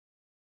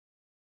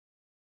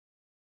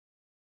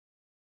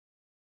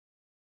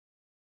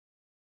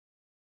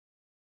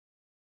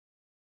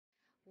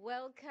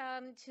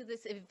Welcome to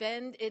this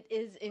event. It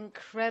is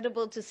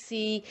incredible to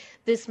see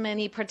this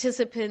many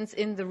participants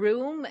in the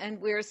room,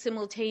 and we're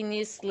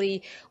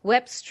simultaneously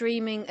web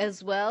streaming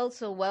as well.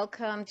 So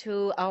welcome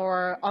to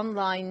our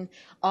online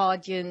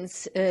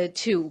audience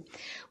too.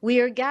 We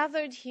are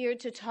gathered here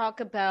to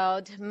talk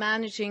about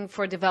managing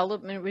for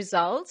development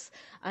results.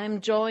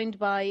 I'm joined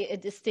by a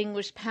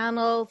distinguished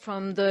panel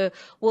from the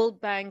World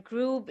Bank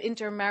Group,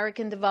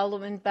 Inter-American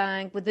Development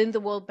Bank, within the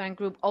World Bank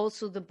Group,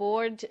 also the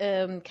board.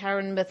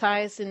 Karen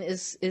Mathiasen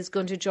is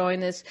going to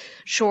join us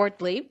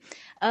shortly.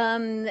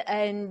 And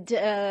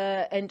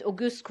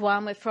Auguste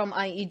Kwame from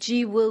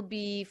IEG will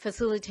be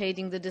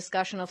facilitating the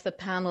discussion of the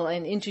panel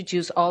and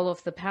introduce all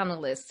of the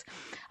panelists.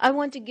 I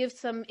want to give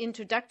some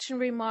introduction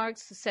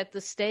remarks to set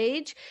the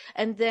stage,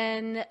 and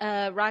then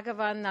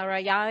Raghavan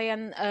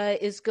Narayan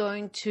is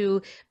going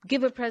to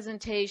give a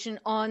presentation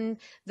on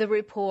the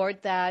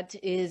report that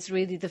is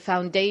really the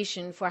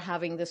foundation for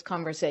having this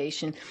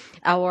conversation,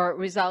 our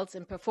results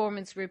and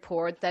performance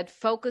report that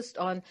focused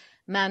on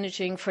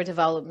managing for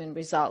development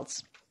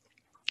results.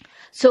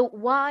 So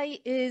why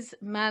is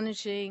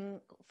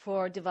managing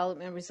for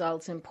development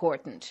results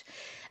important?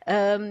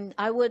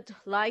 I would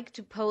like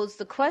to pose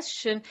the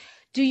question,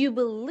 do you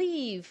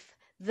believe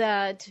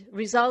that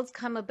results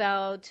come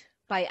about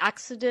by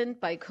accident,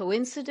 by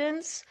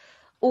coincidence,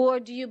 or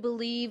do you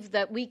believe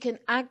that we can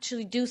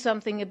actually do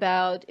something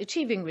about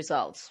achieving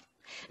results?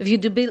 If you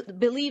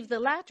believe the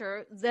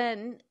latter,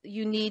 then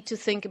you need to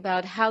think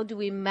about how do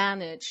we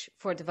manage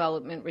for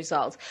development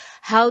results?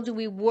 How do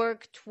we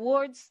work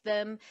towards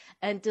them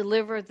and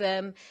deliver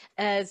them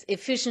as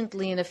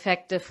efficiently and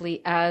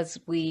effectively as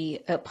we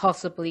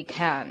possibly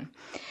can?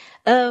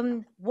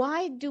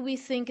 Why do we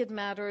think it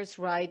matters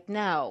right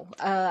now?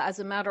 As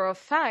a matter of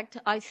fact,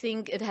 I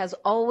think it has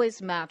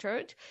always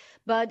mattered,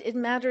 but it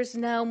matters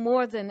now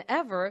more than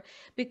ever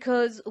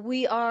because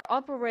we are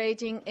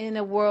operating in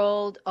a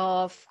world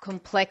of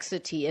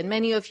complexity. And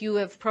many of you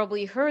have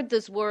probably heard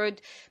this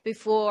word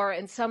before,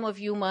 and some of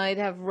you might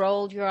have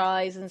rolled your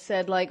eyes and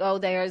said, like, oh,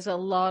 there's a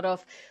lot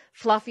of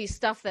fluffy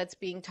stuff that's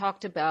being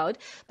talked about.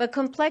 But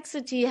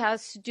complexity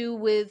has to do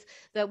with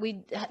that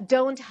we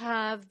don't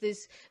have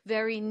this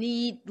very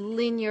neat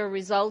linear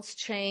results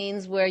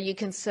chains where you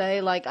can say,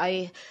 like,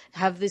 I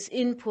have this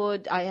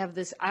input, I have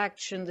this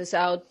action, this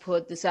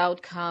output, this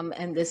outcome,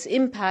 and this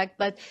impact,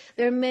 but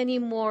there are many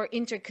more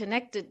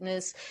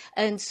interconnectedness.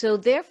 And so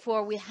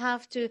therefore we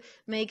have to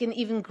make an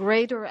even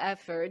greater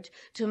effort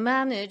to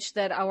manage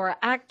that our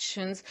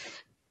actions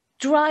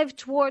drive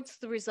towards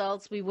the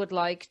results we would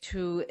like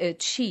to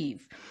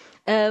achieve.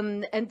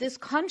 And this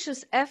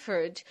conscious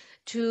effort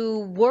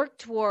to work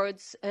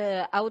towards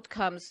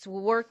outcomes, to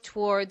work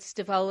towards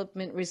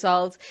development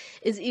results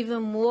is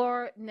even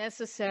more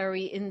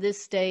necessary in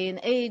this day and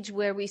age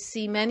where we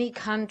see many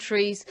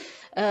countries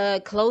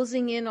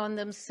closing in on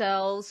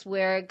themselves,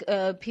 where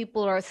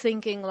people are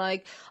thinking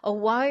like, oh,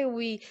 why are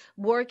we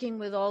working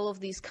with all of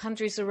these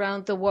countries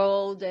around the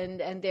world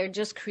and they're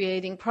just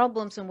creating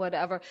problems and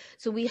whatever.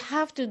 So we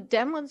have to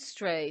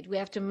demonstrate, we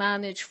have to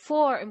manage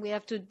for, and we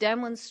have to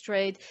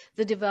demonstrate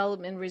the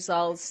development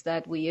results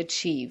that we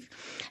achieve.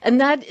 And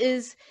that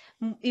is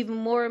even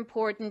more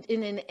important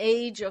in an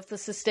age of the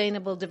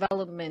Sustainable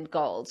Development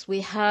Goals.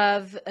 We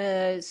have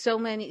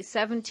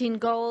 17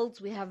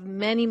 goals, we have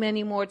many,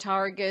 many more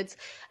targets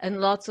and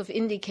lots of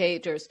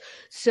indicators.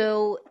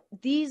 So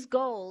these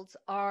goals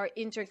are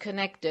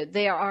interconnected.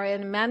 They are a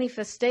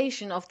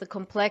manifestation of the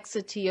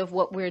complexity of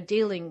what we're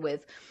dealing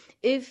with.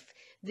 If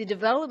the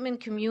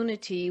development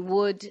community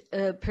would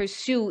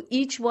pursue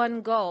each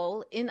one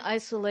goal in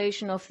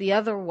isolation of the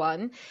other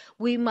one,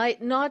 we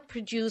might not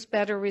produce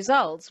better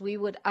results. We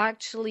would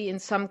actually, in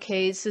some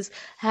cases,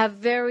 have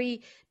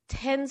very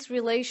tense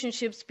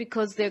relationships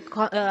because they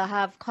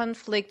have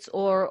conflicts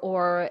or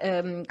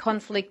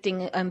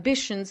conflicting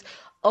ambitions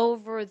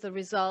over the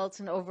results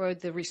and over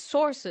the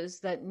resources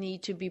that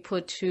need to be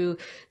put to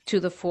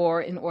the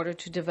fore in order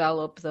to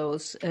develop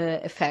those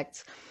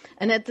effects.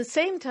 And at the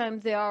same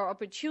time, there are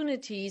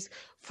opportunities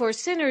for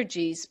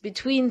synergies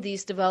between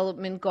these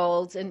development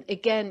goals. And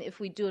again, if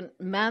we don't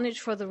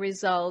manage for the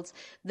results,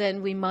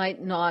 then we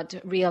might not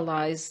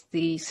realize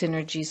the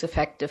synergies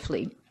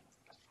effectively.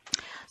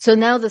 So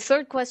now the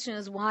third question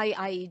is, why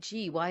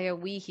IEG? Why are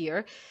we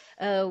here?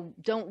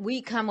 Don't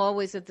we come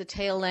always at the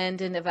tail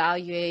end and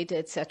evaluate,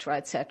 et cetera,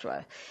 et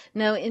cetera?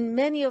 Now, in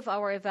many of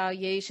our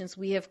evaluations,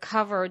 we have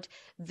covered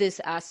this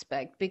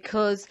aspect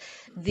because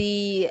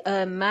the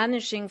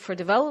managing for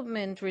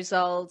development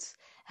results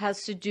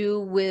has to do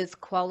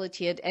with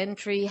quality at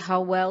entry.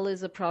 How well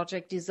is a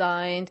project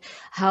designed?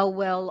 How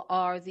well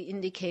are the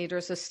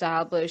indicators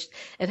established?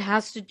 It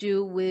has to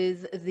do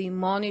with the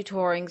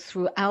monitoring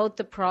throughout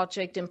the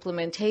project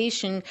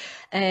implementation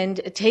and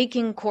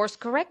taking course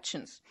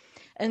corrections.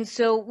 And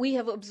so we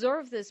have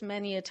observed this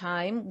many a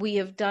time. We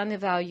have done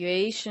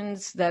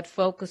evaluations that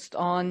focused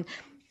on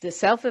the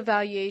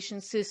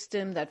self-evaluation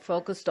system that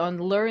focused on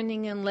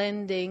learning and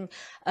lending,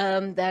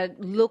 that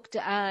looked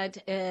at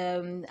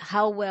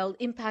how well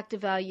impact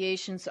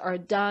evaluations are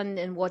done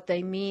and what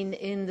they mean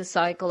in the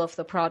cycle of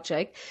the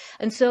project.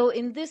 And so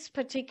in this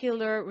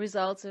particular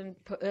results and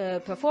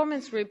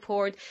performance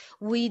report,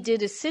 we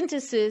did a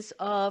synthesis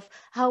of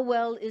how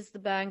well is the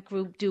bank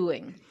group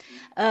doing.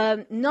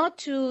 Not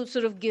to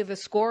sort of give a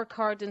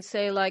scorecard and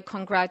say like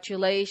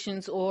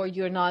congratulations or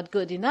you're not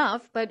good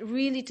enough, but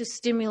really to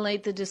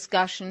stimulate the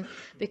discussion,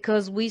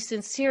 because we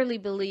sincerely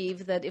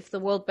believe that if the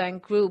World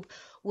Bank Group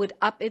would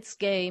up its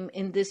game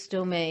in this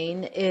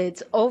domain,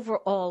 its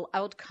overall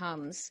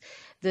outcomes,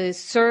 the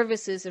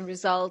services and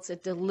results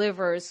it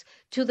delivers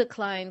to the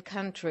client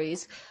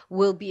countries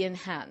will be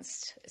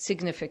enhanced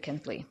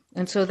significantly.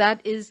 And so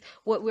that is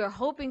what we're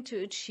hoping to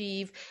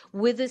achieve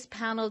with this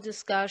panel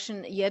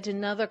discussion, yet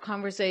another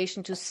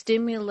conversation to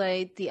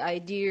stimulate the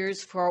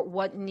ideas for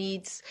what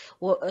needs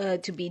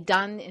to be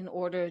done in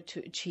order to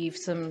achieve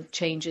some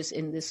changes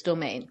in this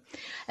domain.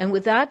 And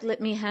with that, let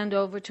me hand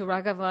over to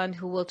Raghavan,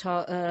 who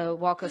will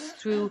walk us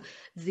through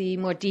the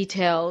more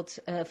detailed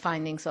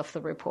findings of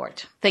the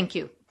report. Thank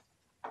you.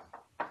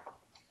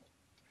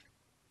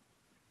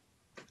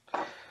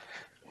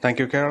 Thank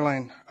you,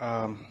 Caroline.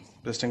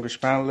 Distinguished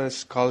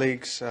panelists,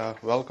 colleagues,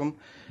 welcome.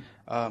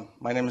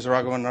 My name is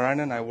Raghavan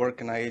Narayanan. I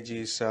work in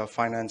IEG's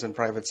Finance and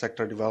Private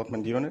Sector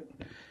Development Unit.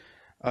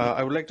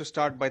 I would like to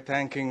start by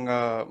thanking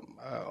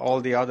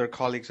all the other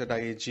colleagues at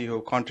IEG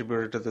who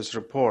contributed to this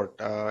report.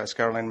 As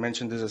Caroline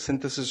mentioned, this is a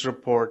synthesis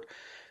report.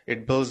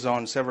 It builds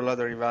on several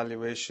other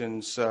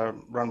evaluations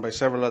run by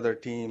several other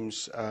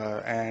teams,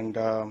 and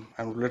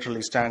I'm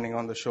literally standing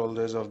on the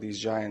shoulders of these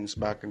giants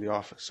back in the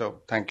office.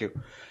 So thank you.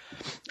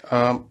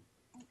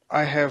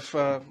 I have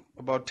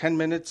about 10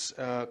 minutes,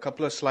 a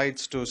couple of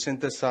slides to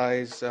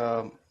synthesize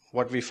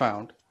what we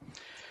found.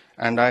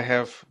 And I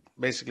have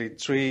basically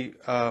 3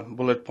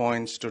 bullet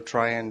points to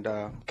try and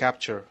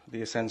capture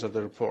the essence of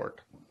the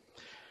report.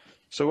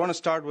 So we want to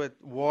start with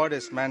what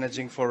is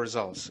managing for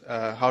results.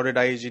 How did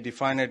IEG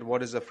define it?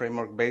 What is the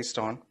framework based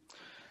on?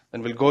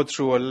 And we'll go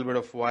through a little bit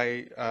of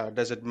why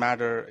does it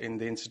matter in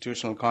the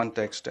institutional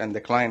context and the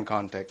client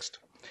context.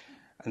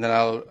 And then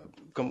I'll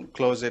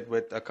close it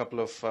with a couple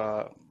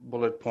of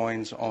bullet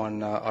points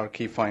on our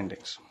key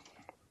findings.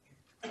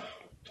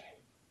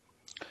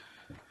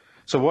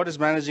 So what is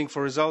managing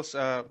for results?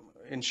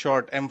 In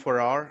short,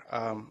 M4R.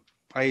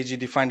 IEG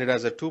defined it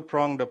as a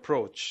 2-pronged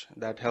approach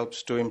that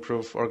helps to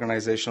improve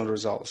organizational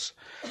results.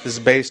 This is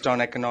based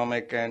on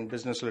economic and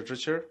business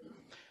literature.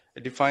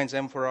 It defines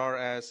M4R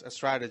as a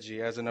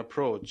strategy, as an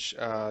approach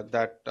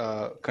that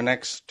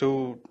connects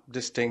 2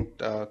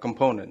 distinct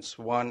components.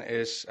 One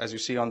is, as you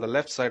see on the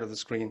left side of the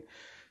screen,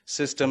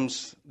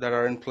 systems that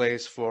are in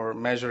place for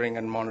measuring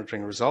and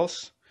monitoring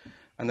results.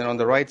 And then on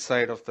the right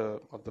side of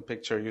the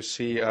picture, you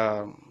see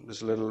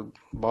this little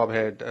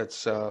bobhead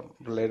that's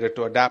related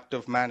to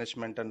adaptive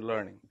management and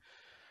learning.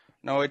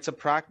 Now, it's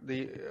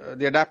the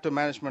adaptive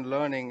management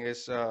learning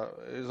is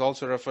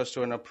also refers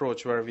to an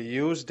approach where we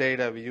use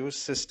data, we use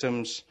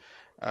systems,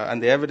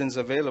 and the evidence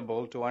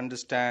available to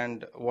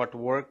understand what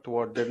worked,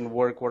 what didn't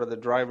work, what are the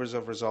drivers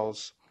of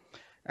results,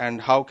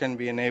 and how can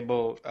we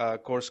enable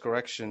course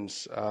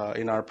corrections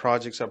in our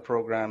projects or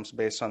programs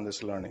based on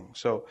this learning.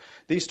 So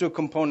these 2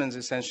 components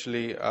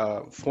essentially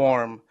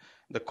form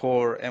the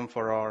core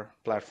M4R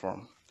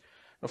platform.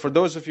 Now, for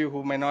those of you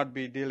who may not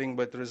be dealing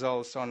with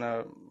results on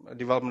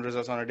development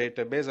results on a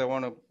database, I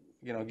want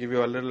to give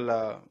you a little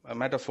a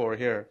metaphor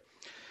here.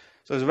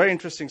 So it's a very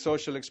interesting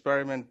social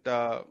experiment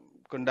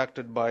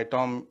conducted by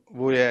Tom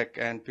Wujek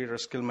and Peter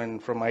Skillman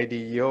from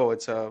IDEO.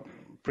 It's a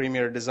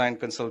premier design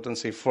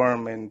consultancy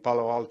firm in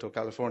Palo Alto,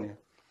 California.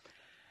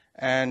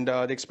 And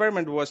the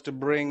experiment was to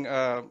bring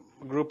a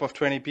group of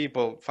 20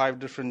 people, 5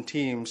 different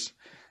teams.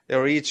 They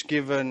were each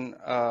given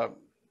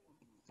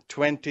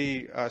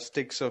 20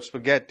 sticks of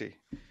spaghetti,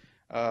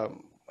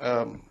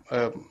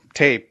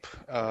 tape,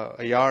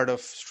 a yard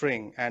of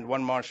string, and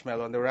 1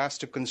 marshmallow. And they were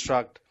asked to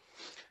construct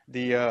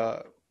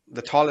the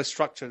tallest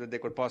structure that they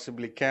could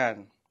possibly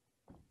can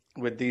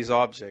with these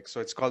objects.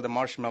 So it's called the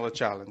Marshmallow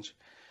Challenge.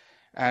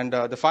 And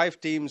the 5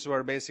 teams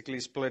were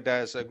basically split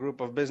as a group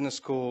of business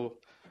school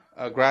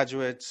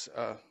graduates,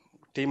 a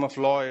team of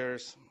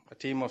lawyers, a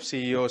team of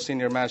CEOs,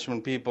 senior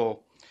management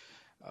people,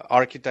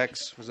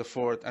 architects was the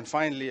 4th, and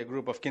finally a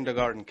group of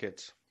kindergarten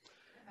kids.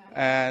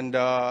 And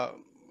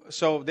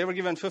so they were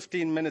given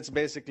 15 minutes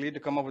basically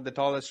to come up with the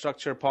tallest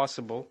structure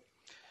possible.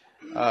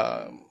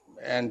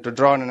 And to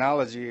draw an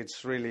analogy,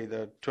 it's really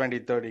the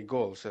 2030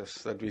 goals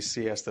that we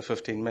see as the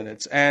 15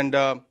 minutes. And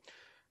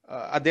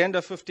at the end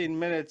of 15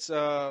 minutes,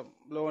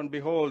 lo and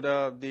behold,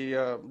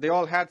 they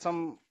all had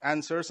some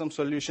answer, some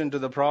solution to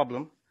the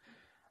problem.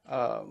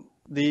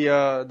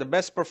 The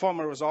best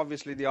performer was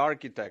obviously the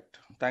architect.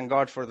 Thank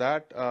God for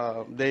that.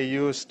 They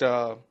used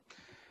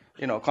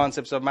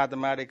concepts of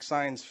mathematics,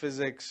 science,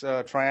 physics,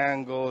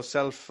 triangles,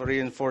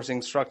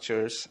 self-reinforcing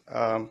structures.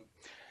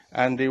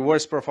 And the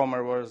worst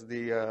performer was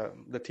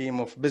the team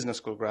of business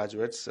school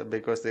graduates,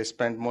 because they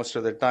spent most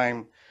of their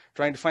time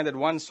trying to find that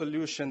one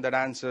solution that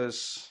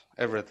answers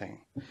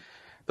everything.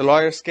 The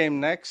lawyers came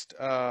next.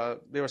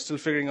 They were still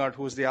figuring out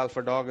who's the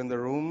alpha dog in the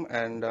room,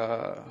 and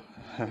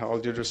all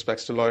due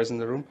respects to lawyers in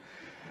the room.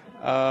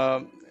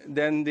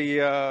 Then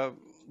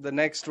the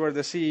next were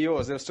the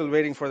CEOs. They were still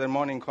waiting for their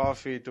morning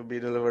coffee to be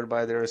delivered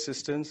by their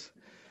assistants.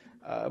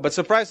 But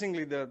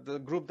surprisingly,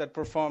 the group that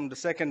performed the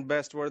second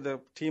best were the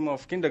team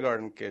of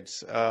kindergarten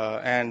kids.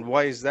 And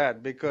why is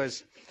that?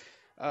 Because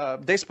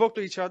they spoke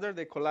to each other,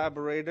 they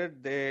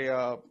collaborated, they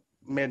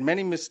made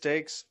many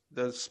mistakes.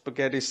 The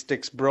spaghetti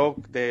sticks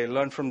broke. They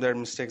learned from their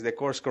mistakes. They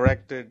course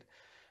corrected.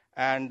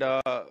 And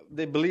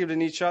they believed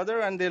in each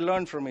other, and they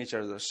learned from each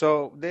other.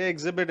 So they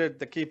exhibited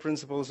the key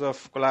principles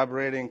of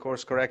collaborating,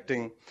 course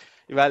correcting,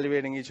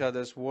 evaluating each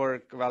other's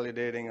work,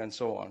 validating, and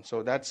so on.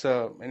 So that's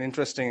an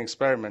interesting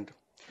experiment.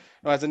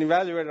 Now, as an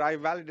evaluator, I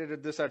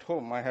validated this at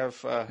home. I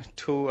have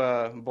two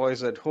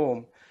boys at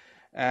home,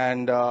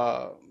 and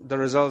the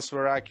results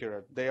were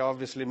accurate. They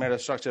obviously made a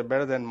structure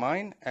better than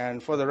mine,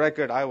 and for the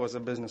record, I was a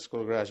business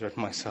school graduate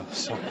myself.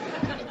 So,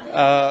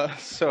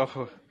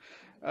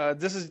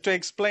 this is to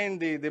explain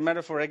the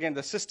metaphor. Again,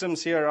 the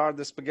systems here are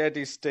the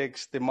spaghetti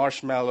sticks, the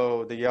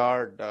marshmallow, the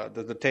yard,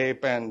 the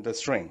tape, and the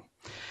string.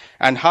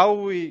 And how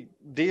we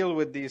deal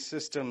with these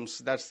systems,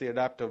 that's the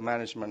adaptive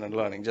management and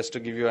learning, just to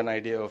give you an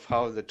idea of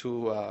how the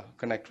two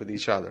connect with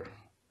each other.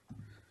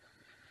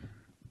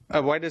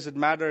 Why does it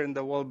matter in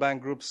the World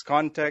Bank Group's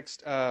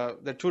context? There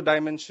are two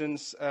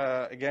dimensions,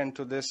 again,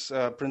 to this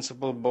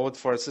principle, both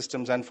for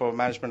systems and for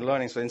management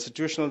learning. So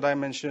institutional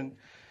dimension,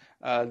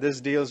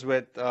 this deals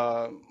with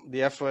the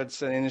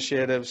efforts and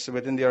initiatives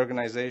within the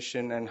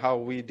organization and how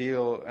we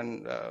deal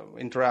and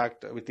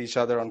interact with each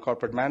other on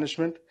corporate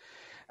management.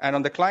 And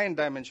on the client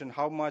dimension,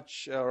 how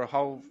much or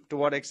to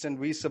what extent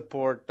we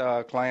support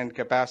client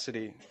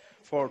capacity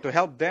to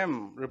help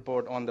them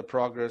report on the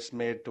progress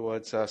made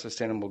towards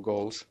sustainable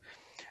goals.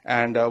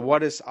 And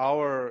what is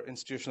our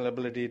institutional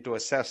ability to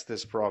assess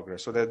this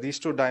progress? So there are these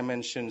two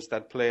dimensions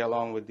that play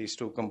along with these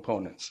two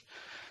components.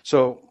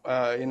 So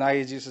in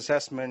IEG's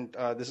assessment,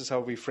 this is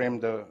how we frame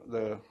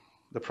the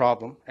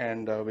problem,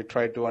 and we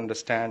try to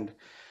understand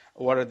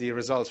what are the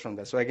results from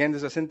that. So again, this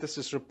is a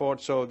synthesis report,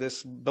 so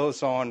this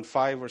builds on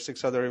 5 or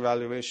 6 other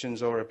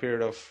evaluations over a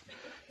period of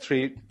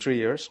three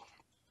years.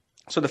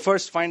 So the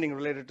first finding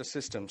related to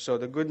systems. So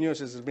the good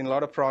news is there's been a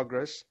lot of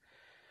progress.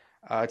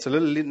 It's a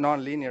little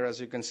non-linear, as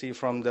you can see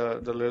from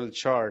the little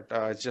chart.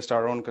 It's just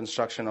our own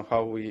construction of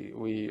how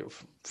we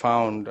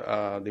found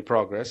the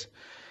progress.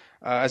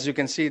 As you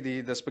can see,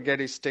 the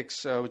spaghetti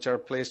sticks, which are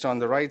placed on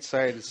the right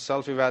side,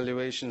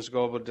 self-evaluations,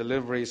 global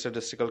delivery,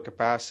 statistical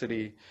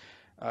capacity,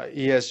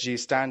 ESG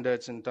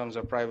standards in terms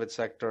of private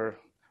sector,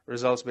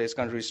 results-based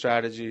country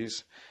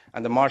strategies,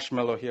 and the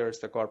marshmallow here is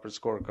the corporate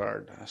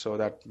scorecard. So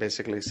that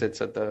basically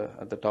sits at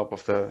the top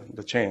of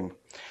the chain.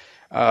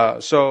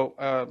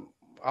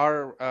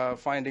 Our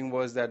finding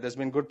was that there's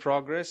been good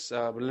progress.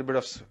 A little bit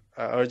of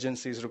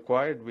urgency is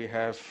required. We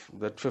have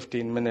that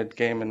 15-minute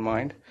game in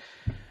mind.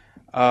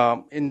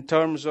 In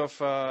terms of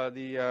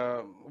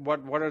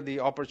what are the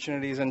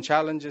opportunities and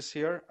challenges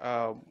here,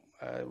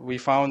 we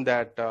found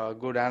that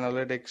good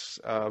analytics,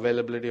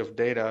 availability of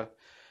data,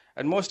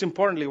 and most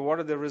importantly, what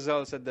are the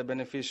results at the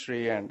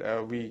beneficiary end?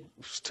 We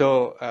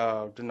still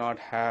do not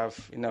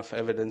have enough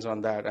evidence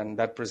on that, and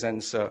that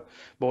presents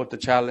both the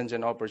challenge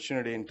and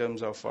opportunity in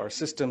terms of our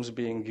systems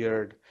being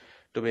geared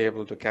to be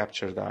able to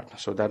capture that.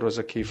 So that was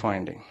a key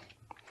finding.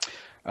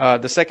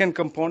 The second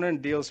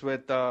component deals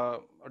with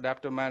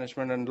adaptive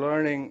management and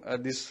learning.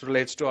 This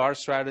relates to our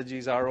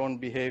strategies, our own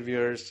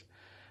behaviors,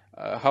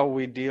 how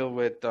we deal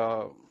with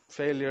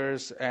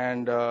failures,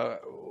 and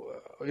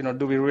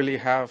do we really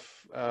have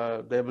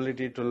the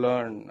ability to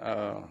learn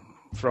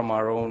from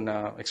our own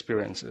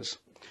experiences?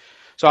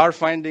 So our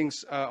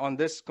findings on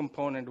this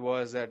component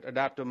was that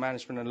adaptive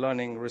management and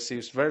learning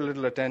receives very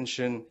little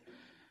attention.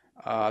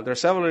 There are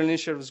several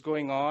initiatives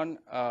going on.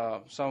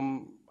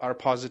 Some are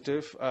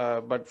positive,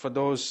 but for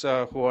those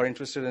who are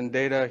interested in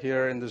data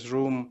here in this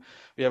room,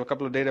 we have a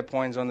couple of data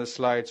points on this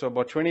slide. So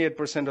about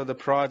 28% of the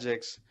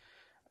projects,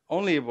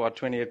 only about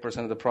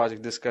 28% of the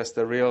project discussed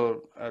the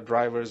real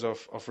drivers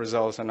of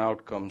results and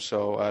outcomes.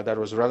 So that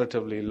was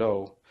relatively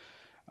low.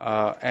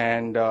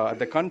 And at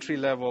the country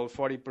level,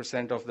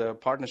 40% of the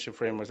partnership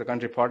frameworks, the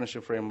country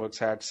partnership frameworks,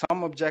 had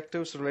some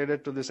objectives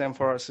related to this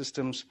M4R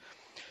systems,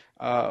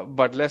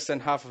 but less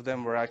than half of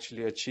them were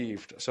actually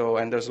achieved. So,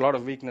 and there's a lot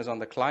of weakness on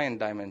the client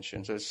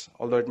dimension. So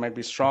although it might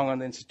be strong on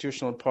the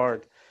institutional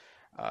part,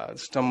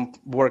 some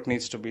work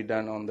needs to be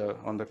done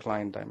on the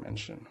client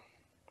dimension.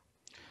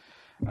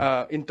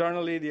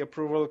 Internally, the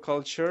approval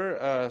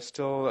culture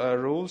still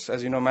rules.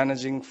 As you know,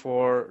 managing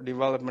for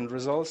development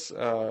results,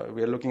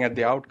 we are looking at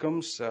the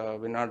outcomes.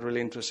 We're not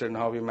really interested in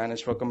how we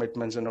manage for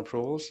commitments and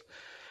approvals.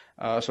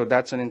 So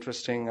that's an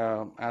interesting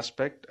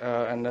aspect.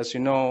 And as you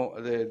know,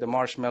 the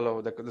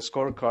marshmallow, the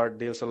scorecard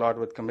deals a lot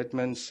with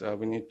commitments.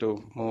 We need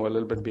to move a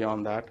little bit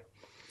beyond that.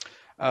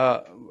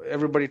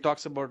 Everybody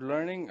talks about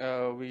learning.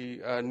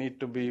 We need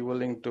to be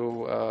willing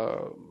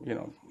to,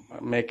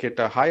 make it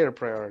a higher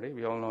priority.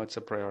 We all know it's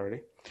a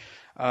priority.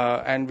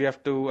 And we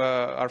have to,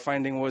 our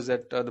finding was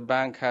that the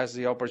bank has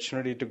the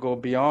opportunity to go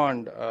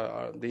beyond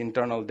the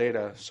internal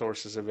data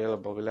sources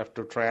available. We'll have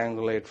to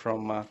triangulate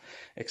from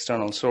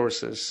external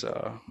sources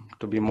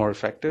to be more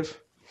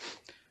effective.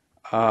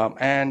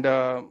 And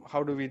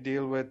how do we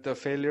deal with the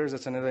failures?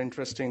 That's another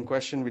interesting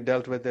question. We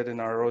dealt with it in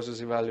our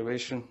ROSES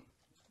evaluation.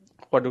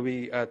 What do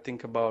we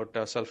think about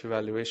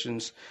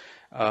self-evaluations?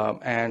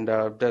 And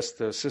does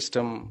the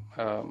system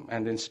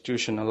and the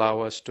institution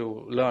allow us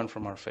to learn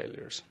from our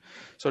failures?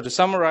 So to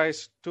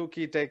summarize, 2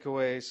 key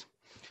takeaways.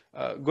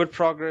 Good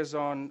progress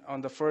on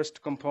the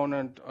first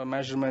component,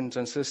 measurements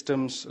and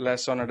systems,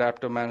 less on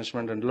adaptive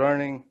management and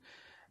learning.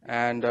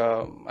 And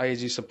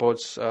IEG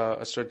supports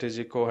a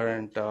strategic,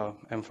 coherent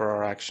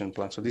M4R action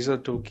plan. So these are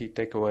 2 key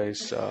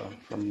takeaways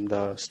from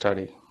the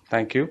study.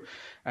 Thank you.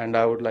 And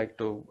I would like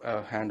to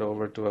hand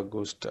over to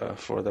Auguste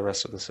for the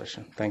rest of the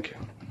session. Thank you.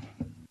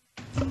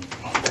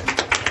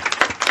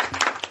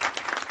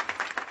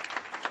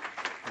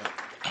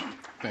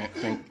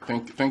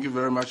 Thank you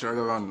very much,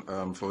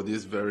 Raghavan, for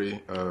this very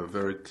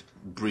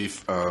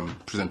brief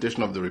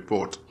presentation of the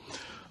report.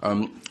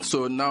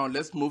 So now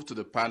let's move to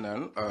the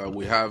panel.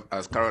 We have,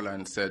 as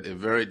Caroline said, a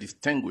very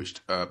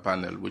distinguished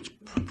panel, which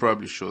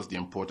probably shows the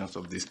importance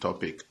of this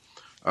topic.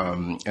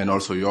 And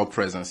also your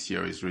presence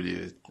here is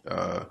really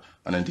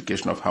an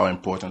indication of how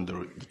important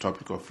the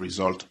topic of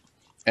result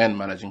and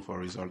managing for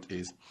result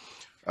is.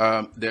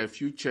 There are a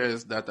few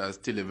chairs that are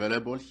still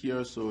available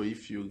here, so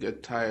if you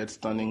get tired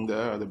standing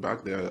there at the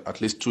back, there are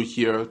at least 2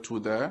 here, 2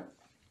 there.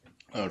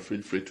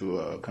 Feel free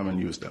to come and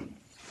use them.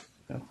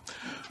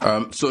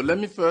 Yeah. So let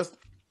me first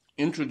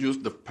introduce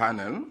the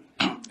panel,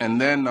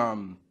 and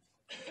then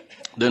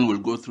we'll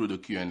go through the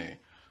Q&A.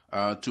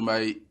 To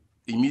my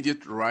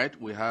immediate right,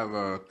 we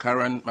have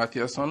Karen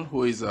Mathiasson,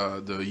 who is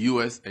the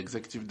U.S.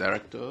 Executive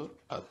Director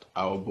at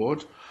our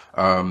board,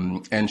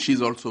 and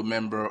she's also a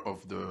member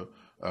of the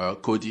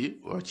CODI,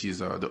 which is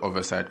the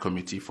Oversight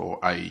Committee for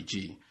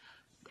IEG.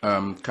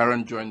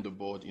 Karen joined the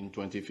board in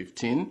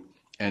 2015,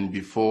 and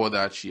before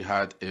that, she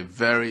had a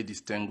very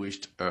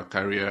distinguished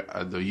career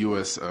at the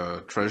U.S.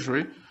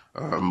 Treasury,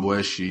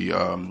 where she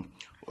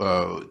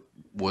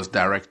was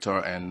director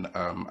and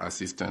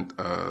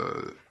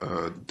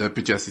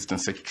deputy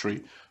assistant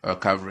secretary,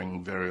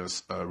 covering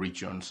various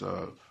regions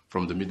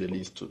from the Middle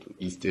East to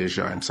East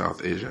Asia and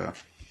South Asia.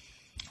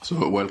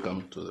 So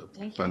welcome to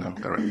the panel,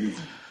 Karen.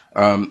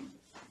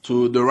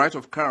 To the right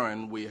of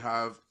Karen, we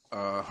have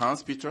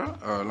Hans-Peter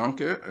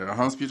Lanke.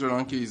 Hans-Peter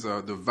Lanke is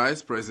the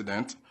vice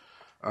president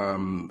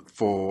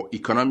for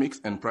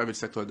economics and private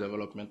sector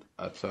development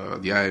at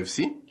the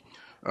IFC.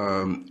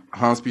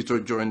 Hans-Peter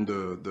joined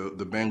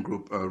the bank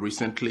group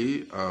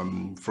recently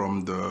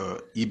from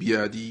the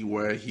EBRD,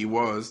 where he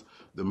was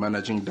the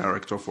managing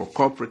director for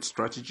corporate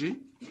strategy.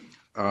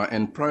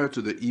 And prior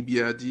to the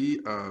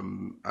EBRD,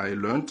 I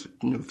learned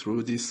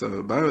through this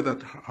bio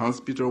that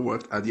Hans-Peter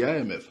worked at the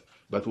IMF,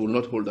 but will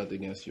not hold that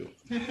against you.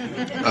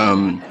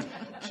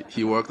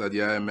 He worked at the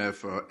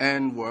IMF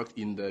and worked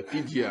in the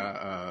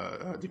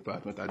PGR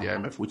department at the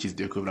IMF, which is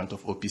the equivalent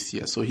of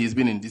OPCS. So he's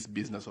been in this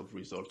business of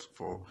results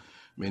for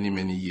many,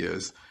 many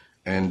years.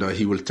 And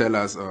he will tell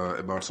us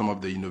about some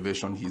of the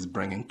innovation he's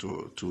bringing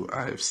to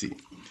IFC.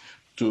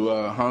 To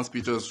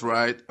Hans-Peter's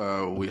right,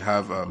 we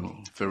have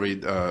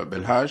Farid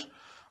Belhaj.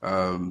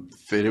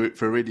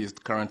 Farid is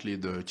currently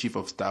the Chief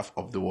of Staff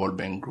of the World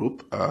Bank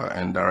Group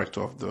and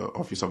Director of the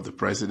Office of the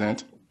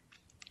President,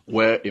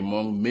 where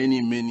among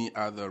many, many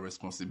other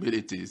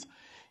responsibilities,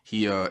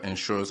 he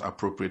ensures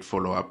appropriate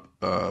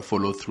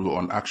follow-through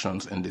on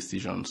actions and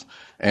decisions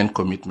and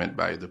commitment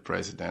by the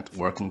President,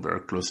 working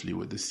very closely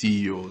with the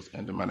CEOs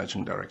and the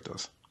Managing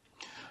Directors.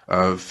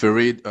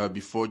 Farid,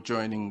 before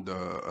joining the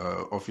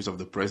Office of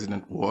the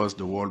President, was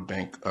the World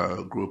Bank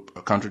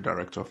Group Country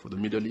Director for the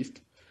Middle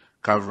East,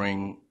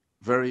 covering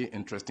very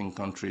interesting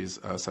countries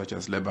such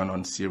as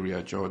Lebanon,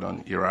 Syria,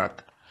 Jordan,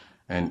 Iraq,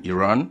 and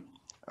Iran,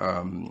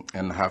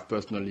 and have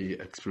personally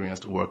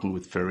experienced working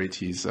with Farid.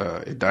 He's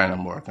a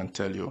dynamo, I can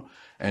tell you.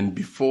 And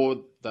before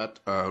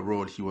that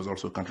role, he was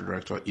also country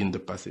director in the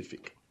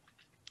Pacific.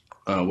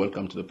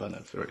 Welcome to the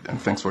panel, Farid,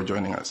 and thanks for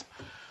joining us.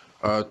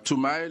 To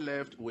my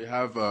left, we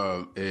have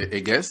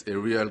a guest, a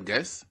real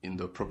guest in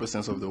the proper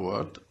sense of the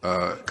word,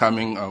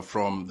 coming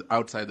from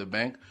outside the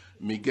bank,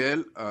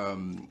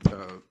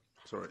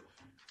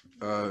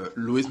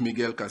 Luis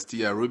Miguel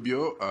Castilla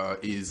Rubio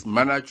is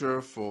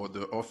manager for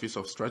the Office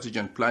of Strategy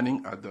and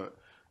Planning at the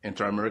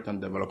Inter-American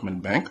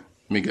Development Bank.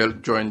 Miguel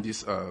joined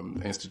this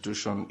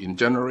institution in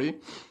January,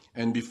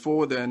 and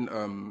before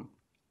then,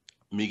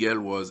 Miguel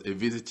was a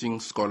visiting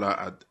scholar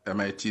at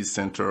MIT's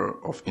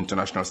Center of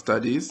International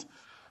Studies.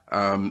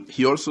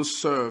 He also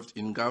served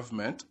in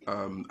government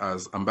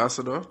as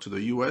ambassador to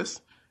the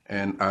U.S.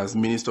 and as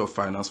Minister of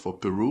Finance for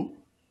Peru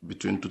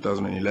between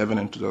 2011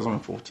 and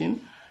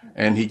 2014.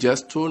 And he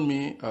just told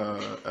me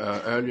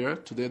earlier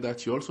today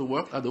that he also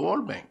worked at the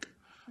World Bank.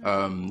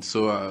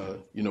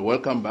 So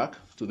welcome back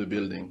to the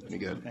building,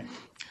 Miguel.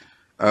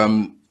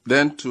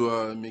 Then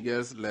to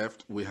Miguel's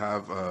left, we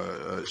have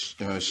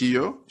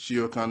Shio.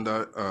 Shio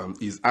Kanda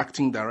is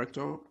acting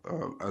director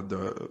at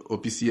the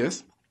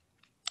OPCS,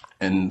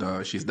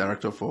 and she's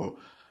director for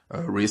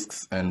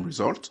risks and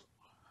results.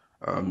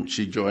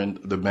 She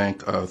joined the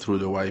bank through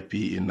the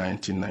YP in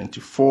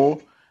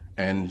 1994,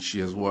 and she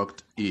has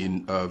worked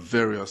in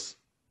various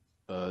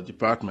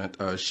departments.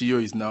 Shio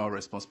is now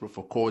responsible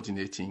for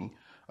coordinating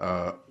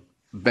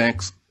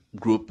bank's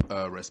group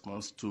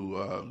response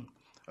to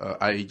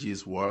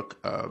IEG's work,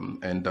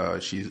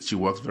 and she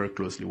works very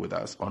closely with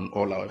us on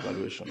all our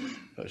evaluations.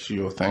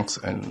 Shio, thanks,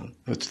 and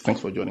thanks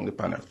for joining the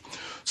panel.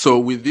 So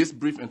with this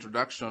brief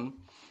introduction,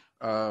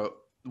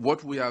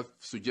 what we have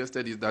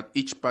suggested is that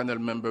each panel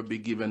member be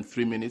given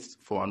 3 minutes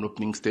for an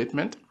opening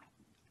statement,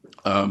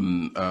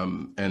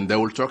 and they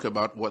will talk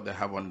about what they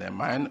have on their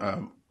mind,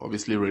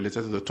 obviously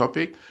related to the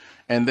topic,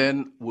 and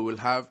then we will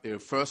have a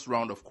first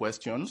round of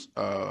questions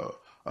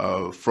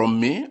from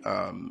me,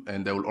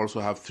 and they will also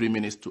have 3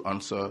 minutes to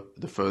answer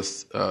the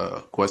first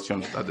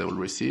questions that they will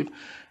receive,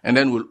 and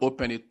then we'll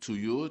open it to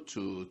you,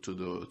 to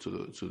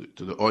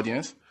the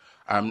audience.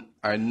 I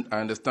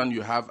understand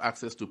you have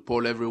access to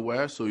poll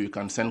everywhere, so you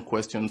can send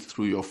questions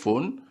through your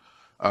phone,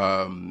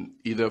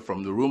 either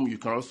from the room. You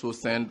can also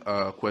send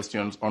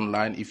questions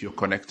online if you're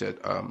connected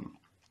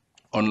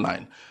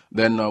online.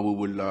 Then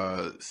we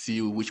will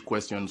see which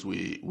questions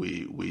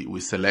we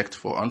select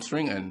for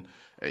answering, and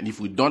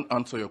if we don't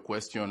answer your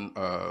question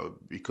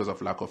because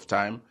of lack of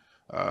time,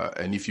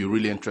 and if you're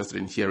really interested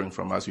in hearing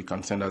from us, you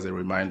can send us a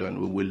reminder, and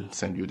we will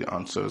send you the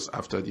answers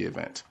after the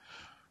event.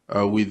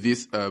 With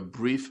this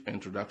brief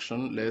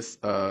introduction, let's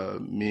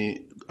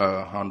hand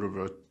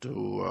over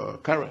to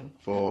Karen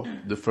for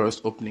the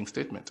first opening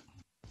statement.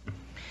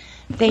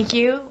 Thank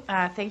you.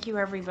 Thank you,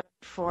 everybody,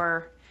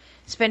 for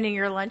spending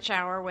your lunch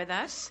hour with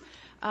us.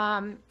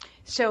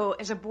 So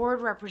as a board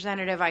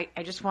representative, I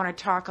just want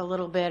to talk a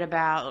little bit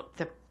about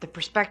the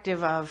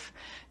perspective of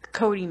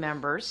CODI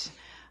members.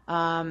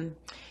 And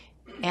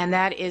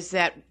that is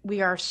that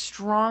we are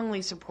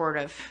strongly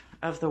supportive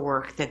of the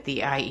work that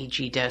the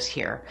IEG does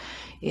here.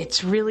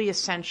 It's really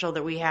essential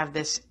that we have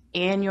this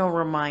annual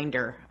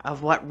reminder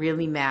of what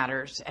really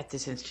matters at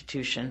this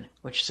institution,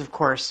 which is, of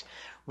course,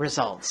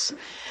 results.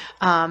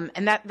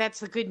 And that's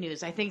the good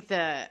news. I think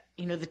the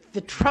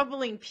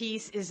troubling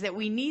piece is that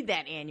we need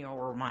that annual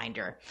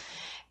reminder.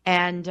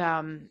 And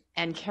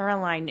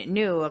Caroline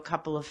knew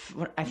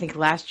I think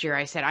last year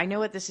I said, I know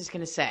what this is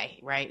going to say,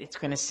 right? It's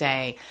going to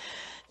say,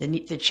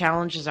 the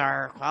challenges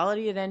are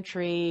quality of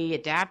entry,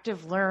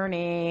 adaptive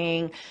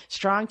learning,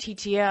 strong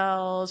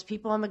TTLs,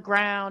 people on the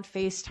ground,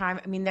 FaceTime.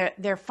 I mean,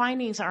 their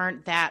findings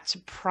aren't that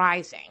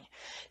surprising.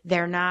 They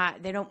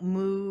don't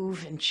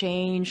move and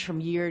change from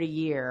year to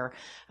year.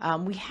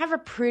 We have a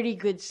pretty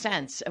good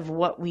sense of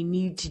what we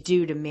need to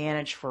do to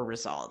manage for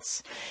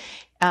results.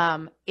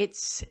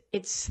 It's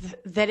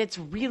that it's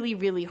really,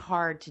 really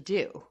hard to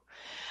do.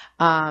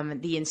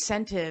 The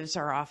incentives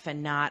are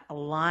often not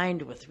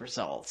aligned with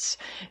results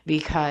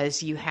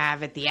because you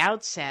have at the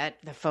outset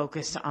the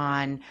focus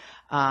on,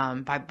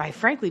 by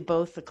frankly,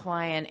 both the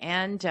client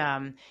and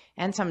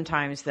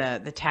sometimes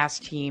the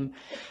task team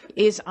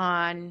is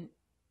on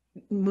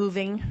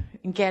moving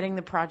and getting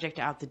the project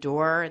out the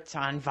door. It's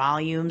on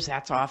volumes.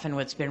 That's often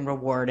what's been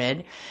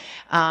rewarded.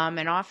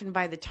 And often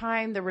by the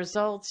time the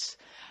results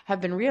have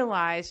been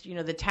realized,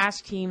 the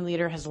task team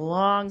leader has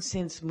long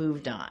since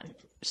moved on.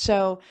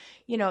 So,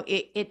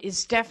 it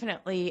is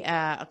definitely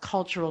a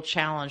cultural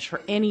challenge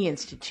for any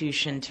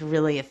institution to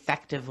really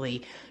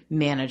effectively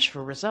manage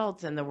for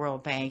results, and the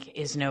World Bank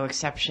is no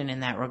exception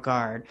in that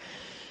regard.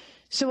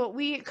 So what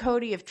we at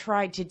CODI have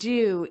tried to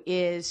do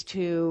is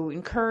to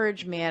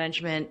encourage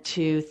management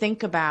to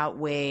think about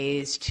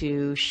ways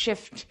to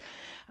shift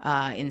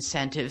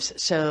incentives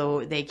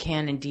so they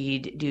can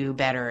indeed do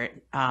better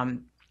at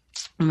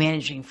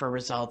managing for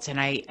results. And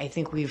I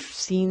think we've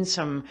seen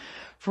some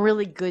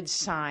really good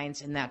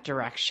signs in that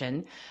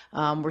direction.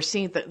 We're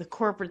seeing that the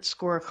corporate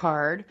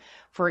scorecard,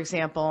 for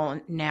example,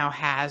 now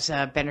has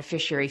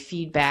beneficiary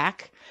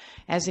feedback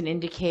as an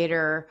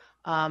indicator.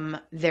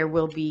 There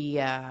will be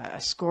a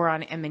score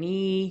on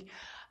M&E,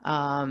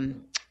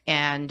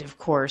 and of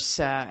course,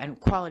 and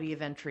quality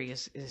of entry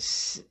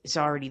is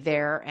already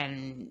there.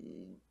 And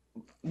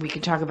we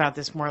can talk about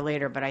this more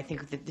later, but I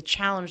think that the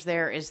challenge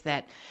there is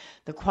that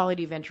the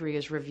quality of entry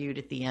is reviewed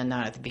at the end,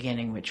 not at the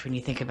beginning, which when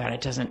you think about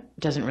it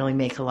doesn't really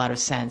make a lot of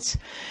sense.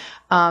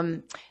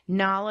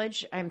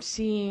 Knowledge, I'm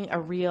seeing a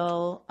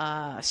real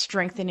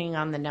strengthening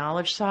on the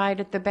knowledge side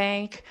at the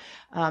bank.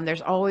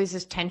 There's always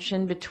this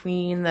tension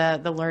between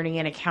the learning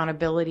and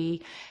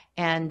accountability.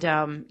 And,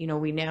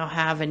 we now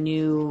have a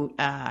new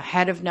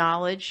head of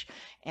knowledge,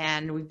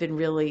 and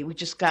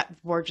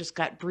board just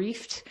got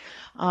briefed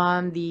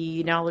on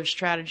the knowledge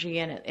strategy,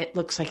 and it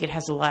looks like it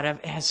has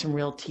some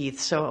real teeth.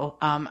 So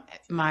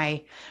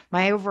my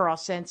overall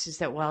sense is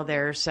that while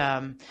there's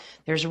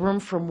room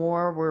for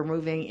more, we're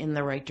moving in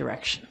the right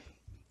direction.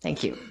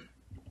 Thank you.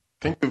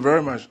 Thank you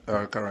very much,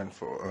 Karen,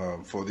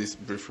 for this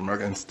brief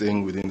remark and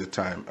staying within the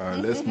time.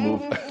 Let's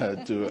move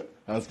to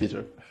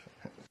Hans-Peter.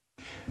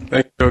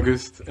 Thank you,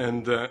 August,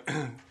 and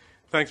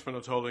thanks for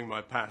not holding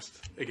my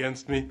past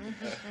against me.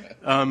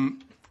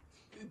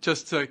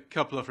 Just a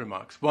couple of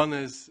remarks. One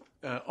is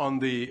on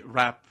the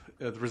RAP,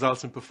 the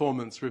Results and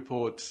Performance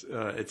Report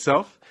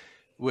itself,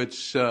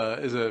 which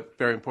is a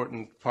very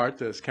important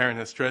part, as Karen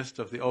has stressed,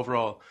 of the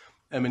overall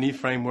M&E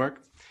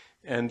framework,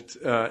 and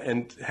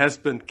has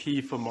been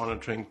key for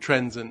monitoring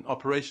trends in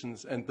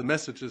operations, and the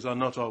messages are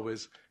not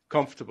always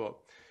comfortable,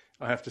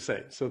 I have to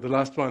say. So the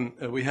last one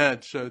we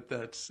had showed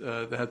that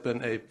there had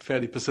been a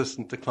fairly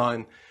persistent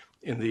decline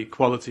in the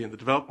quality and the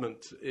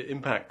development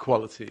impact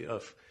quality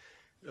of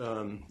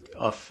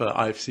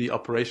IFC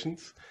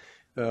operations.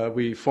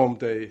 We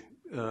formed a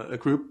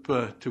group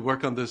to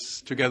work on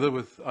this together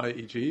with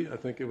IEG. I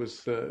think it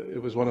was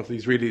one of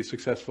these really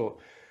successful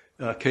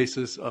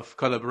cases of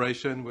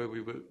collaboration where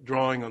we were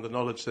drawing on the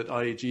knowledge that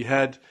IEG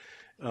had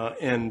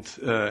and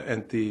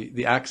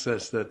the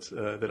access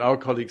that our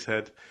colleagues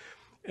had,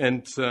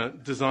 and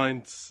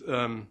designed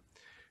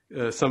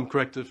some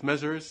corrective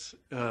measures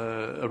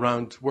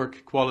around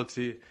work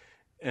quality,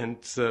 and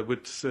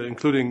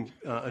including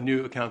a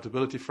new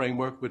accountability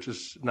framework, which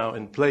is now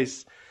in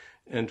place.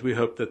 And we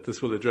hope that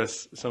this will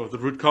address some of the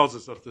root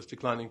causes of this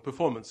declining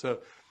performance. So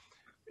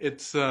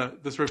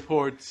this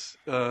report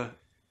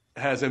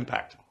has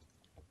impact.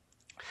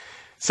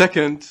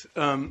 Second,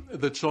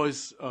 the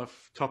choice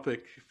of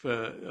topic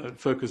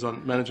focus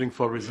on managing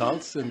for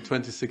results in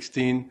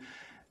 2016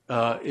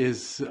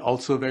 is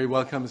also very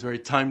welcome, is very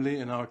timely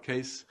in our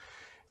case.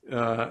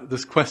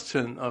 This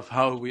question of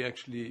how we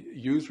actually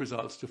use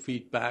results to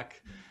feed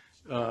back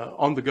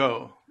on the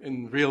go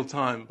in real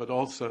time, but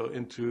also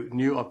into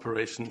new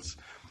operations,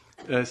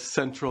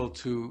 central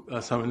to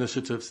some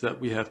initiatives that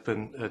we have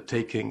been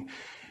taking.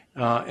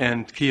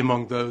 And key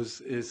among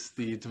those is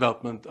the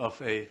development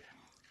of a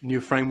new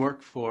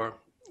framework for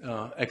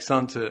ex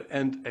ante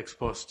and ex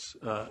post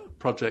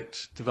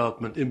project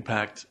development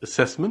impact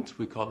assessment.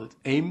 We call it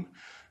AIM,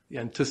 the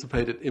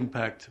Anticipated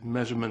Impact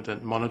Measurement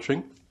and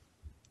Monitoring.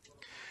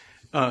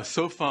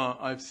 So far,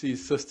 IFC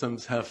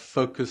systems have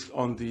focused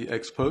on the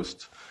ex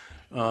post,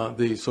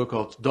 the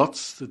so-called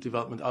DOTS, the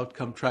Development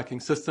Outcome Tracking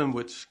System,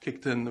 which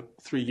kicked in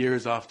 3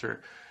 years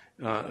after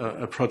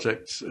a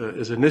project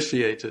is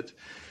initiated,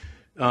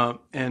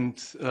 and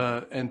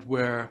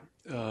where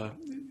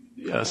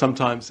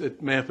sometimes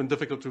it may have been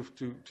difficult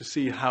to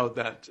see how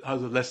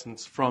the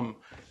lessons from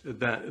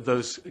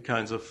those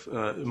kinds of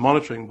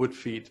monitoring would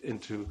feed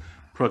into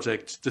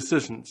project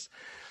decisions.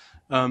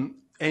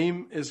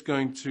 AIM is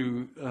going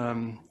to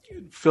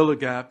fill a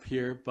gap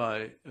here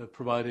by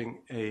providing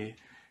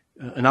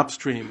an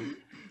upstream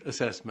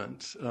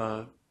assessment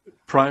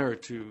prior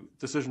to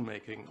decision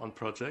making on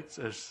projects,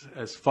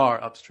 as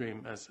far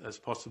upstream as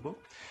possible.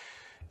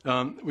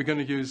 We're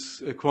going to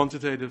use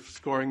quantitative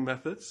scoring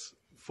methods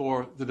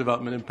for the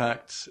development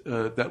impact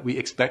that we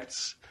expect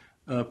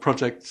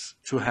projects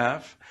to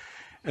have.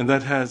 And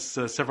that has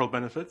several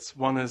benefits.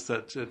 One is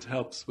that it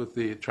helps with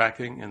the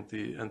tracking and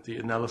the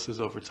analysis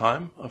over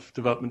time of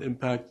development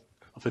impact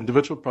of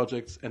individual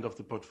projects and of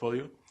the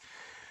portfolio.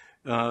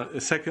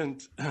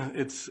 Second,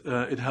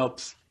 it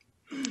helps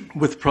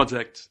with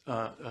project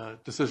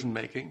decision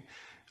making.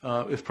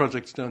 If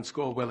projects don't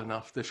score well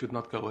enough, they should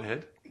not go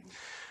ahead.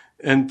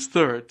 And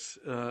third,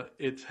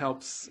 it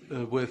helps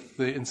with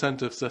the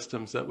incentive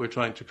systems that we're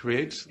trying to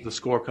create, the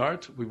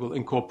scorecard. We will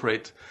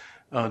incorporate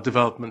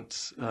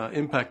development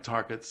impact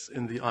targets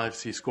in the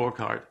IFC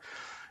scorecard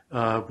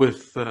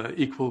with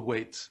equal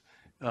weight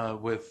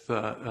with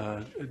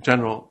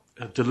general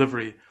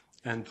delivery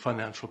and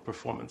financial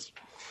performance.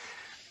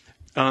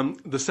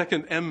 The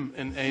second M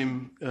in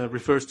AIM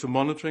refers to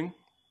monitoring,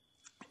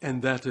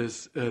 and that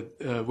is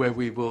where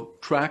we will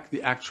track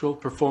the actual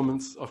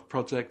performance of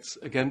projects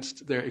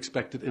against their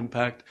expected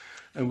impact,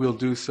 and we'll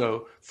do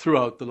so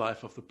throughout the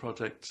life of the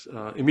project,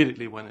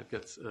 immediately when it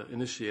gets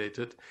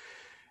initiated.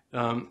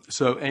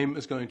 So AIM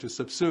is going to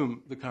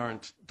subsume the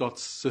current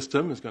DOTS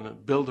system, is going to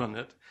build on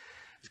it.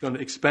 It's going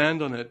to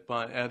expand on it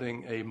by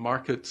adding a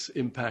market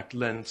impact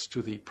lens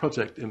to the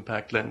project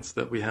impact lens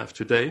that we have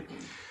today,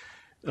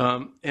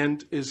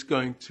 and is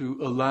going to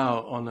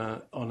allow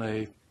on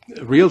a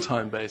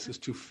real-time basis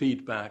to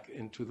feed back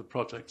into the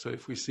project. So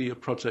if we see a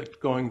project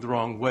going the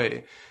wrong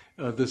way,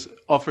 this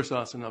offers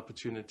us an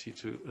opportunity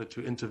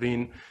to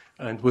intervene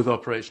and with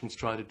operations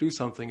try to do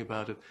something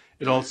about it.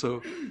 It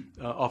also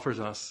offers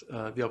us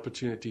the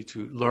opportunity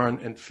to learn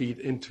and feed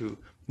into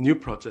new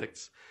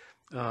projects.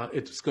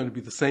 It's going to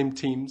be the same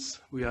teams.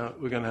 We're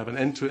going to have an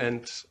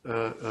end-to-end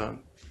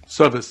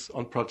service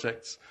on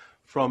projects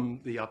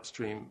from the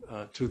upstream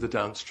to the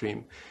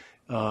downstream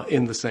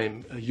in the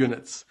same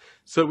units.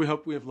 So we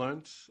hope we have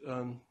learned.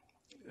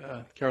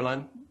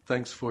 Caroline,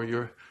 thanks for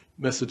your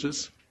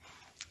messages.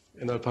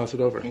 And I'll pass it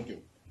over. Thank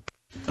you.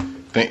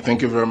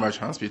 Thank you very much,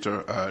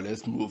 Hans-Peter.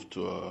 Let's move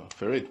to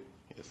Farid.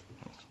 Yes.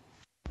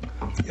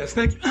 Yes,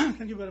 thank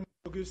you very much,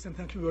 August, and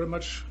thank you very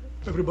much,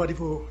 everybody,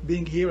 for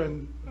being here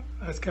and,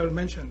 as Carol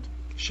mentioned,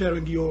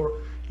 sharing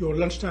your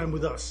lunchtime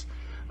with us.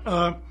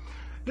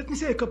 Let me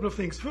say a couple of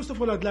things. First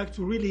of all, I'd like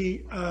to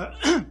really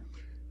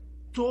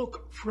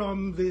talk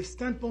from the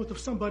standpoint of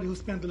somebody who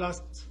spent the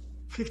last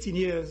 15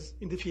 years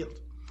in the field.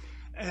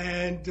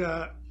 And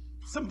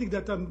something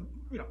that I'm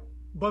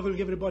bothering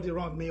everybody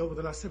around me over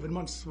the last 7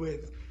 months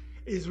with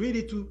is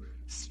really to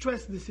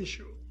stress this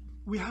issue.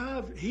 We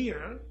have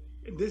here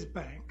in this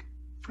bank,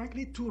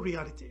 frankly, two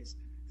realities.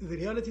 The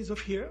realities of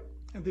here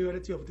and the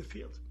reality of the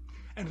field.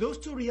 And those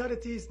two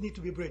realities need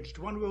to be bridged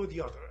one way or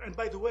the other. And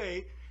by the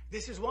way,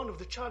 this is one of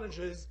the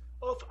challenges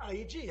of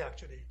IEG,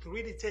 actually, to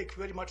really take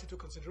very much into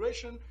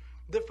consideration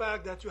the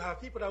fact that you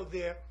have people out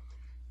there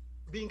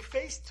being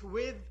faced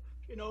with,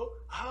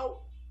 how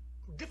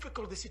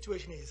difficult the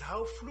situation is,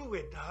 how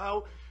fluid,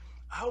 how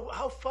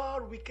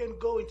far we can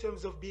go in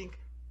terms of being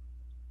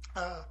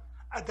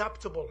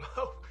adaptable,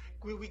 how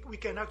we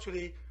can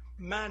actually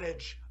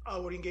manage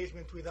our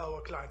engagement with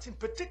our clients, in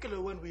particular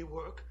when we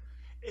work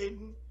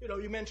in,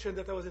 you mentioned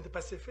that I was in the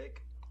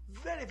Pacific,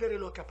 very, very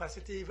low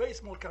capacity, very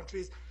small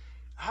countries,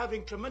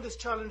 having tremendous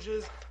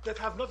challenges that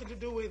have nothing to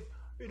do with,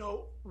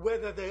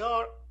 whether they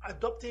are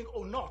adopting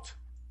or not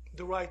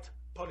the right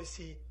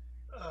policy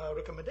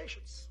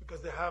recommendations,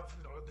 because they have,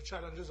 the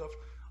challenges of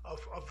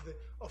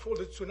all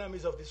the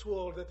tsunamis of this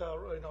world that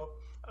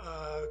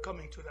are,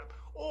 coming to them,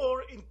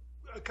 or in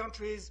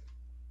countries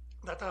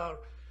that are,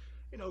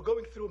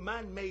 going through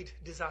man-made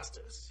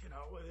disasters,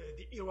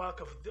 the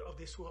Iraq of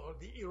this world,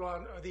 the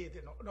Iran,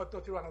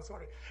 not Iran, I'm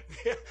sorry,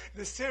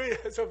 the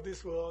Syrians of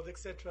this world,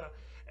 etc.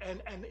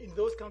 And in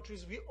those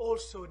countries, we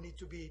also need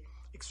to be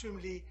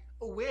extremely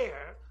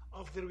aware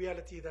of the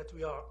reality that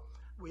we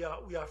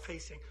are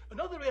facing.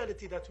 Another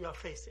reality that we are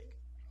facing,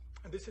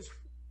 and this is,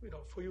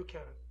 for you,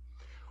 Karen,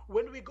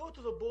 when we go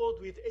to the board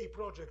with a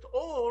project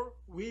or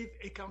with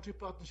a country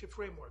partnership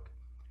framework,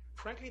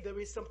 frankly, there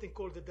is something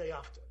called the day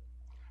after.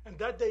 And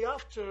that day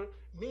after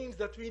means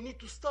that we need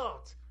to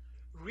start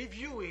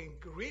reviewing,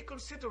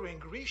 reconsidering,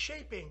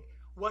 reshaping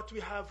what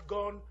we have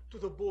gone to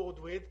the board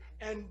with,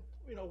 and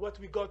what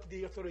we got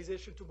the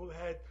authorization to move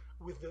ahead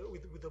with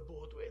the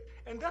board with.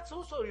 And that's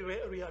also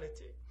a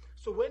reality.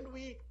 So when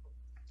we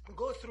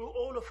go through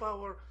all of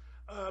our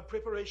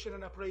preparation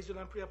and appraisal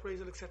and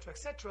pre-appraisal,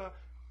 etc.,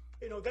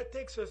 that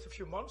takes us a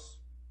few months.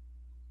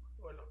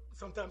 Well,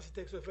 sometimes it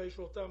takes a very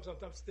short time,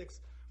 sometimes it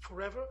takes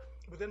forever,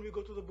 but then we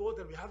go to the board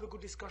and we have a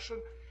good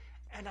discussion,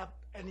 and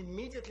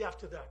immediately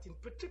after that, in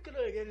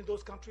particular again in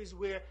those countries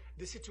where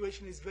the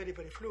situation is very,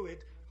 very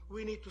fluid,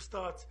 we need to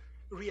start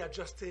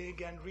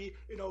readjusting and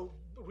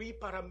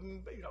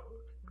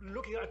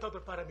looking at other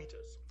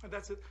parameters, and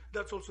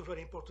that's also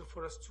very important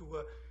for us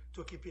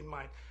to keep in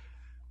mind.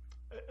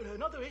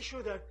 Another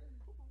issue that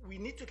we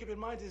need to keep in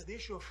mind is the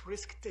issue of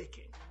risk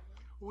taking.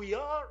 We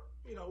are,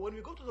 when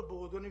we go to the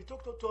board, when we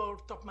talk to our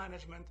top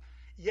management,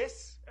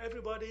 yes,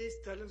 everybody is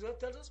telling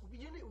us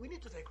we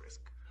need to take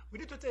risk. We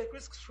need to take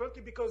risks,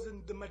 frankly, because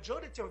in the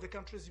majority of the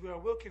countries we are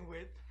working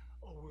with,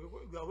 or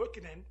we are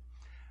working in,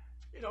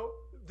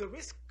 the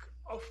risk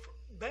of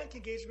bank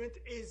engagement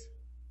is,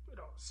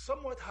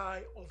 somewhat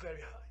high or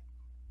very high.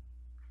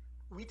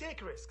 We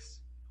take risks,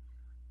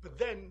 but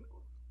then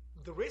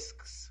the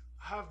risks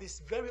have this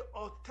very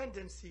odd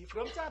tendency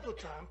from time to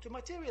time to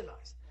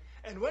materialize.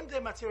 And when they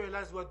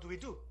materialize, what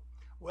do?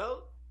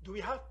 Well, do we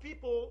have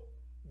people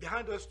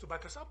behind us to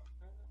back us up?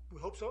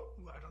 We hope so.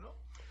 I don't know.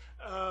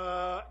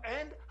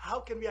 And how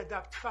can we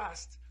adapt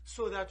fast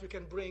so that we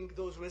can bring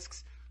those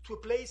risks to a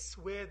place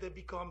where they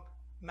become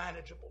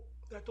manageable?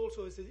 That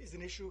also is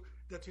an issue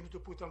that you need to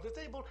put on the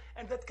table,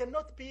 and that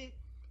cannot be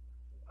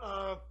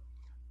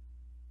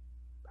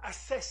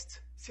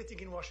assessed sitting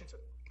in Washington.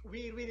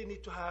 We really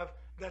need to have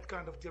that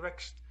kind of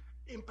direct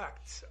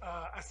impact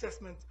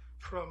assessment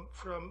from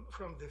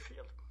the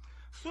field.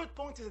 Third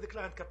point is the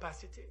client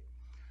capacity.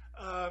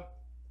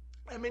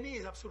 M&E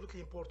is absolutely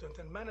important,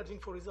 and managing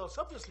for results.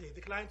 Obviously,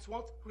 the clients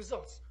want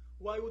results.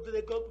 Why would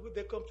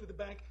they come to the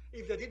bank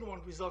if they didn't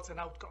want results and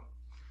outcome?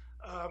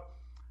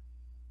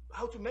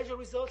 How to measure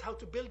results, how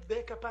to build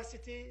their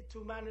capacity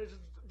to manage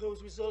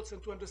those results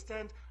and to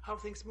understand how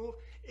things move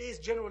is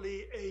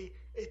generally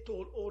a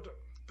tall order,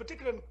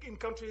 particularly in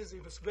countries,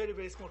 very,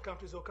 very small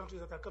countries or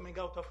countries that are coming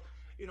out of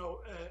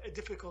a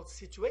difficult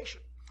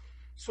situation.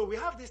 So we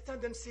have this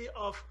tendency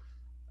of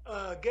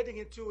getting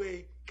into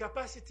a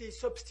capacity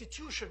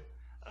substitution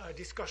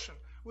discussion,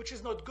 which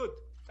is not good.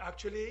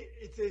 Actually,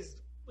 it is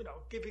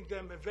giving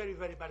them a very,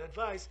 very bad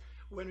advice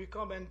when we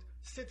come and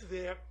sit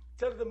there,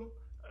 tell them,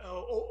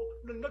 or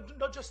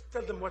not just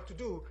tell them what to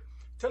do,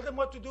 tell them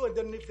what to do, and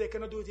then if they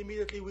cannot do it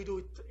immediately, we do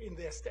it in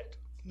their stead.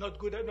 Not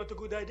a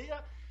good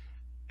idea.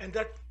 And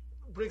that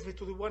brings me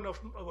to one of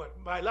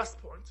my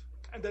last point,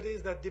 and that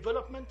is that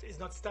development is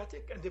not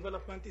static, and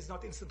development is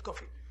not instant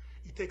coffee.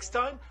 It takes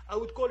time. I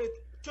would call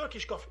it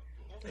Turkish coffee.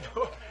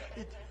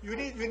 You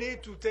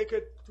need to take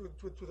it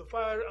to the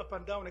fire, up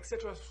and down,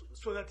 etc.,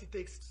 so that it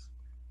tastes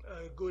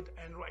good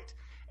and right.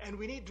 And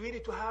we need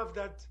really to have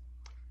that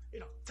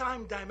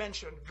time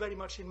dimension very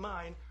much in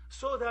mind,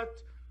 so that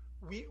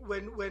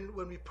when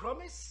we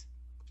promise,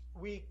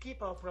 we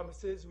keep our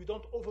promises, we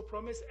don't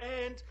overpromise,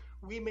 and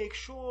we make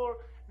sure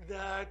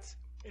that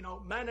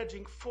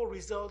managing for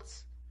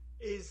results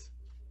is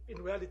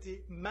in reality,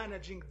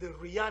 managing the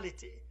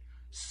reality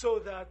so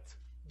that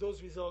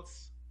those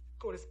results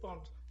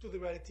correspond to the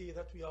reality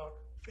that we are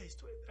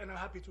faced with. And I'm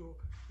happy to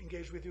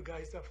engage with you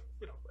guys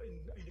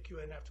in the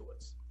Q&A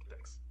afterwards.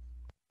 Thanks.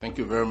 Thank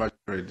you very much,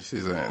 Fred. This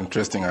is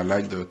interesting. I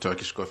like the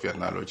Turkish coffee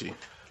analogy.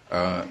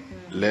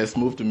 Let's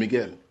move to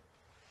Miguel.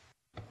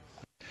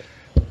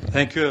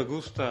 Thank you,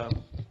 Auguste.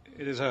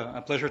 It is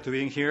a pleasure to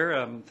be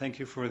here. Thank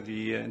you for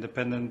the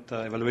independent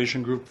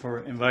evaluation group for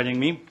inviting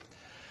me.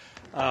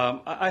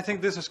 I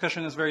think this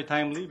discussion is very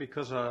timely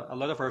because a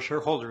lot of our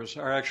shareholders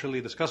are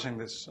actually discussing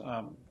this.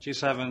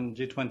 G7,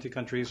 G20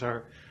 countries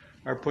are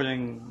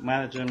putting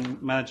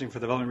managing for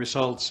development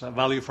results,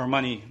 value for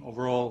money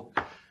overall,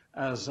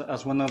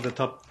 as one of the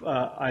top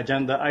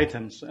agenda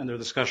items in their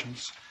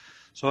discussions.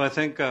 So I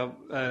think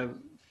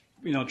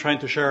trying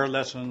to share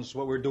lessons,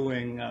 what we're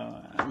doing,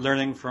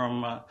 learning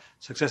from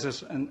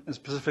successes and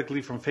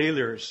specifically from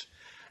failures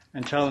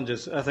and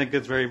challenges, I think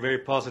it's very, very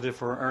positive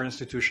for our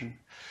institution.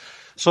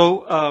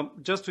 So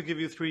just to give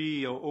you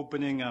three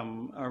opening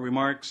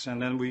remarks,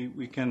 and then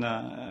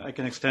I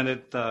can extend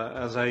it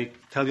as I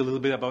tell you a little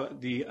bit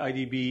about the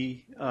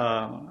IDB,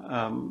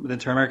 the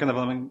Inter-American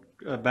Development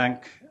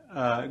Bank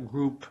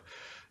group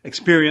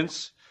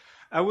experience.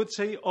 I would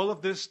say all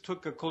of this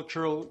took a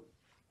cultural.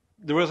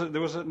 There was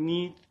a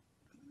need.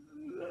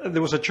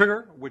 There was a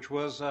trigger, which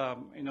was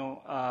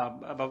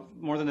about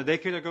more than a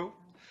decade ago,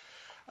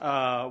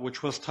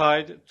 which was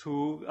tied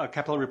to a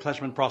capital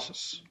replenishment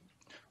process,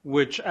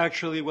 which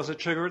actually was a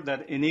trigger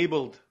that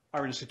enabled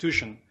our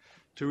institution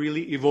to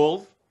really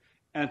evolve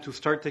and to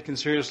start taking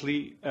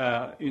seriously,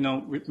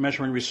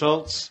 measuring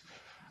results,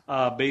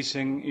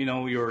 basing,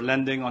 your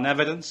lending on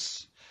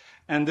evidence.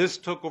 And this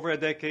took over a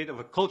decade of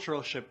a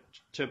cultural shift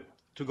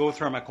to go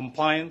from a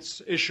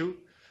compliance issue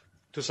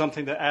to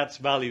something that adds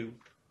value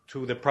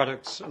to the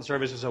products and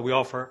services that we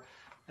offer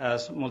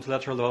as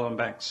multilateral development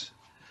banks.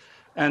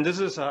 And this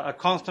is a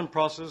constant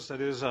process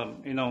that is,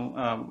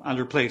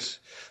 under place.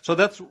 So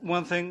that's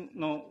one thing.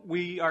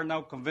 We are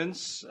now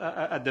convinced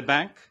at the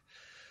bank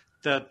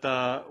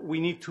that we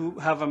need to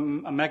have a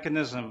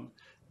mechanism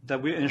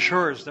that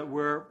ensures that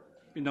we're,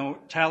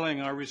 channeling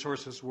our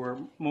resources where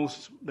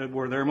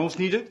they're most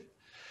needed,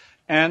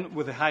 and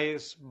with the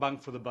highest bang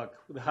for the buck,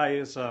 with the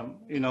highest,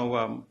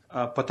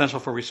 potential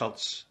for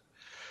results.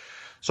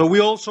 So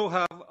we also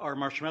have our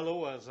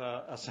marshmallow,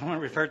 as someone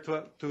referred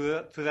to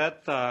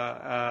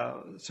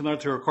that, similar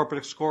to our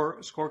corporate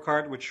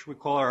scorecard, which we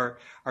call our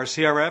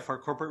CRF, our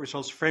Corporate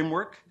Results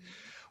Framework,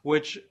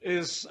 which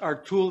is our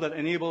tool that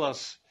enables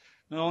us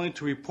not only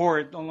to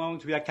report, not only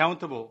to be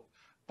accountable,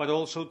 but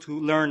also to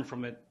learn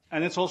from it.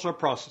 And it's also a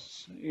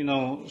process,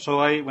 So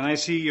when I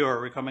see your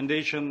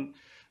recommendation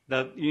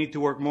that you need to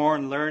work more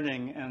on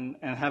learning and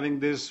having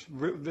this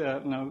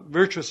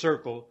virtuous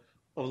circle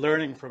of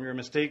learning from your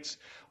mistakes,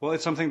 well,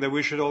 it's something that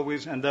we should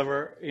always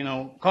endeavor,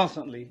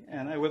 constantly.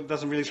 And it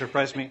doesn't really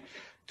surprise me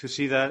to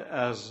see that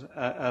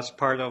as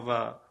part of,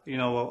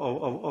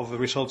 of the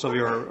results of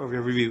your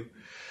review.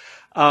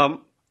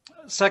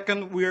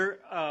 Second, we're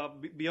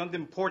beyond the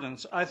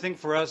importance. I think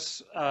for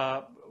us,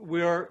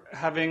 we're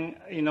having,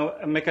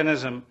 a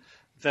mechanism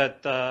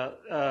that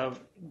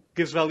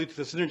gives value to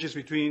the synergies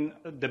between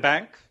the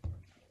bank,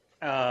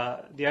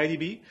 the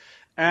IDB,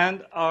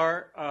 and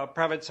our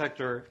private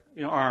sector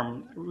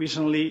arm,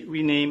 recently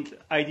renamed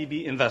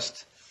IDB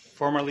Invest,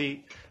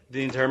 formerly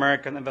the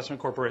Inter-American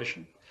Investment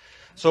Corporation.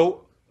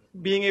 So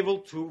being able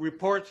to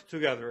report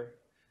together,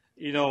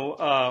 in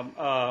our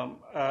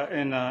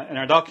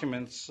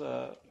documents,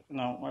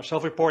 our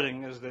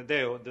self-reporting is the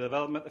DEO, the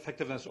Development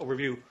Effectiveness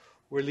Overview.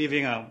 We're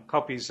leaving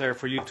copies there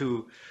for you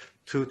to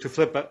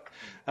flip it.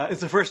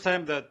 It's the first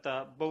time that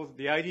both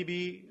the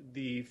IDB,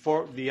 the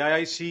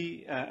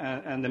IIC,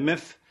 and the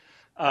MIF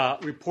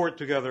report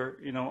together,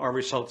 our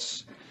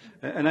results.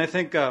 And I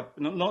think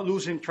not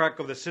losing track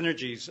of the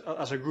synergies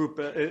as a group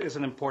is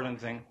an important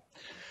thing.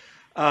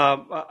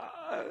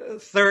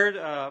 Third,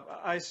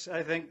 I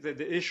think that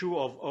the issue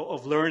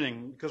of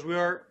learning, because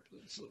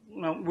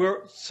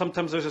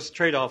sometimes there's this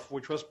trade-off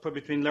which was put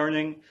between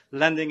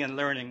lending and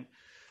learning,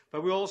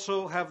 but we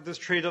also have this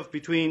trade-off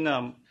between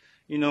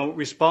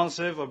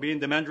responsive or being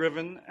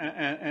demand-driven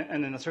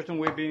and in a certain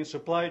way being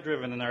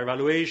supply-driven in our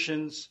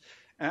evaluations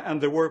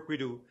and the work we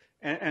do,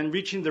 and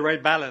reaching the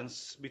right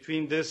balance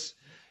between this,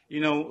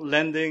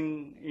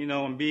 lending,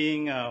 and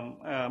being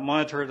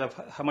monitored of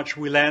how much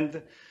we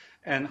lend,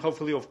 and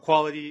hopefully of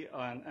quality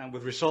and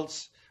with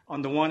results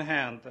on the one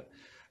hand,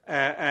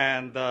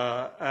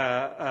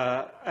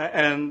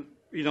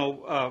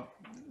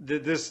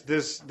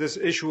 this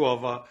issue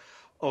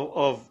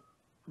of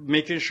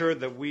making sure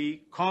that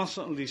we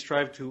constantly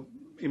strive to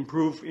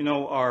improve,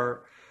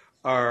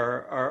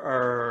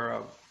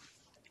 our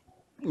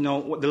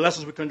the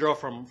lessons we can draw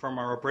from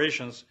our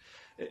operations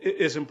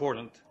is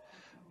important.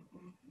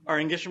 Our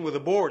engagement with the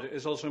board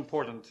is also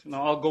important.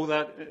 Now, I'll go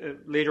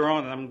that later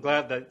on, and I'm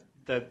glad that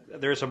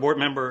there is a board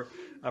member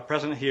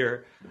present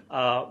here.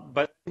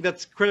 But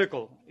that's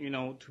critical,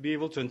 to be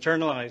able to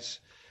internalize,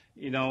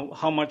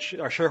 how much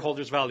our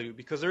shareholders value,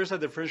 because there is a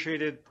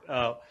differentiated,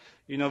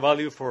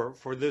 value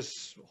for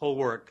this whole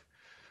work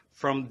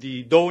from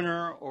the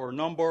donor or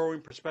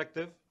non-borrowing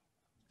perspective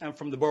and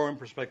from the borrowing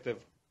perspective.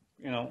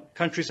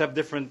 Countries have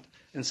different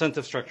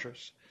incentive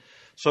structures.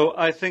 So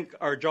I think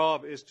our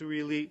job is to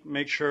really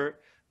make sure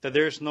that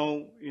there's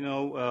no,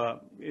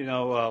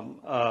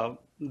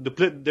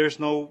 there's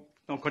no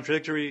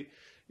contradictory,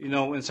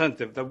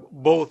 incentive, that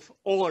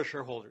all our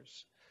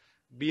shareholders,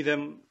 be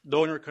them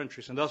donor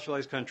countries,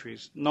 industrialized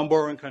countries,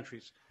 non-borrowing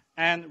countries,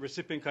 and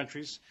recipient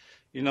countries,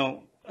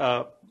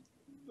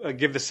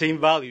 give the same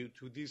value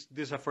to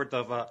this effort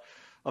of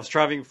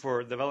striving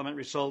for development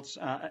results,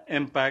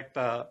 impact,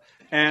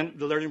 and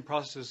the learning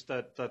processes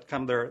that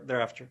come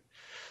thereafter.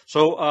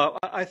 So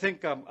I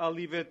think I'll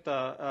leave it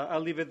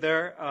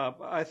there.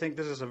 I think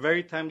this is a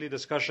very timely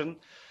discussion,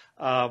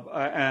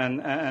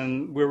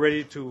 and we're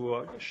ready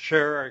to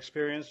share our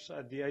experience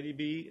at the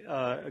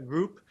IDB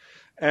group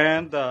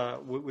and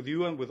with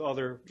you and with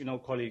other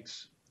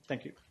colleagues.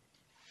 Thank you.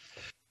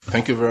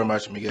 Thank you very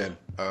much, Miguel.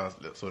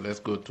 So let's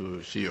go to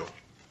Shio.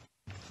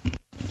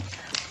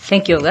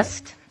 Thank you,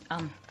 August.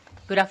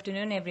 Good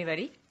afternoon,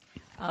 everybody.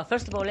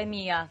 First of all, let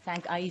me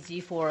thank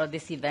IEG for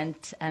this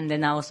event and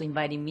then also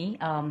inviting me.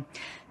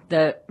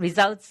 The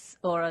results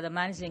or the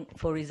managing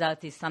for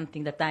results is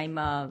something that I'm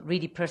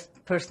really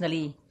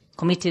personally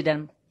committed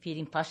and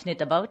feeling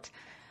passionate about.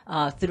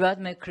 Throughout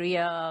my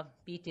career,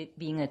 be it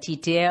being a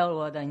TTL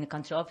or in the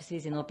country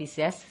offices in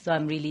OPCS, so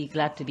I'm really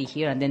glad to be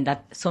here, and then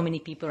that so many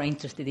people are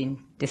interested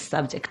in this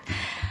subject.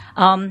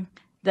 From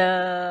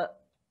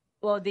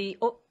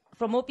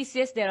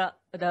OPCS,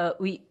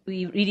 we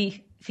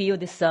really feel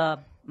this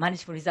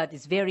management result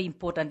is very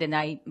important,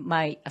 and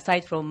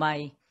aside from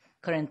my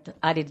current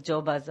added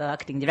job as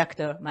acting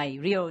director, my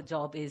real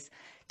job is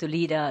to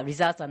lead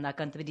results and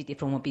accountability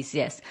from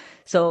OPCS.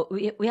 So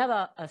we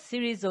have a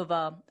series of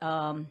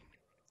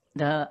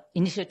the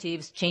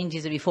initiatives,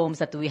 changes, reforms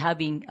that we have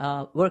been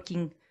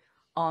working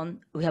on,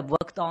 we have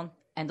worked on,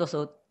 and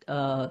also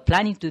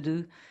planning to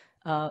do,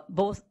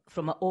 both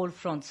from all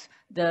fronts.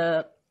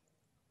 The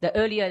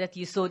earlier that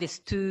you saw these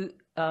two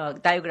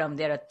diagram,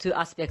 there are two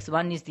aspects.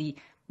 One is the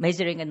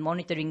measuring and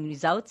monitoring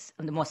results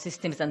and the more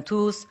systems and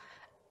tools.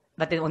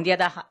 But then on the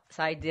other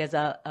side, there's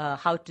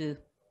how to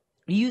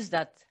use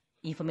that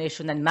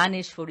information and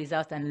manage for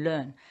results and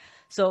learn.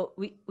 So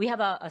we have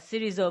a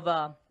series of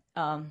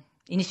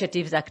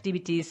initiatives,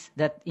 activities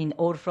that in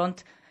all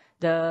front.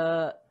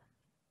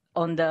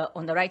 On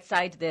the right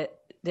side,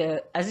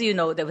 as you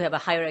know, that we have a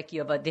hierarchy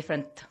of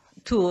different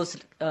tools.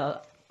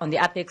 On the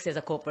apex, there's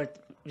a corporate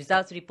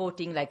results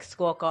reporting like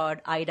scorecard,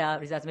 IDA,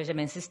 results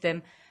measurement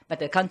system. But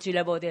at the country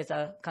level, there's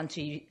a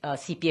country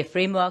CPF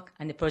framework,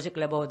 and the project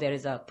level, there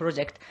is a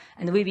project.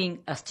 And we've been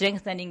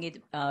strengthening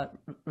it,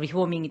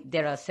 reforming it.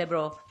 There are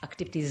several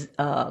activities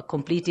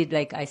completed,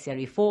 like ICR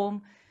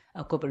reform,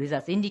 corporate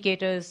results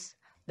indicators,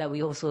 that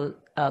we also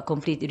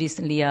completed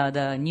recently,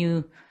 the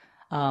new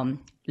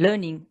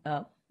learning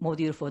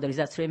module for the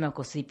results framework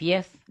of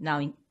CPF,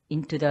 now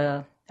into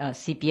the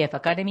CPF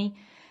Academy.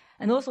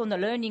 And also on the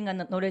learning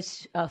and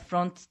knowledge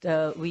front,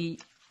 we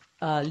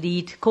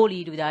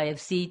co-lead with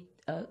IFC,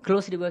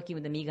 closely working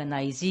with the MIGA and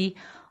IEG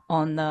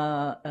on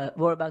the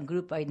World Bank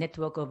Group-wide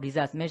network of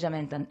results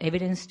measurement and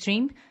evidence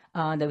stream.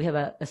 That we have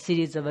a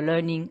series of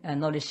learning and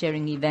knowledge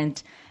sharing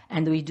event,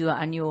 and we do an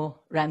annual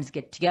RAMS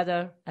get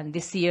together. And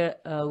this year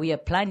we are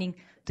planning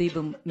to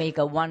even make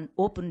one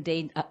open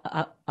day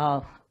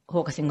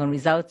focusing on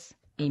results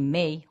in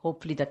May.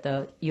 Hopefully that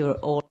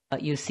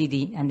you see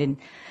the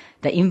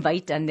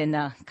invite and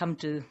then come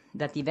to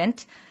that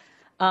event.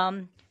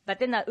 But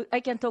then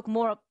I can talk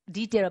more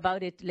detail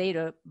about it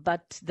later.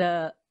 But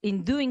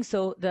in doing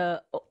so,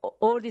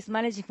 all this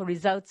managing for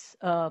results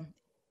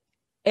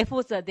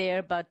efforts are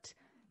there. But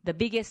the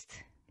biggest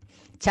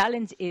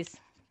challenge is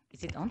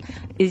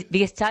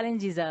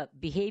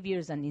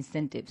behaviors and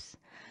incentives.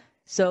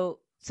 So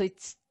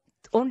it's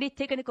only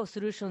technical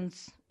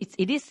solutions.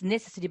 It is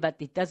necessary, but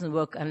it doesn't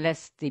work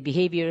unless the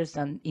behaviors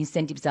and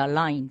incentives are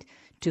aligned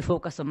to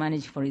focus on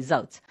managing for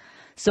results.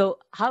 So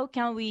how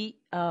can we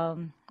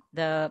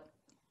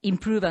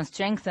improve and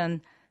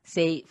strengthen,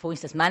 say, for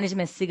instance,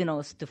 management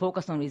signals to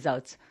focus on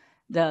results,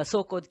 the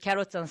so-called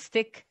carrots and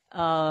stick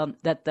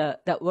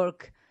that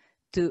work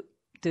to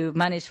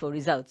manage for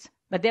results.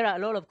 But there are a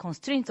lot of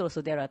constraints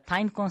also. There are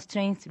time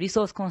constraints,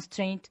 resource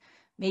constraints,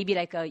 maybe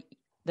like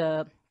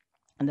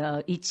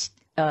each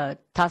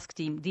task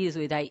team deals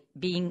with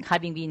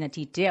having been a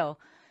TTL,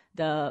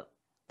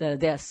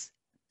 there's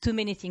too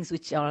many things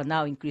which are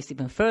now increased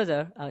even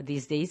further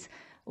these days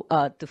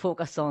to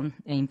focus on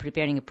in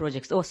preparing a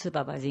project or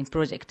supervising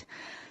project.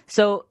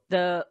 So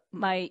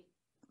my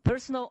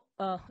personal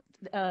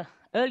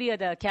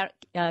earlier,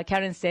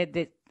 Karen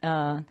said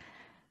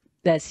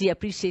that she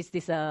appreciates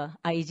this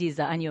IEG's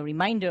annual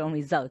reminder on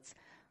results,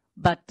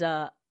 but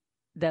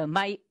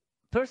my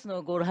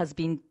personal goal has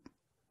been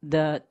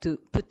to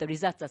put the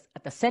results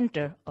at the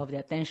center of the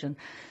attention.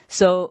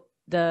 So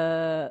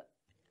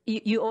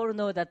you all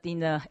know that in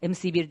the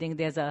MC building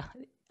there's a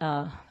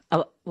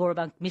our World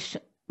Bank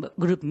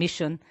group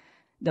mission,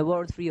 the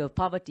world free of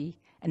poverty.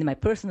 And my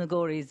personal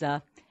goal is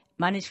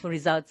manage for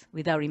results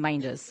without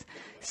reminders.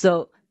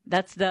 So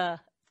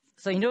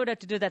so in order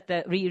to do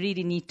that, we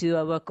really need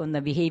to work on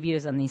the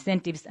behaviors and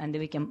incentives, and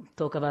we can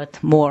talk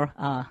about more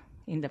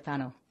in the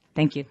panel.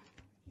 Thank you.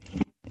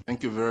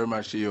 Thank you very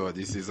much, Iyo.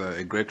 This is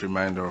a great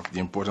reminder of the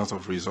importance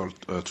of results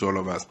to all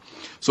of us.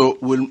 So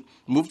we'll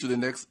move to the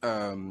next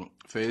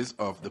phase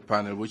of the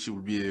panel, which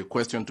will be a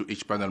question to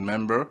each panel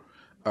member.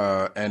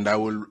 And I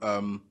will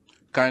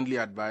kindly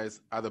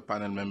advise other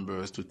panel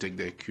members to take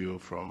their cue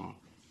from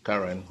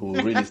Karen, who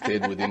really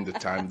stayed within the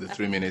time, the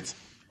 3 minutes.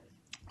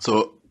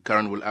 So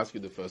Karen will ask you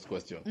the first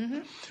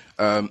question.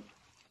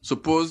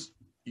 Suppose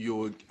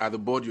at the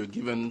board you're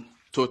given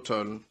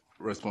total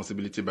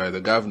responsibility by the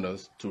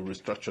governors to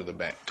restructure the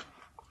bank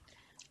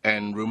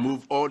and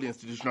remove all the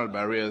institutional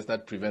barriers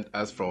that prevent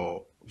us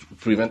from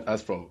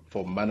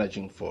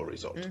managing for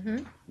results.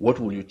 What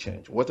will you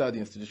change? What are the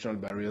institutional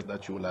barriers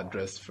that you will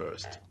address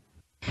first?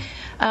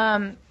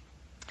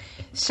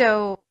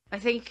 So I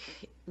think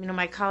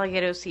my colleague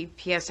at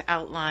OCPS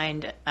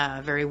outlined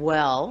very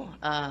well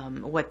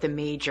what the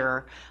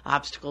major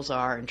obstacles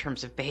are in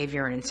terms of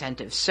behavior and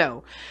incentives.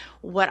 So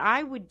what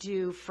I would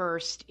do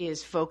first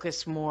is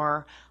focus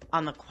more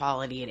on the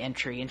quality at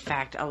entry. In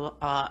fact,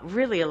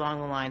 really along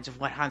the lines of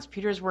what Hans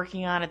Peter is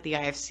working on at the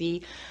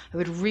IFC, I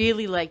would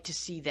really like to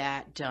see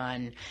that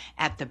done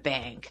at the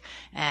bank.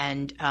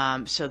 And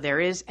so there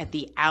is at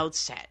the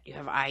outset, you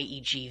have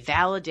IEG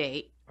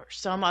validate, or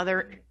some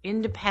other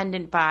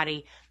independent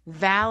body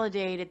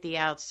validate at the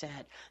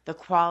outset the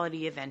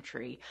quality of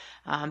entry,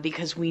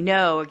 because we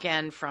know,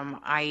 again, from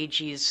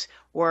IEG's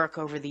work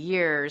over the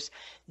years,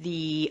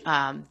 the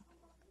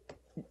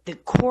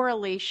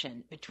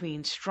correlation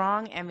between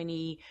strong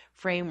M&E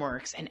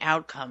frameworks and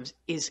outcomes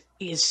is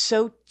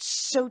so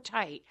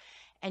tight.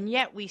 And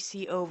yet we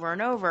see over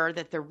and over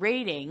that the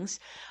ratings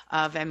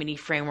of M&E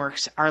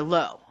frameworks are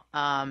low.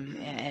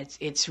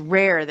 It's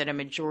rare that a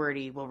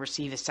majority will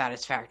receive a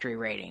satisfactory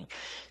rating.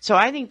 So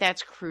I think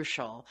that's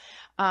crucial.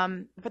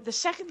 But the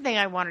second thing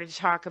I wanted to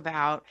talk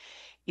about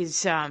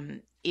is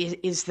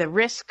the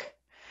risk,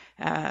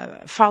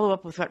 follow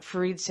up with what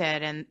Fareed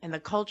said, and the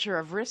culture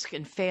of risk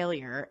and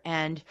failure.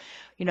 And,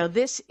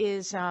 this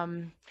is,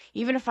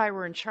 even if I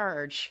were in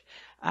charge,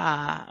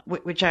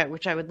 which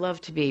I would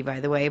love to be, by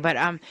the way, but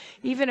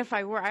even if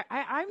I were,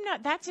 I'm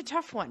not. That's a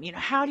tough one.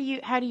 How do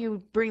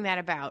you bring that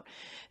about?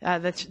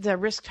 The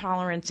risk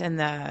tolerance and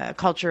the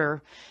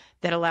culture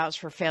that allows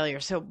for failure.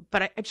 So,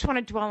 but I just want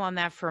to dwell on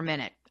that for a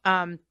minute.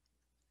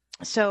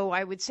 So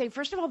I would say,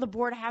 first of all, the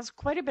board has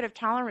quite a bit of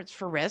tolerance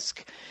for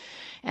risk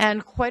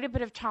and quite a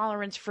bit of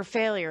tolerance for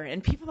failure.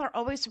 And people are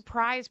always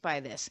surprised by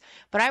this.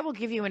 But I will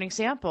give you an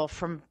example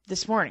from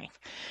this morning.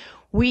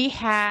 We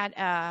had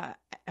a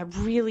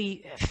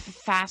really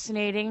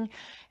fascinating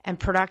and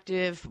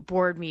productive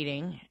board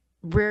meeting.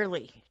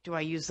 Rarely do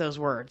I use those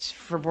words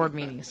for board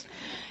meetings.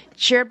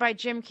 Chaired by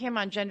Jim Kim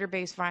on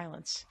gender-based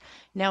violence.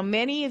 Now,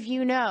 many of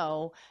you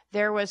know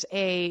there was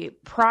a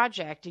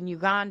project in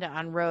Uganda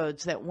on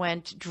roads that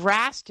went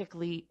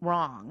drastically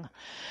wrong,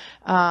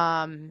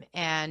 and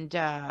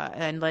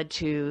led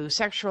to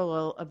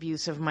sexual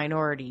abuse of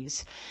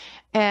minorities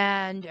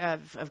and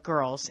of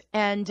girls.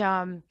 And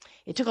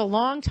it took a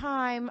long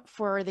time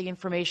for the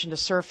information to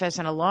surface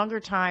and a longer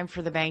time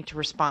for the bank to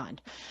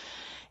respond.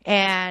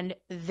 And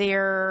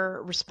their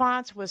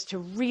response was to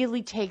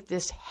really take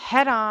this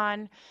head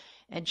on.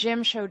 And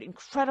Jim showed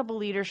incredible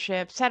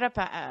leadership, set up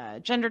a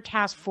gender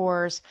task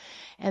force,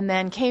 and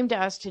then came to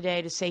us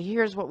today to say,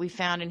 here's what we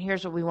found and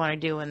here's what we want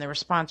to do. And the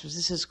response was,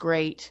 this is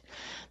great.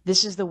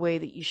 This is the way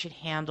that you should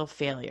handle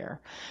failure.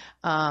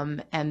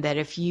 And that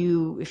if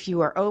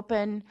you are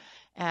open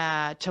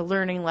to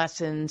learning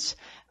lessons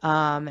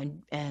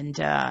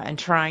and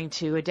trying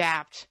to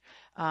adapt,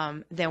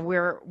 then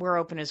we're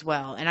open as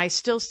well. And I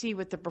still see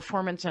with the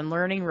performance and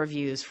learning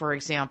reviews, for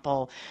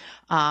example,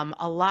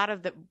 a lot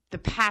of the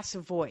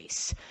passive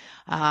voice.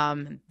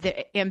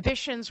 The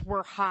ambitions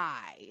were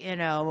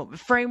high,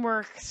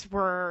 frameworks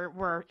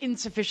were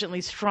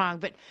insufficiently strong,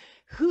 but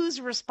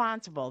who's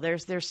responsible?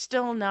 There's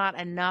still not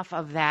enough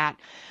of that.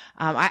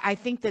 I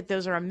think that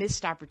those are a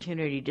missed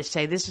opportunity to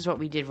say this is what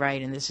we did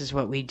right and this is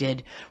what we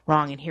did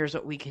wrong and here's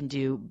what we can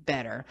do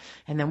better.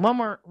 And then one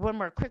more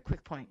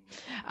quick point,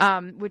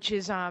 which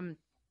is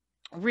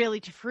really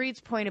to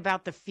Fareed's point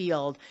about the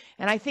field.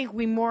 And I think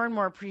we more and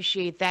more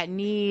appreciate that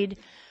need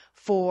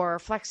for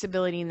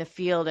flexibility in the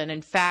field. And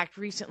in fact,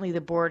 recently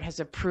the board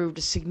has approved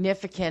a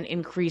significant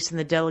increase in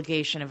the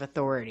delegation of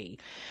authority.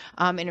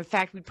 And in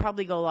fact, we'd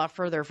probably go a lot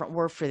further if it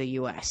were for the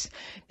U.S.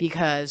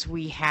 because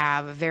we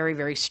have a very,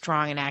 very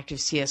strong and active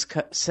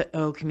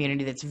CSO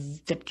community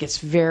that gets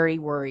very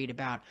worried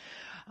about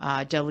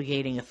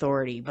delegating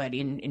authority. But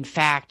in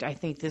fact, I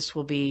think this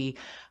will be,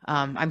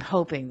 I'm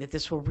hoping that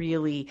this will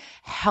really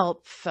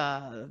help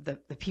the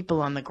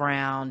people on the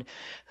ground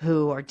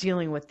who are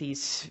dealing with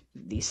these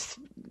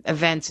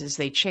events as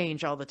they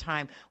change all the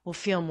time, will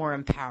feel more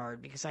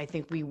empowered, because I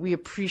think we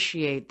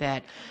appreciate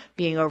that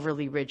being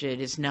overly rigid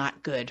is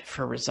not good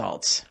for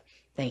results.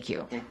 Thank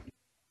you.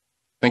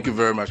 Thank you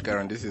very much,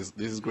 Karen. This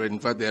is great. In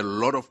fact, there are a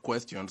lot of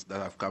questions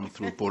that have come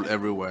through poll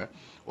everywhere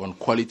on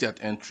quality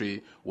at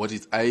entry. What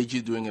is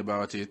IEG doing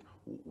about it?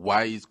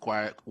 Why was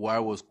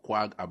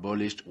QUAG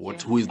abolished?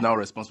 Who is now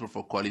responsible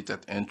for quality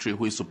at entry?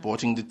 Who is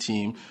supporting the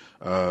team?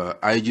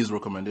 IEG's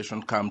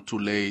recommendation come too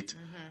late.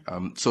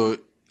 So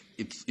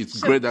it's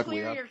great that we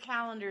have. Clear your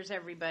calendars,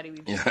 everybody.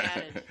 We've just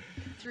added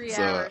 3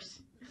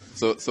 hours.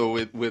 So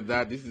with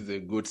that, this is a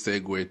good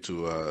segue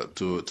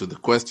to the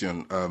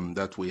question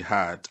that we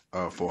had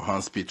for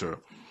Hans-Peter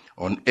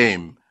on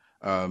AIM.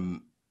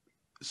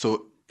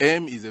 So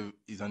AIM is an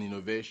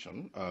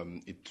innovation.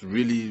 It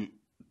really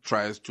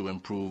tries to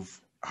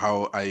improve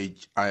how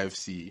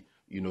IFC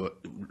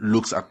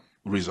looks at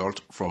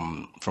result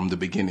from the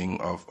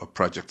beginning of a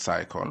project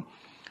cycle.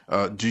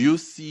 Do you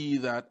see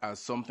that as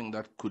something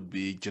that could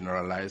be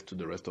generalized to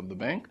the rest of the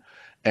bank?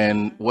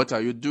 And what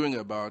are you doing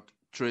about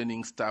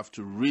training staff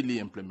to really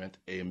implement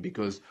AIM?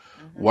 Because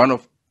one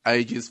of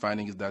IEG's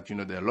findings is that there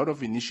are a lot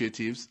of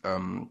initiatives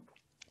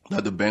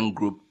that the bank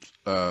group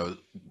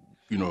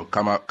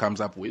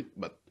comes up with,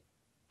 but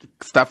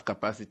staff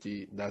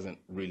capacity doesn't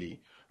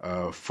really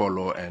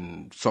follow,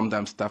 and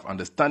sometimes staff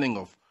understanding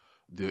of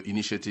the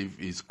initiative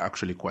is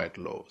actually quite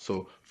low.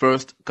 So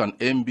first, can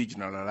AIM be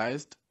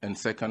generalized? And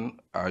second,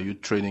 are you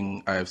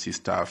training IFC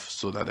staff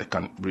so that they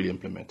can really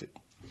implement it?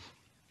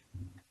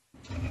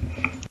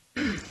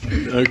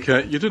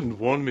 Okay, you didn't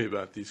warn me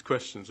about these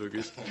questions,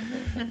 August.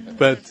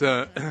 But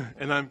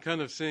and I'm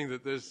kind of seeing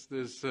that there's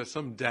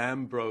some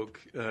dam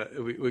broke.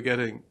 We're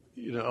getting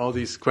all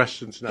these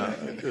questions now.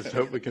 I just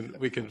hope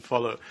we can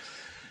follow.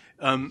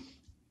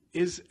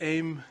 Is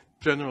AIM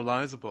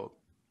generalizable?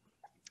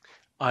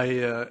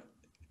 I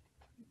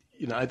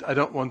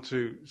don't want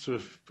to sort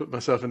of put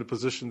myself in a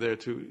position there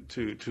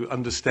to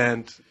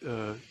understand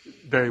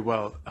very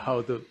well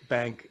how the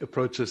bank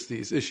approaches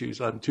these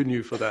issues. I'm too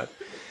new for that.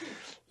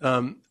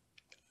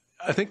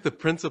 I think the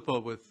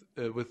principle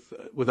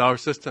with our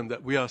system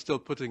that we are still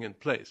putting in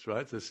place,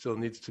 right? This still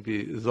needs to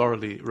be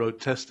thoroughly road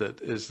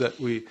tested. Is that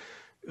we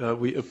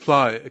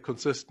apply a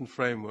consistent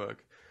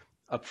framework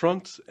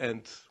upfront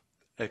and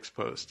ex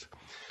post.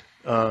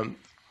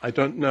 I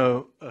don't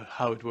know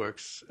how it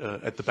works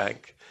at the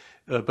bank,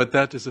 but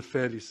that is a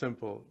fairly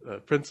simple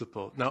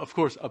principle. Now, of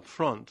course,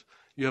 upfront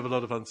you have a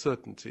lot of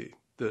uncertainty.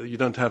 You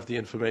don't have the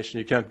information.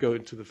 You can't go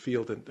into the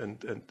field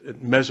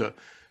and measure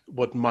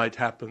what might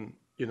happen,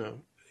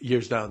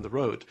 years down the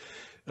road.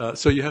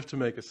 So you have to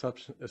make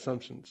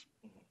assumptions.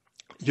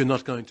 You're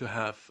not going to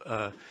have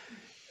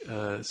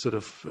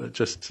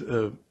just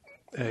a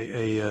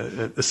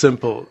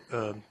simple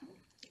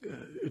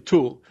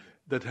tool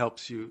that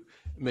helps you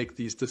make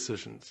these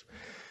decisions.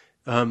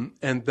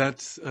 And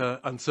that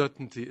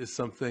uncertainty is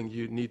something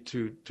you need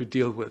to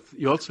deal with.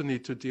 You also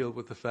need to deal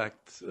with the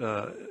fact,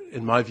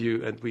 in my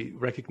view, and we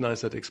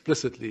recognize that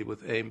explicitly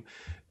with AIM,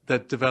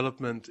 that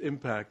development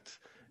impact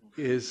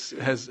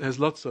has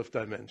lots of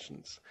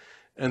dimensions,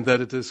 and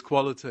that it is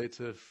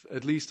qualitative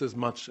at least as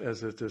much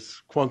as it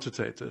is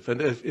quantitative.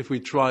 And if we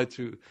try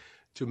to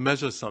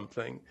measure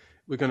something,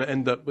 we're going to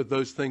end up with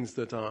those things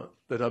that are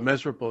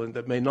measurable and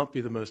that may not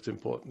be the most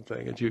important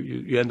thing, and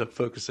you end up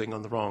focusing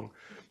on the wrong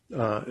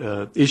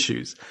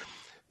issues.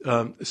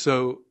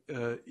 So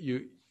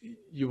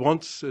you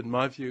want, in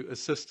my view, a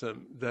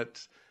system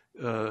that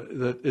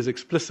is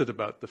explicit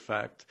about the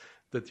fact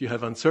that you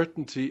have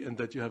uncertainty and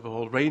that you have a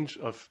whole range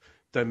of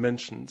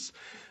dimensions,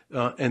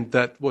 and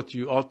that what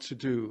you ought to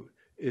do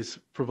is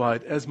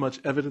provide as much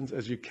evidence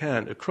as you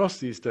can across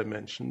these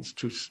dimensions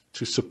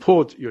to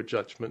support your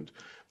judgment.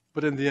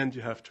 But in the end,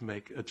 you have to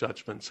make a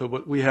judgment. So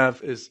what we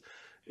have is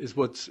a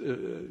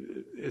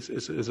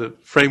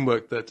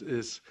framework that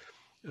is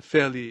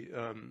fairly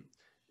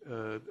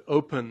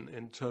open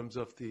in terms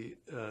of the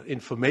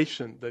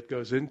information that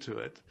goes into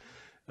it,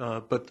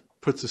 but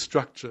puts a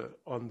structure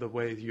on the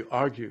way you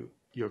argue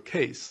your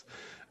case,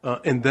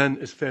 and then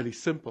is fairly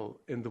simple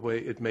in the way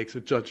it makes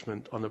a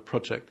judgment on a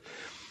project,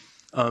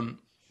 and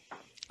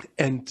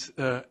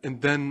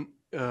then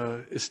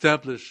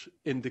establish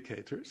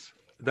indicators.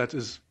 That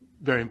is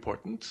very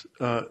important.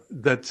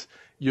 That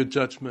your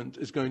judgment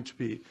is going to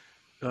be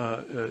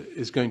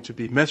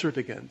measured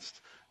against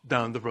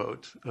down the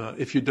road.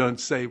 If you don't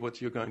say what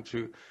you're going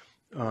to,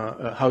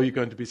 how you're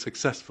going to be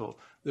successful,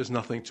 there's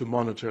nothing to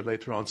monitor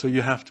later on. So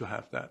you have to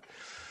have that.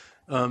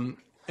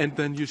 And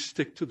then you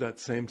stick to that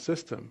same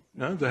system.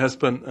 Yeah? There has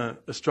been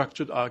a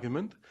structured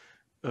argument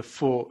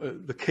for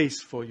the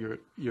case for your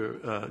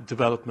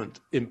development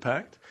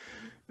impact.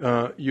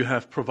 You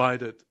have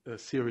provided a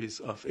series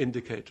of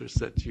indicators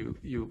that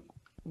you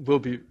will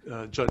be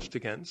judged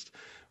against.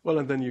 Well,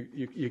 and then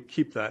you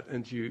keep that,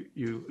 and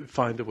you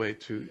find a way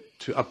to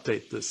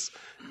update this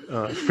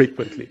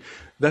frequently.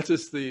 That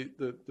is the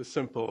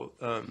simple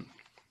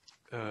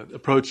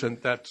approach,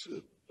 and that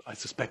I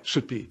suspect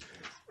should be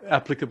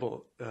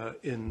applicable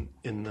in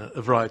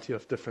a variety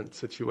of different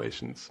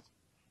situations.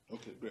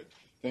 Okay, great.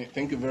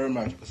 Thank you very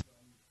much.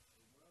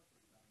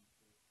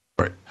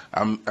 Right.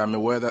 I'm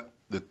aware that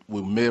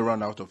we may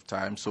run out of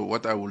time, so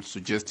what I will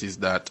suggest is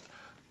that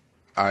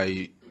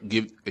I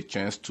give a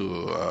chance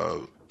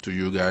to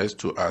you guys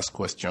to ask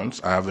questions.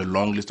 I have a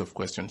long list of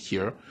questions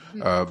here,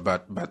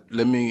 but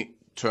let me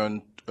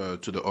turn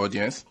to the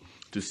audience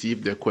to see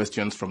if there are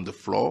questions from the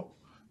floor,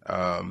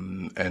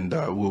 and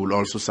we will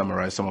also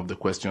summarize some of the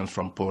questions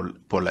from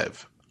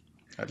Polev.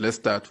 Let's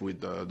start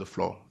with the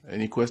floor.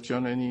 Any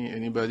question?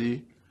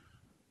 Anybody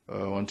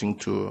wanting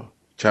to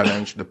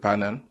challenge the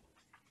panel?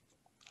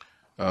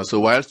 So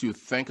whilst you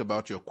think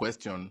about your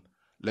question,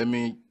 let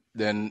me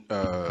then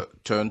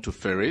turn to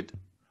Farid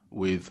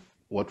with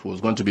what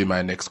was going to be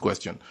my next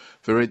question.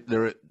 Farid,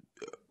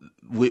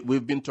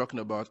 we've been talking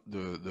about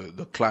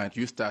the client.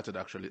 You started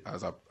actually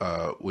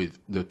with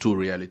the two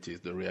realities,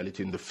 the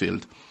reality in the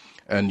field,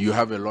 and you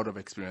have a lot of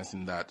experience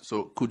in that.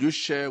 So could you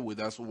share with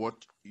us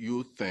what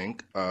you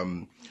think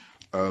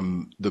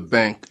the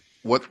bank,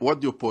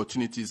 what the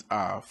opportunities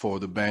are for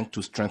the bank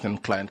to strengthen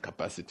client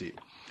capacity?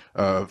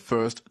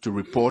 First, to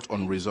report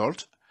on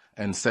results,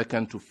 and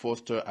second, to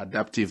foster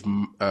adaptive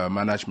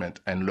management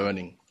and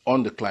learning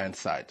on the client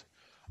side.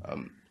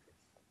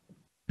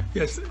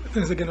 Yes,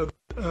 thanks again.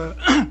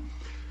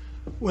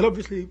 Well,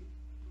 obviously,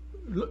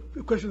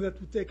 a question that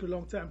would take a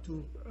long time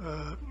to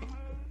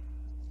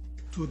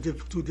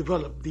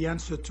develop the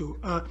answer to.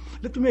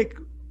 Let me make,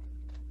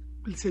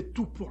 let's say,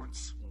 2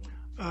 points.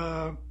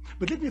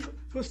 But let me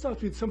first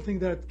start with something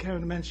that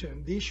Karen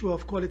mentioned, the issue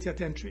of quality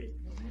at entry.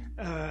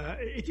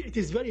 It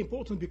is very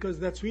important because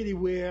that's really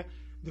where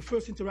the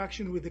first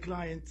interaction with the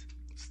client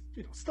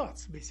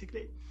starts,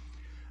 basically.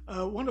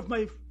 One of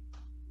my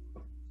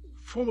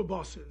former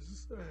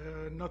bosses,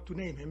 not to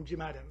name him,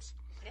 Jim Adams,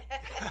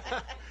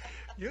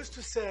 used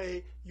to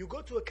say, you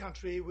go to a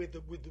country with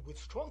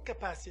strong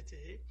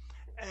capacity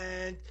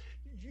and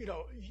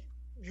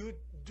you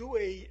do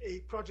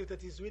a project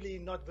that is really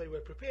not very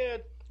well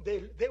prepared,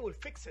 they will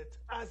fix it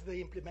as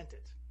they implement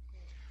it.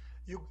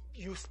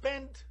 You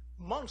spend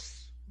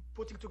months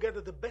putting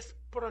together the best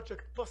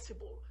project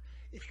possible.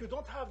 If you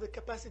don't have the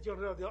capacity on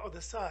the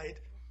other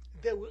side,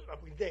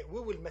 we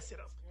will mess it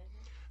up.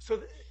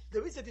 So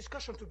there is a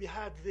discussion to be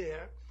had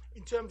there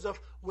in terms of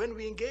when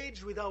we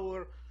engage with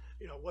our,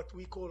 what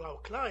we call our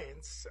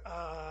clients,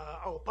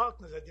 our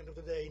partners at the end of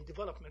the day in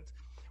development.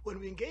 When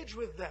we engage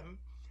with them,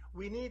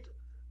 we need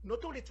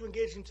not only to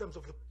engage in terms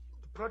of the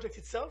project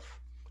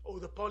itself or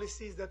the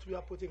policies that we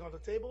are putting on the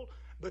table,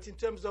 but in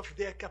terms of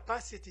their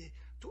capacity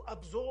to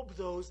absorb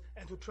those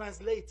and to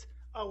translate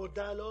our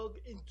dialogue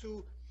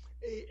into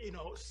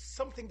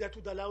something that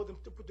would allow them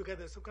to put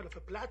together some kind of a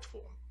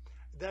platform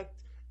that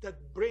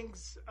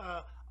brings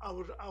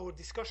our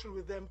discussion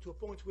with them to a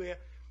point where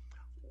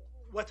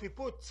what we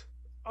put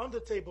on the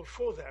table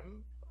for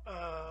them,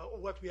 or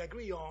what we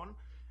agree on,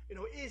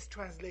 is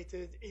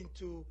translated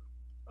into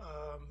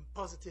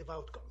positive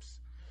outcomes.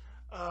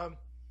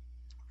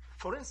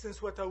 For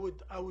instance, what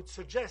I would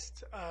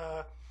suggest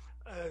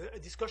a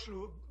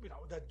discussion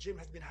that Jim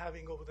has been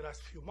having over the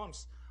last few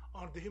months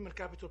on the human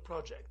capital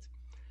project.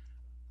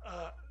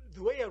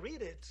 The way I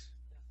read it,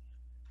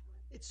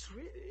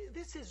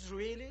 this is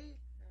really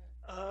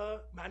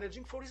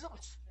managing for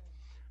results.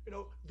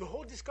 The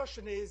whole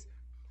discussion is,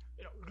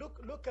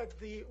 look at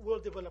the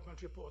World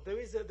Development Report. There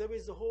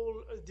is a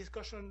whole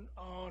discussion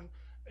on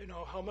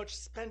how much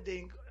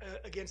spending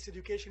against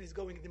education is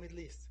going in the Middle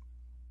East.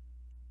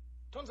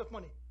 Tons of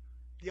money.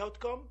 The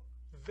outcome,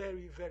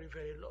 very, very,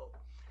 very low.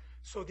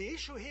 So the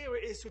issue here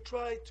is to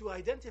try to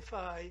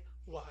identify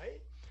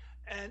why,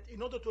 and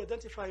in order to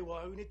identify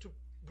why, we need to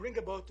bring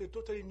about a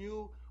totally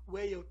new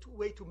way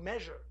to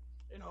measure,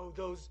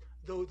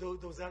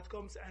 those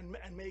outcomes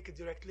and make a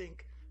direct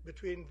link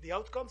between the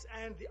outcomes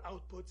and the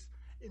outputs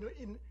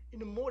in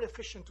a more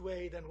efficient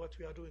way than what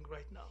we are doing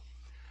right now.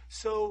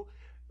 So,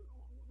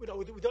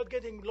 without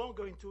getting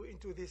longer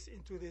into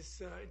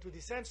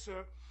this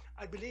answer,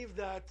 I believe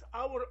that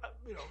our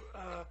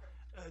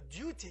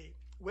duty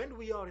when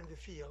we are in the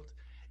field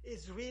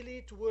is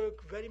really to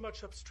work very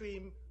much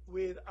upstream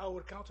with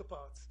our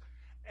counterparts.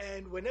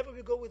 And whenever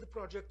we go with a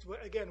project,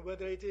 again,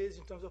 whether it is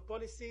in terms of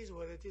policies,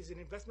 whether it is an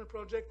investment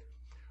project,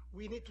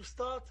 we need to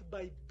start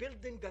by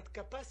building that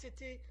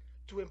capacity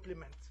to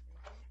implement.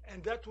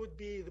 And that would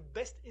be the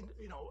best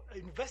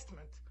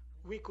investment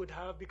we could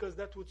have, because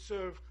that would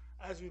serve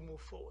as we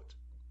move forward.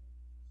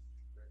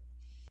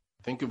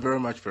 Thank you very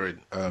much, Farid.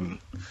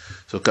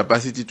 So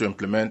capacity to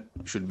implement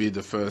should be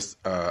the first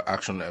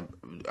action.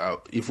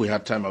 If we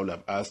had time, I would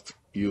have asked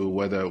you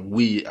whether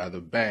we at the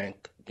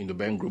bank, in the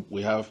bank group,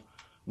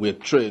 we're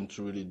trained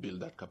to really build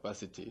that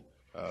capacity.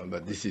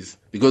 But this is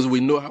because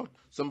we know how.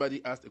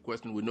 Somebody asked a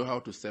question. We know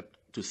how to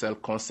sell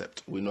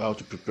concept. We know how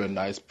to prepare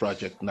nice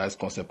project, nice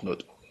concept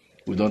note.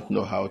 We don't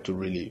know how to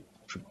really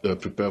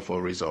prepare for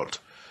a result.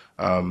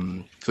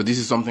 So this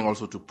is something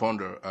also to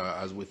ponder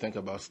as we think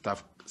about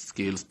staff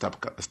skills,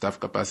 staff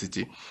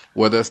capacity,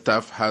 whether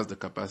staff has the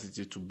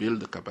capacity to build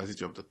the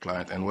capacity of the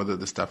client, and whether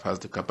the staff has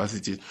the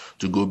capacity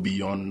to go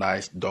beyond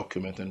nice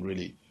document and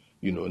really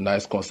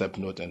nice concept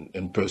note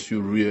and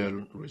pursue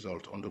real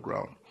result on the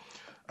ground.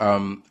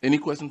 Any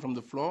question from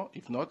the floor?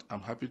 If not,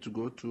 I'm happy to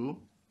go to.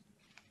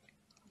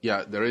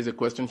 Yeah, there is a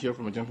question here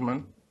from a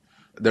gentleman.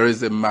 There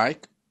is a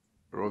mic,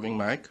 roving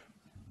mic.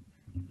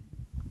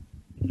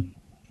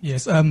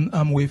 Yes,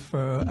 I'm with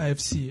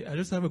IFC. I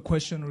just have a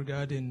question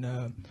regarding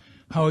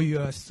how you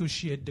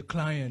associate the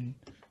client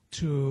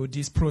to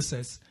this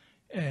process.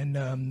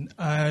 And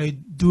I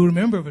do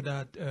remember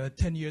that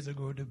 10 years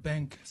ago, the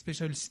bank,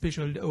 especially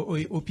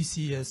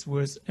OPCS,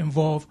 was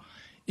involved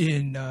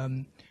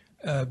in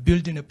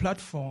building a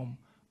platform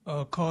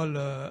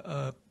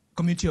called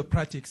Community of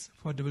Practice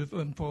for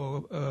development,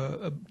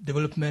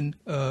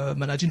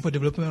 managing for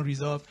development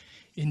resolve,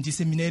 in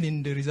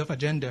disseminating the resolve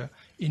agenda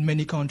in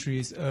many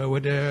countries,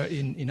 whether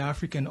in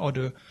Africa and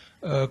other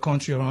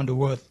countries around the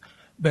world.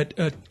 But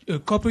a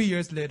couple of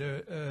years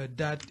later,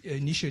 that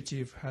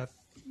initiative has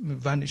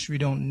vanished. We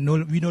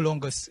no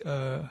longer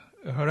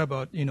heard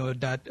about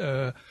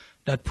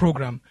that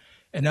program.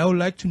 And I would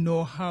like to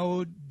know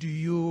how do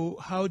you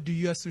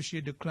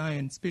associate the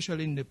client,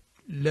 especially in the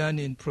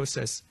learning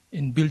process,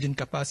 in building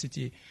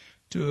capacity,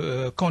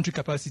 to country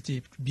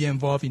capacity, to be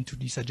involved into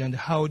this agenda?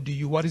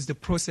 What is the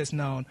process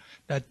now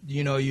that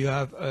you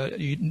have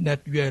that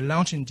we are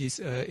launching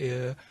this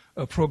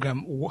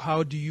program?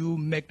 How do you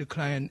make the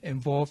client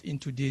involved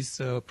into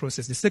this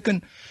process?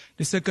 The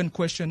second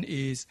question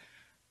is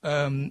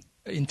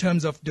in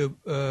terms of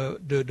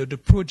the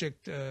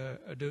project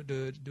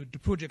the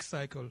project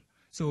cycle.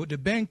 So the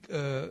bank,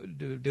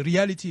 the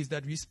reality is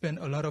that we spend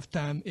a lot of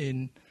time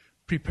in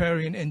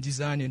preparing and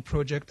designing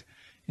project,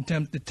 in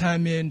terms of the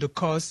timing, the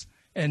cost,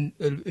 and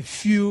a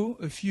few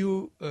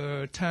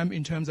time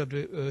in terms of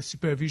the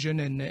supervision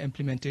and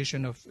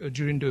implementation of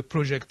during the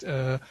project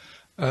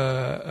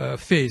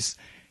phase.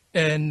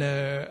 And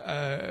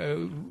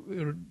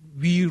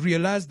we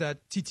realized that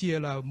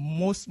TTL are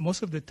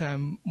most of the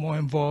time more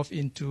involved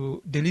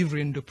into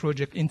delivering the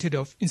project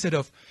instead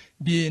of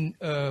being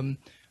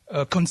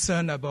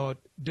concerned about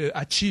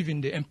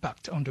achieving the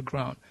impact on the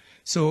ground.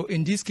 So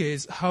in this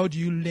case, how do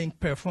you link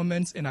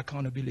performance and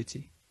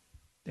accountability?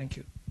 Thank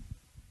you.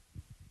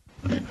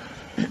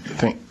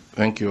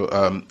 Thank you.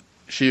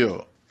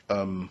 Shio,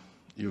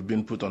 you've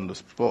been put on the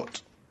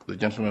spot. The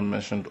gentleman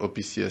mentioned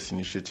OPCS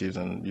initiatives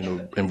and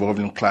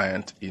involving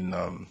client in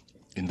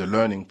the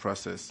learning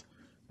process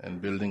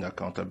and building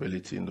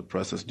accountability in the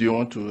process. Do you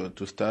want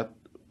to start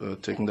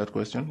taking that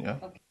question? Yeah.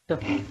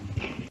 Okay.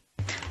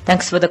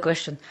 Thanks for the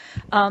question.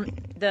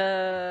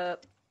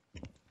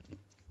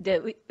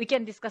 We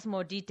can discuss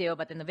more detail,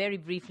 but very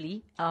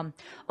briefly, on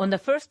the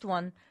first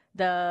one,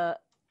 the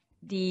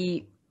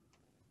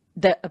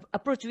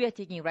approach we are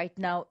taking right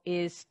now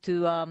is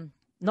to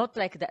not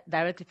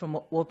directly from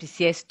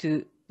OPCS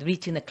to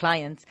reaching the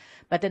clients,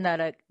 but then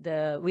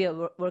we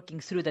are working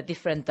through the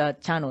different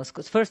channels.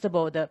 Because first of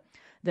all, the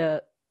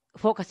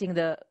focusing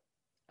the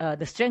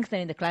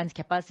strengthening the client's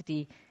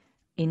capacity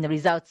in the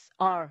results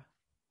are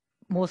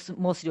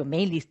mostly or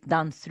mainly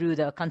done through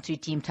the country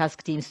team,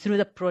 task teams, through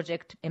the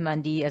project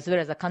M&D, as well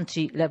as a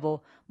country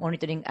level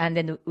monitoring. And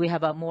then we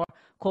have a more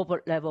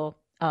corporate level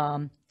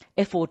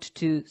effort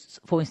to,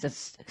 for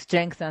instance,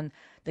 strengthen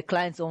the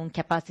client's own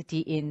capacity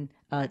in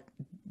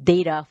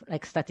data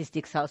like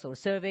statistics, household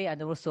survey,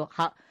 and also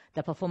how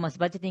the performance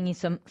budgeting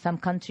in some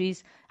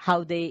countries,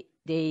 how they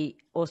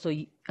also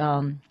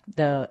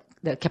the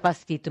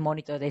capacity to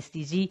monitor the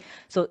SDG.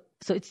 So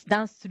it's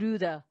done through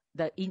the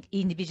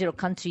individual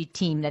country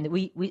team, and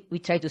we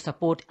try to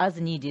support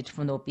as needed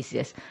from the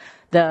OPCS.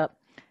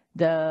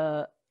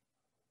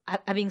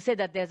 Having said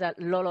that, there's a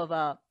lot of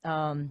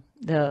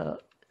the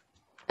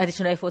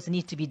additional efforts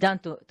need to be done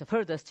to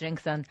further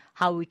strengthen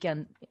how we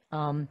can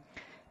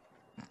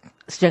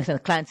strengthen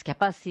clients'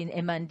 capacity in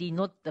M&D,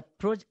 not the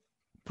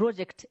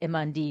project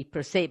M&D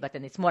per se, but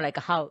then it's more like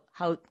how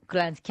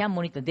clients can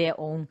monitor their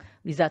own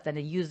results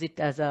and use it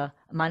as a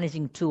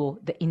managing tool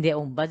in their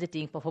own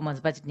budgeting, performance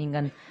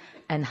budgeting,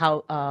 and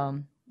how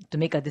to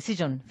make a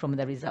decision from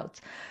the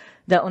results.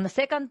 On the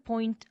second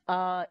point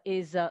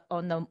is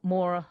on the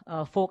more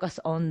focus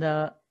on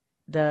the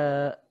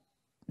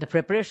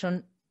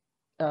preparation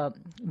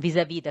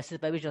vis-a-vis the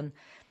supervision.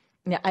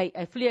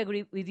 I fully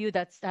agree with you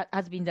that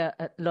has been a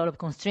lot of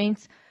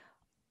constraints.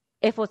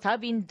 Efforts have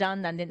been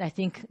done, and then I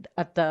think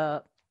at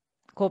the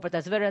corporate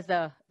as well as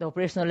the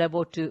operational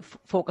level to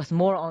focus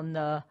more on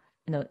the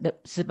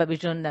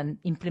supervision and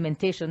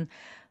implementation.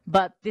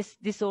 But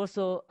this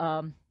also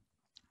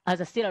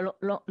has still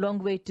a long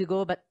way to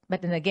go. But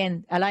then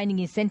again, aligning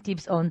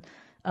incentives on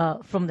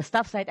from the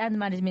staff side and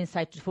management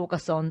side to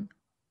focus on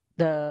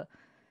the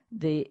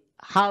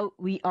how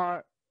we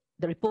are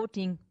the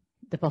reporting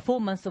the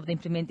performance of the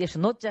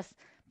implementation, not just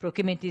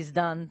procurement is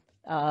done,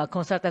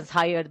 consultants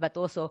hired, but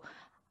also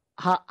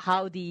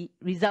how the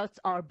results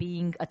are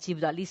being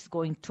achieved, at least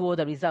going toward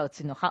the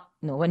results.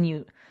 When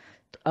you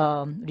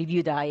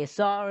review the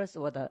ISRs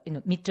or the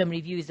midterm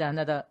review is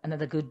another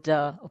good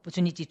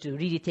opportunity to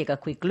really take a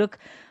quick look,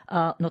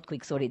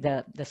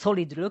 the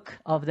solid look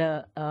of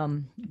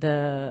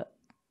the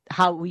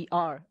how we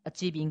are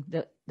achieving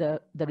the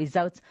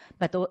results.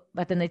 But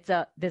then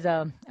there's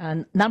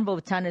a number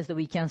of channels that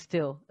we can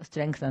still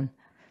strengthen.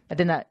 But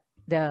then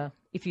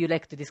if you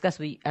like to discuss,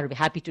 I'll be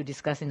happy to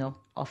discuss,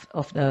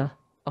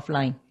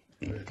 offline.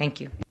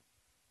 Thank you.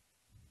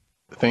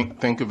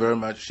 Thank you very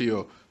much,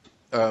 Shio.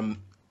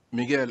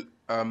 Miguel,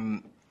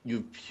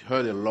 you've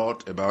heard a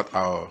lot about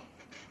our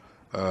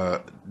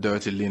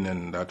dirty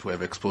linen that we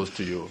have exposed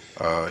to you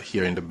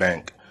here in the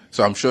bank.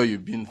 So I'm sure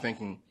you've been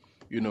thinking,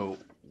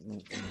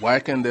 why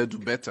can they do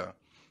better?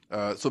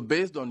 So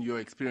based on your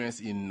experience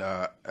in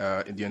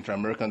the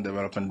Inter-American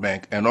Development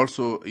Bank and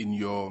also in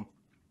your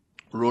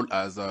role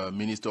as a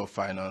Minister of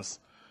Finance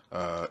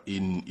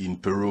in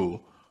Peru,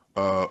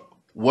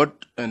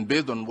 and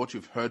based on what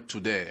you've heard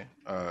today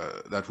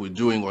that we're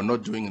doing or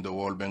not doing in the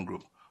World Bank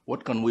Group,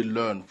 what can we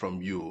learn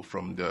from you,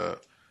 from the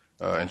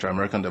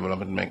Inter-American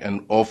Development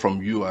Bank, or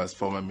from you as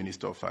former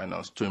Minister of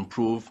Finance to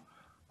improve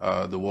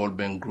the World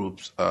Bank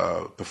Group's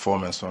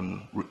performance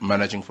on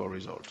managing for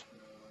results?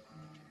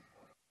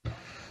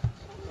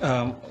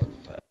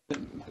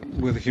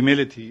 With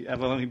humility,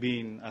 I've only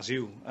been, as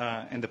you,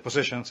 in the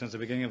position since the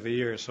beginning of the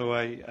year, so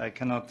I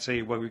cannot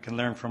say what we can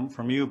learn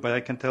from you, but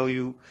I can tell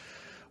you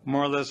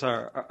more or less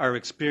our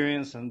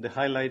experience and the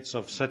highlights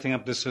of setting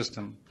up this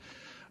system.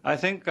 I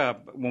think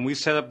when we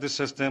set up this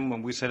system,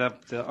 when we set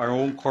up our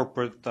own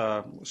corporate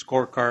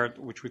scorecard,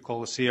 which we call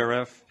the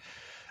CRF,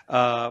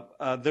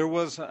 there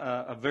was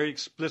a very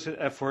explicit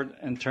effort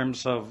in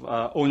terms of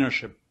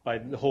ownership by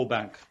the whole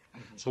bank.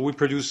 So we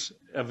produce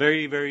a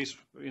very, very,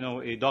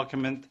 a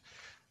document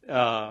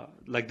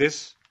like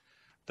this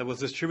that was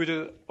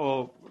distributed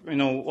all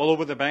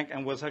over the bank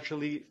and was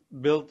actually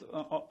built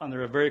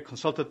under a very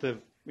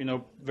consultative,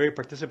 very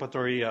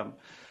participatory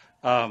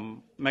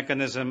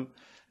mechanism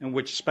in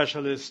which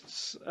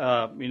specialists,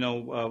 brought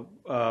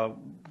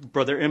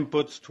their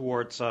inputs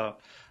towards,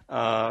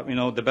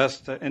 the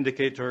best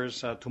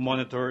indicators to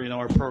monitor,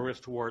 our progress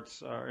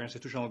towards our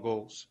institutional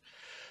goals.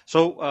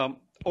 So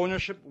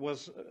ownership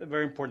was a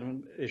very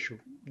important issue.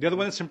 The other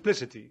one is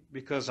simplicity,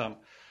 because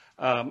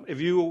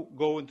if you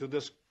go into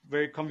this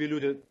very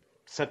convoluted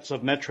sets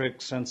of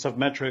metrics and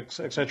sub-metrics,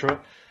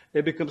 etc.,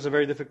 it becomes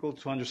very difficult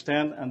to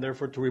understand and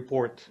therefore to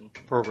report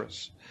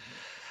progress.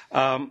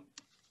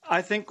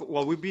 I think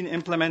while we've been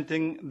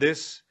implementing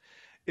this,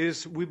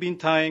 we've been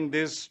tying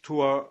this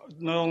to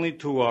not only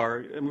to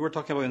and we were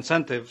talking about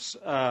incentives.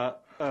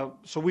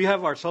 So we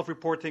have our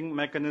self-reporting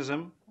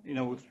mechanism,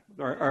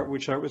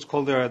 which is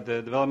called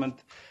the Development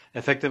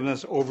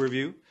Effectiveness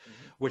Overview,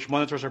 which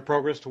monitors our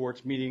progress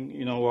towards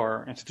meeting,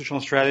 our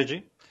institutional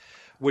strategy,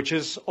 which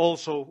is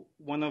also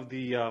one of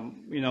the,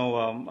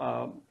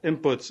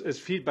 inputs is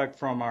feedback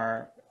from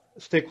our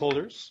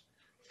stakeholders,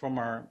 from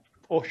our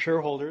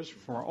shareholders,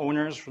 from our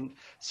owners, from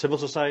civil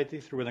society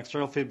through an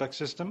external feedback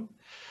system.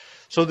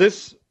 So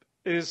this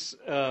is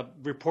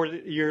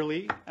reported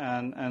yearly,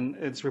 and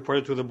it's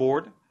reported to the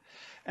board.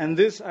 And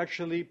this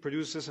actually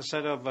produces a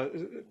set of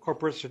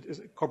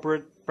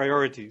corporate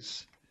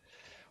priorities,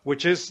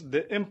 which is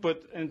the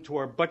input into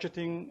our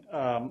budgeting,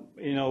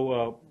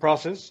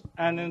 process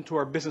and into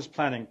our business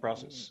planning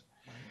process.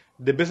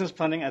 The business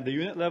planning at the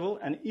unit level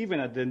and even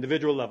at the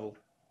individual level.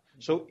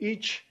 So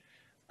each,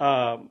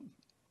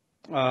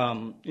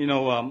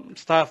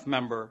 staff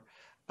member,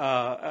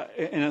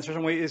 in a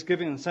certain way, is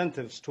giving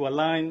incentives to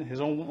align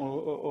his own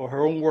or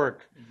her own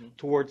work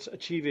towards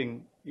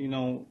achieving,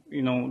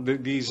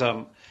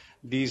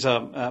 these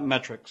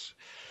metrics.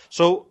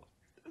 So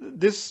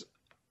this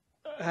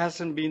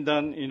hasn't been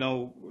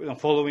done,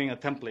 following a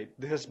template.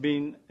 This has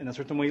been, in a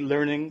certain way,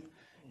 learning,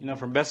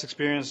 from best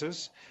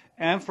experiences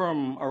and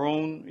from our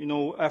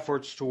own,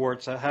 efforts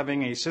towards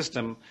having a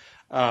system,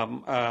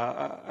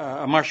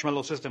 a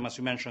marshmallow system, as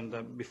you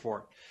mentioned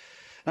before.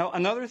 Now,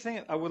 another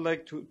thing I would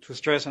like to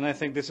stress, and I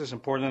think this is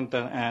important,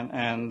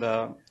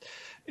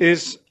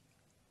 is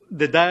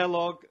the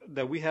dialogue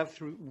that we have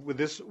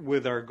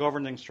with our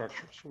governing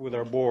structures, with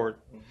our board.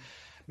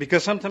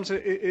 Because sometimes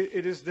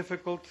it is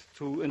difficult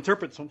to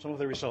interpret some of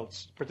the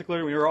results,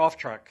 particularly when you're off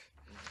track.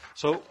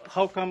 So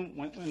how come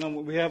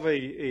when we have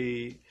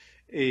a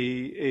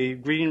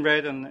green,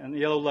 red, and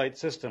yellow light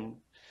system?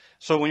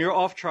 So when you're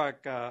off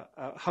track,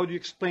 how do you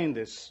explain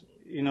this?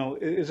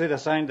 Is it a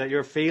sign that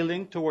you're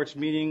failing towards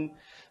meeting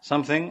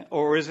something,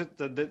 or is it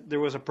that there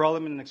was a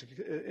problem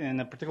in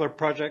a particular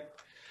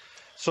project?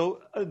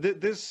 So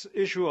this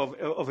issue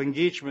of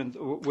engagement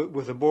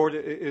with the board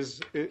is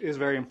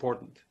very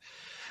important.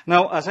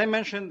 Now, as I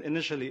mentioned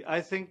initially,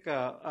 I think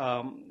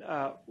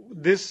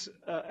this,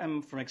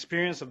 and from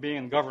experience of being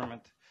in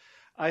government,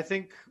 I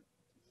think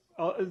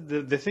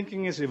the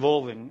thinking is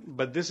evolving,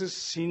 but this is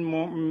seen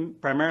more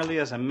primarily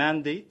as a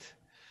mandate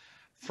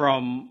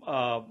from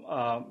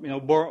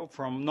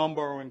from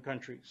non-borrowing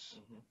countries,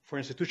 for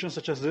institutions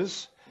such as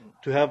this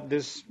to have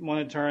this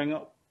monitoring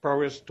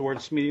progress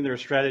towards meeting their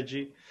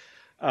strategy.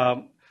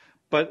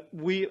 But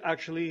we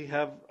actually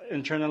have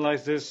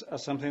internalized this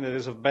as something that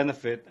is of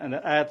benefit and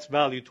that adds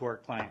value to our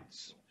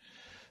clients.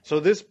 So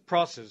this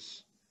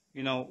process,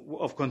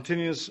 of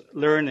continuous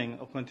learning,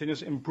 of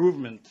continuous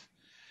improvement,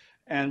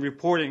 and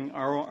reporting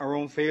our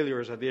own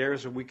failures at the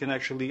areas that we can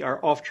actually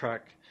are off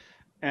track.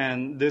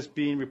 And this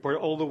being reported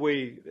all the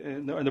way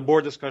in the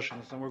board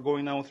discussions, and we're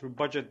going now through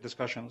budget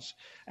discussions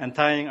and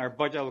tying our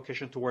budget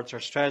allocation towards our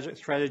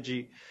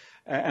strategy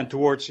and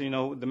towards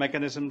the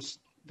mechanisms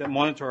that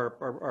monitor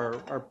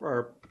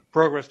our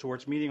progress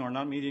towards meeting or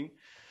not meeting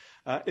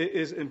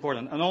is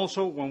important. And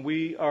also when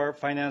we are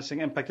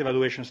financing impact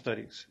evaluation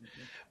studies,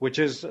 which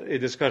is a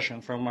discussion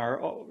from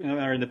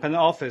our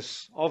independent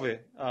office of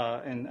it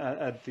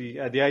at the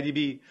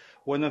IDB.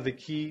 One of the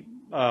key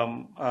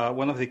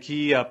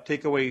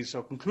takeaways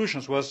or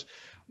conclusions was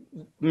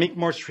make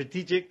more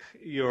strategic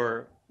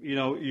your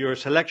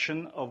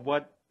selection of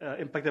what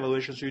impact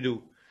evaluations you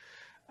do,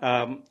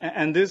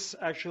 and this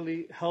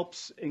actually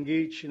helps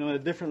engage at a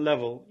different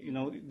level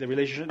the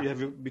relationship you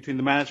have between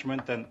the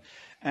management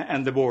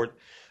and the board.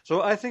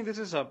 So I think this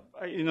is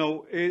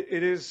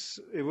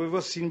it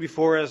was seen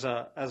before as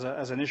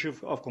an issue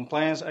of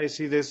compliance. I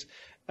see this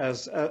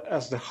as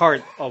the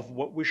heart of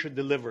what we should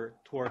deliver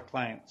to our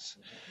clients.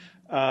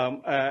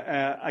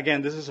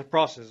 Again, this is a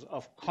process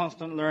of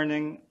constant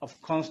learning, of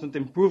constant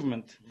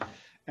improvement,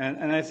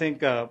 and I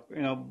think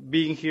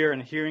being here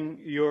and hearing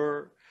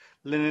your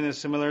linen is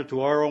similar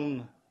to our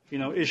own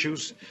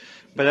issues,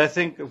 but I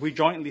think if we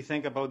jointly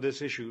think about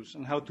these issues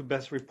and how to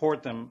best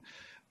report them,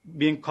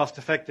 being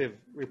cost-effective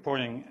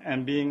reporting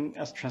and being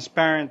as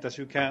transparent as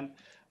you can,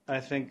 I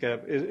think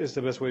is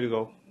the best way to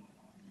go.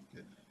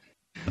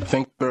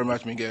 Thank you very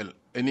much, Miguel.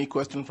 Any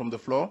question from the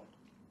floor?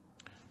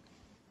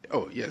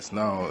 Oh, yes,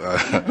 now,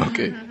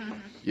 okay.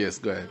 Yes,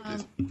 go ahead,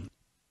 please.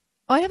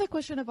 I have a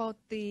question about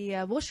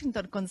the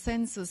Washington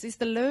Consensus. Is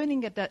the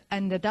learning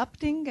and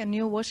adapting a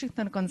new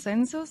Washington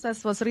Consensus,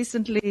 as was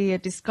recently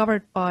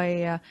discovered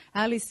by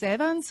Alice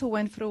Evans, who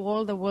went through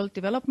all the World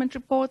Development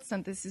Reports,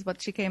 and this is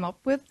what she came up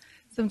with.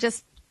 So I'm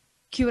just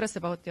curious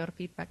about your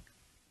feedback.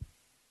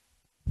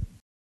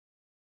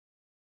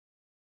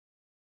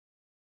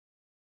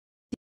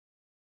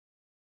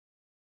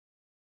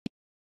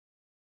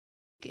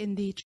 In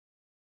the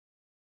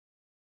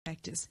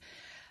practice.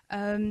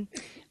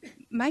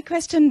 My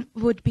question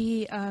would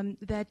be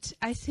that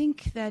I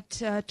think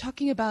that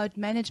talking about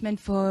management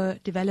for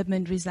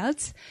development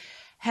results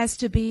has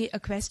to be a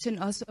question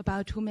also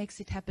about who makes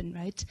it happen,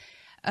 right?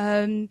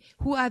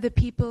 Who are the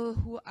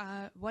people,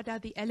 what are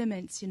the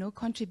elements,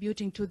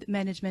 contributing to the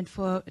management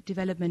for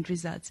development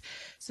results?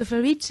 So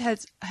Farid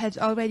has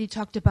already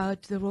talked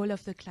about the role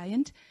of the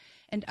client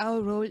and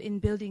our role in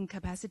building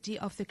capacity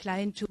of the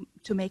client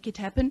to make it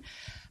happen.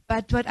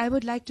 But what I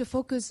would like to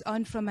focus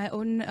on from my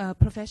own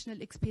professional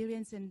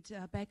experience and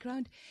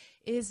background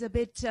is a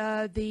bit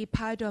the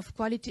part of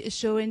quality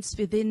assurance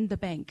within the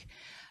bank.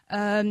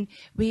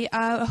 We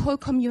are a whole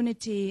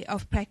community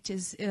of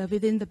practice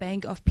within the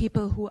bank of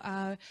people who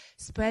are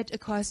spread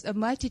across a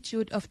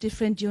multitude of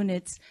different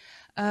units,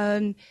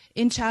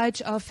 in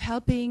charge of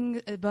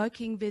helping,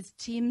 working with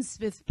teams,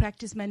 with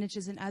practice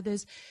managers and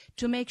others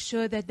to make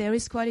sure that there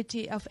is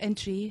quality of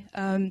entry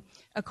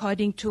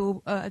according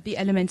to the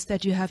elements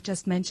that you have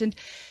just mentioned,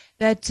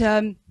 that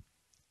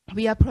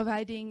we are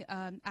providing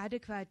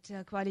adequate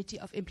quality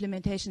of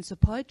implementation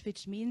support,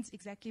 which means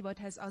exactly what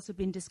has also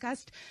been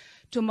discussed,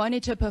 to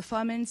monitor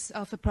performance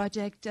of a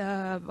project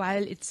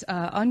while it's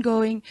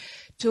ongoing,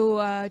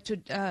 to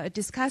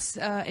discuss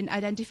and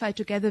identify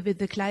together with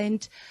the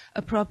client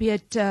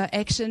appropriate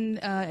action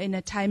in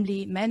a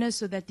timely manner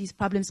so that these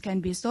problems can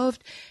be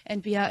solved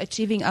and we are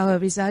achieving our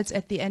results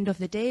at the end of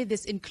the day.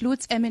 This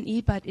includes M&E,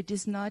 but it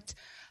is not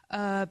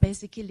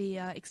basically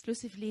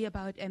exclusively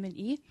about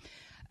M&E.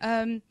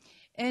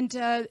 And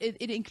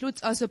it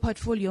includes also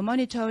portfolio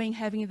monitoring,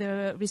 having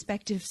the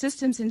respective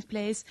systems in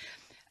place,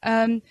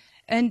 and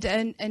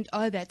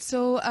all that.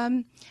 So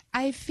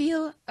I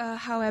feel,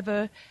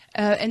 however,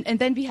 and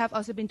then we have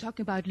also been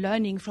talking about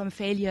learning from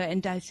failure,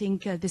 and I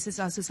think this is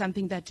also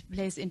something that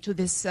plays into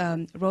this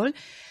role.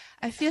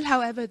 I feel,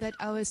 however, that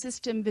our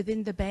system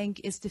within the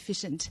bank is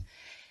deficient.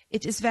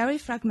 It is very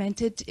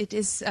fragmented. It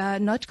is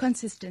not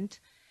consistent.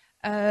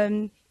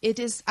 It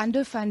is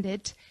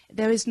underfunded.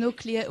 There is no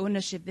clear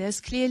ownership.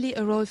 There's clearly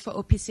a role for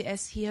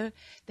OPCS here.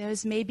 There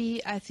is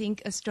maybe, I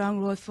think, a strong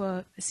role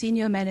for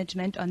senior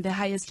management on the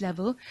highest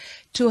level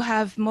to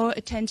have more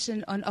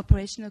attention on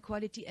operational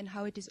quality and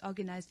how it is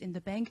organized in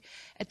the bank.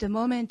 At the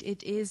moment,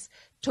 it is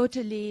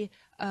totally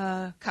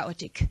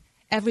chaotic.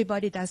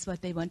 Everybody does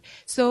what they want.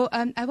 So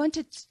I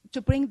wanted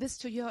to bring this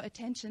to your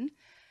attention.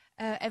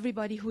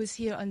 Everybody who is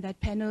here on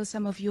that panel,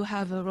 some of you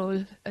have a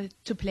role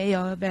to play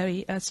or a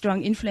very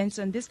strong influence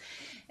on this.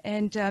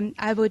 And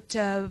I would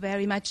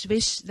very much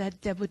wish that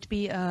there would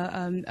be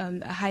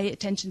a high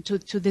attention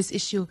to this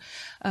issue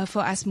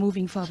for us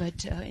moving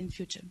forward in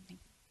future.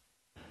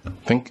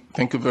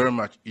 Thank you very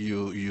much.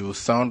 You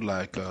sound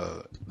like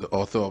the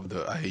author of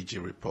the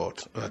IEG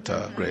report. But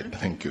great,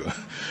 thank you.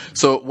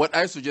 So what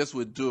I suggest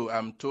we do,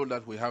 I'm told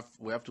that we have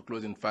to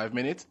close in 5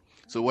 minutes.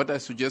 So what I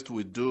suggest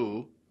we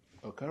do.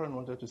 Oh, Karen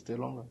wanted to stay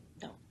longer?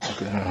 No.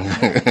 Okay.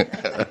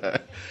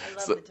 I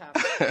love the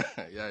topic.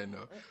 Yeah, I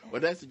know.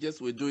 What I suggest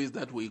we do is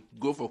that we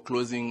go for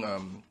closing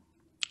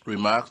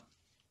remarks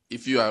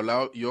if you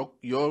allow,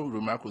 your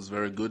remark was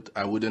very good.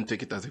 I wouldn't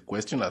take it as a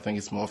question. I think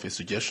it's more of a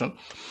suggestion.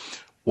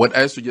 What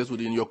I suggest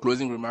within your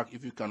closing remark,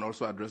 if you can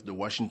also address the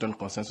Washington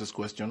consensus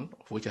question,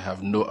 of which I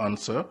have no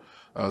answer.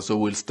 So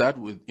we'll start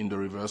in the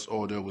reverse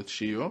order with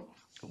Shio.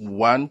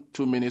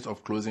 1-2 minutes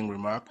of closing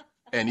remark.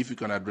 And if you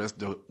can address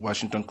the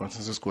Washington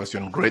consensus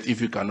question, great. If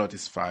you cannot,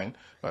 it's fine.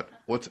 But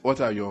what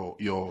are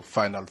your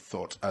final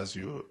thoughts as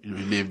you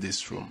leave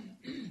this room?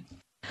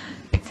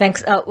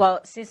 Thanks.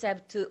 Well, since I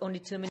have only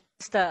 2 minutes,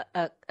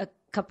 a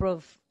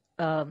couple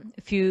of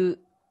few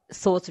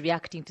thoughts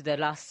reacting to the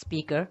last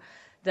speaker.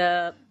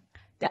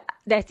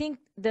 I think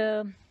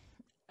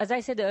as I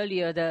said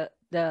earlier,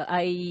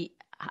 I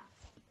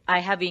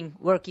have been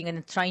working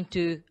and trying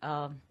to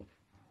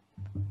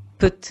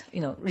put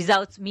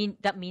results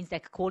that means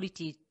like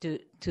quality to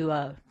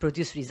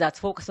produce results,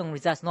 focus on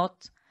results,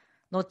 not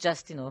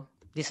just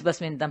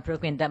disbursement done,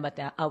 procurement done, but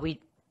are we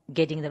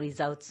getting the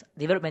results,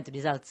 development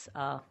results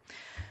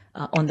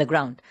on the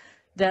ground.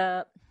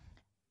 I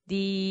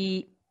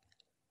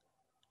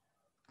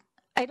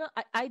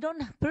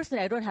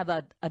don't have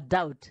a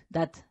doubt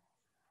that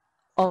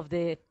of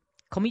the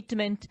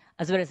commitment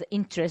as well as the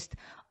interest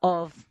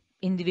of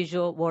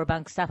individual World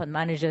Bank staff and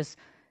managers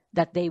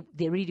that they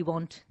really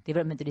want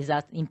development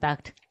results,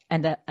 impact,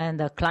 and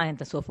the client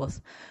and so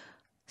forth.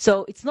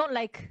 So it's not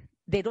like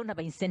they don't have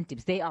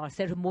incentives. They are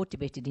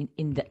self-motivated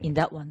in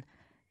that one.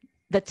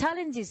 The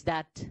challenge is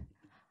that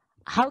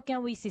how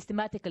can we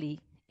systematically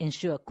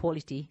ensure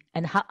quality,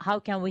 and how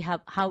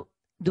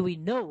do we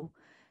know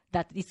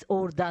that it's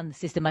all done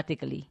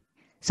systematically?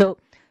 So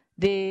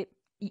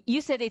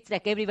you said it's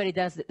like everybody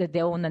does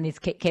their own and it's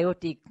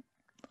chaotic.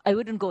 I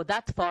wouldn't go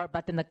that far,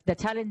 but the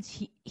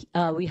challenge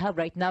we have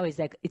right now is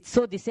like it's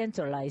so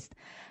decentralized,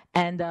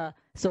 and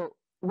so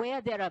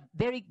where there are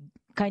very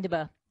kind of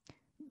a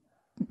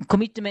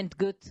commitment,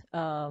 good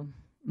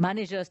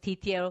managers,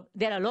 TTL,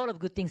 there are a lot of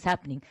good things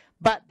happening,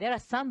 but there are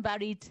some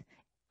varied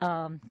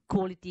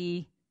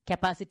quality,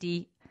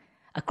 capacity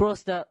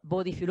across the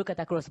board. If you look at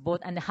across the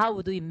board, and how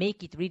do we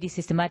make it really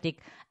systematic,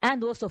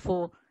 and also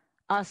for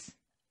us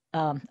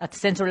at the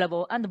central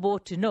level and the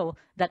board to know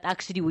that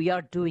actually we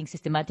are doing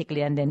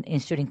systematically and then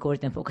ensuring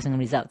quality and focusing on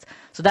results.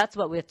 So that's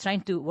what we're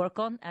trying to work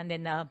on, and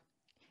then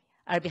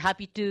I'll be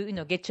happy to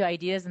get your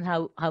ideas and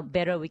how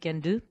better we can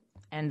do,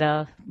 and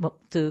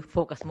to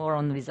focus more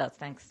on the results.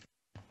 Thanks.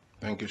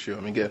 Thank you,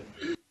 Shio. Miguel.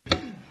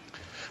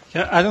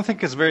 Yeah, I don't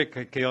think it's very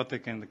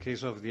chaotic in the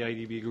case of the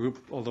IDB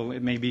group, although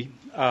it may be.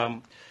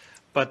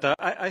 But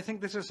I think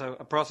this is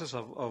a process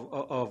of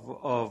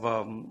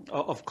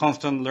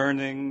constant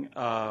learning.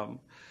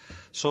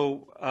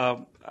 So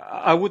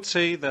I would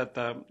say that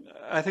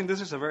I think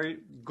this is a very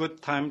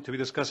good time to be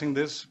discussing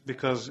this,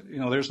 because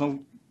there's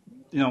no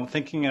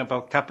thinking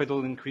about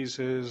capital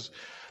increases,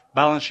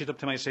 balance sheet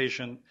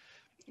optimization.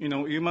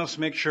 You must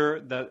make sure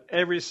that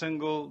every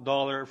single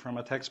dollar from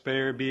a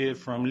taxpayer, be it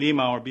from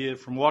Lima or be it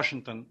from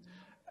Washington,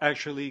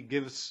 actually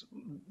gives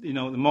the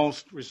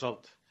most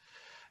result.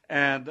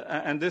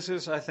 And this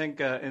is, I think,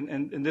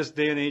 in this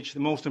day and age, the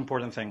most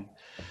important thing.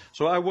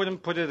 So I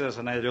wouldn't put it as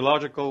an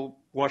ideological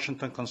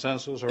Washington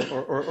consensus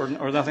or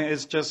nothing.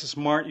 It's just a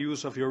smart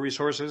use of your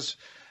resources,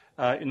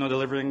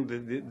 delivering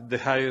the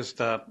highest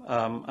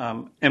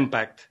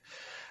impact.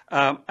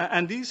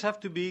 And these have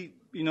to be,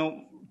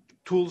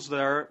 tools that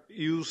are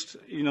used,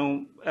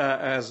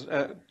 as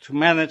to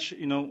manage,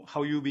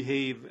 how you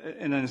behave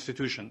in an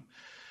institution.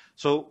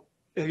 So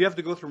if you have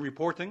to go through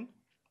reporting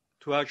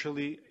to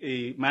actually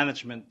a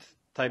management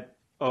type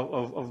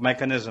of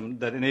mechanism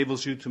that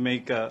enables you to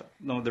make the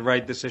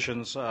right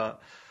decisions,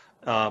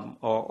 and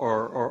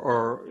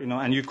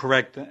you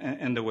correct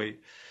in the way.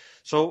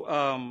 So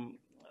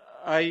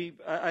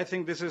I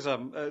think this is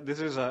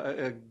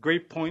a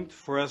great point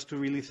for us to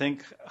really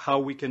think how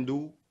we can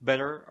do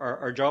better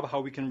our job, how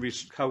we can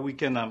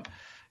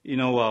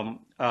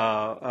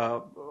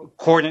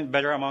coordinate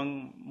better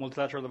among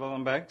multilateral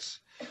development banks.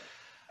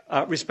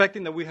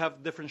 Respecting that we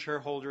have different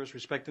shareholders,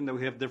 respecting that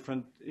we have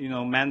different,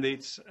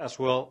 mandates as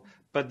well,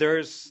 but there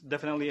is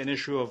definitely an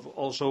issue of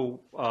also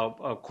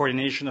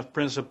coordination of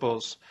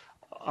principles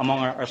among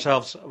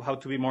ourselves of how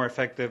to be more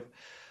effective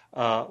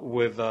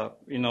with, the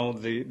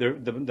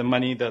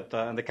money that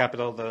and the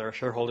capital that our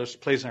shareholders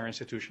place in our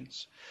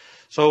institutions.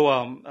 So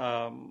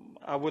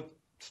I would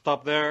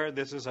stop there.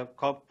 This is a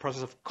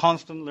process of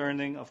constant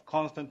learning, of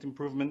constant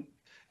improving,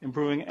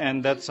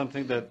 and that's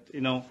something that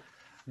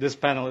this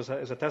panel is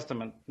a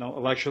testament,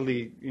 of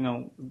actually,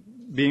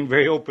 being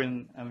very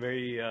open and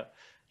very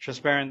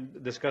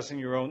transparent, discussing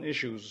your own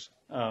issues.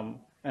 And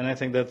I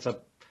think that's a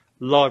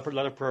lot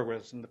of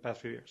progress in the past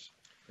few years.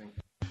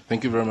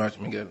 Thank you very much,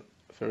 Miguel.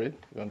 Farid,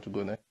 you want to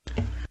go next?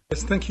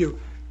 Yes, thank you.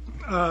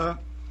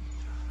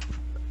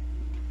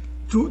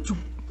 To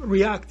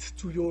react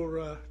to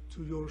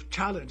your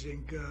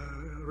challenging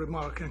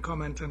remark and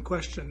comment and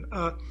question,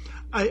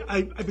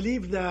 I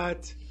believe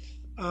that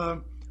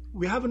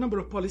we have a number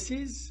of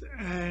policies,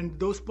 and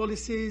those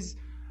policies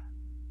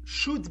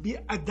should be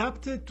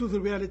adapted to the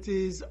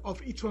realities of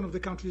each one of the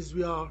countries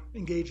we are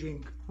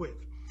engaging with.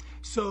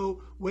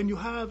 So when you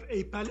have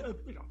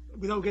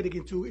without getting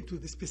into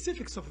the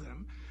specifics of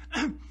them,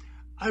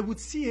 I would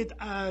see it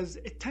as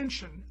a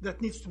tension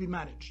that needs to be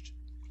managed.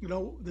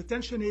 The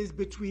tension is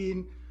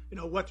between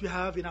what we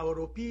have in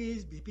our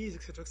OPs,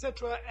 BPs, et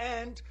cetera,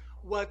 and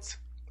what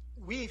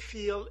we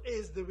feel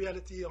is the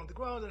reality on the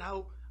ground, and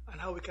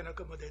how we can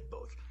accommodate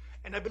both.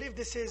 And I believe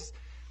this is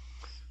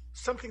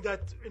something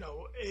that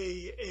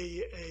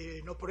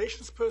an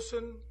operations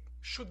person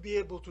should be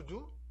able to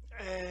do,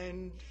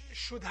 and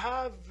should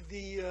have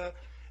the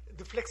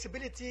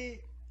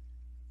flexibility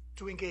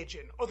to engage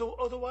in.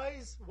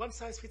 Otherwise, one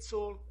size fits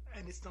all,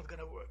 and it's not going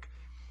to work.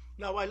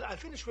 Now, I'll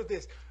finish with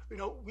this.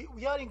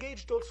 We are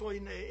engaged also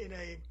in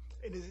a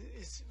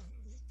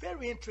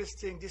very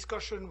interesting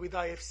discussion with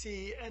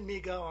IFC and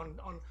MIGA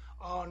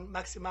on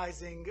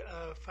maximizing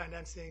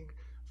financing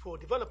for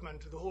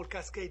development, the whole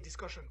cascade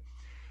discussion.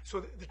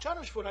 So the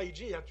challenge for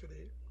IEG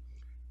actually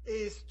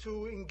is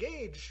to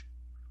engage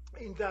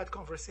in that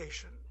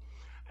conversation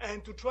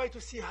and to try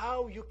to see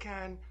how you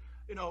can,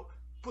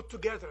 put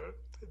together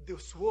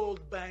this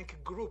World Bank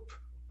group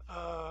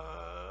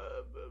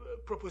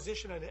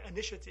proposition and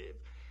initiative,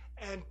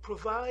 and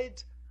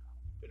provide,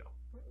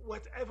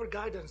 whatever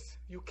guidance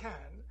you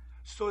can,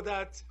 so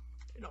that,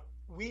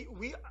 we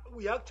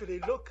actually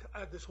look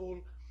at this whole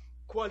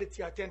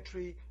quality at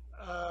entry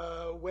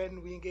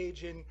when we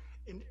engage in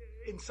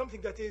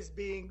something that is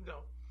being,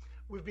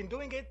 we've been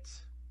doing it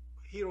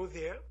here or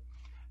there.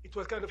 It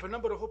was kind of a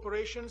number of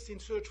operations in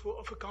search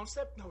of a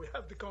concept. Now we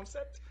have the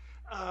concept.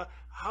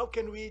 How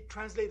can we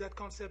translate that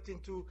concept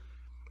into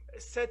a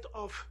set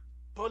of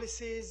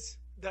policies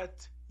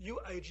that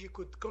IEG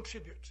could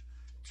contribute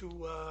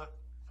to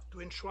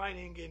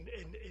enshrining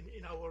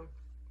in our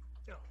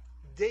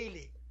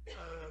daily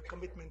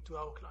commitment to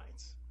our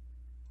clients?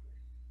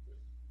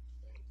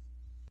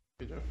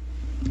 Peter?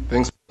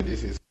 Thanks.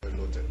 This is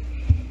noted.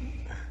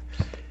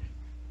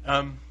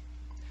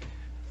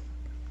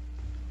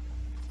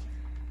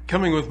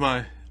 Coming with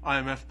my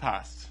IMF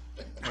past,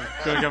 I'm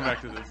going to come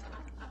back to this,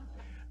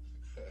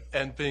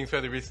 and being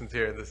fairly recent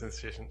here in this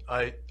institution,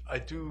 I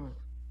do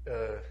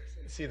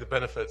see the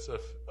benefits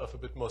of a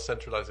bit more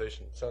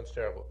centralization. It sounds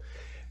terrible,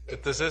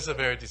 but this is a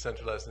very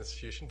decentralized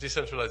institution.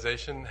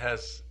 Decentralization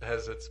has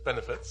its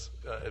benefits.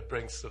 It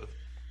brings sort of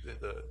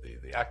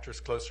the actors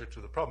closer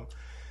to the problem,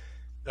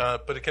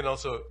 but it can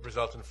also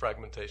result in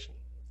fragmentation,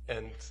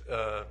 and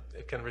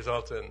it can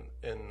result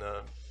in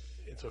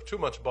sort of too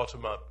much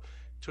bottom up,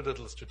 too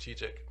little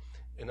strategic.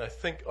 And I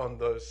think on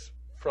those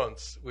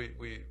fronts, we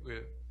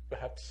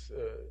perhaps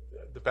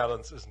the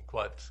balance isn't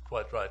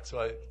quite right.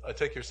 So I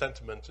take your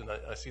sentiment, and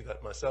I see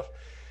that myself,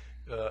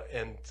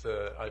 and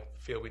I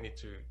feel we need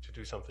to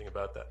do something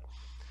about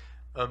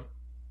that.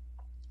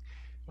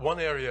 One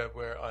area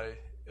where I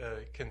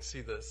can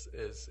see this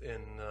is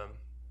in,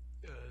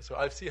 so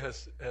IFC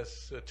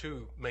has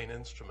two main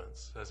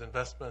instruments, has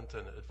investment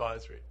and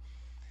advisory.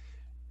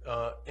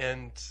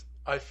 And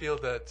I feel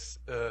that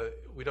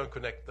we don't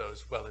connect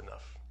those well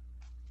enough.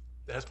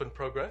 There has been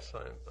progress,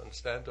 I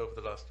understand, over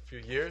the last few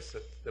years.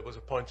 That there was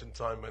a point in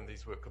time when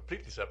these were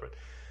completely separate.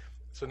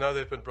 So now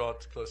they've been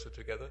brought closer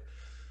together.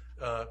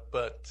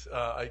 But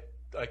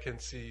I can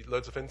see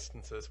loads of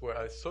instances where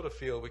I sort of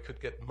feel we could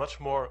get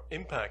much more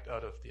impact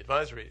out of the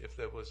advisory if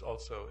there was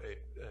also a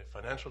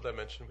financial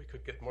dimension. We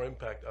could get more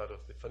impact out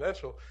of the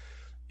financial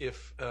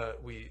if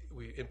we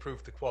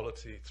improve the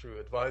quality through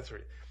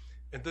advisory.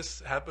 And this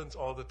happens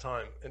all the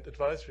time. And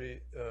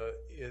advisory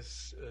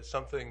is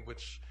something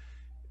which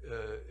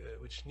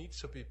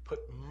needs to be put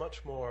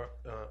much more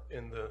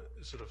in the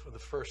sort of the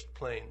first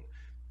plane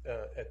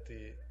at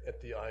the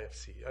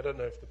IFC. I don't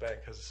know if the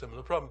bank has a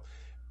similar problem,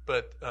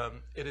 but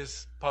it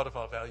is part of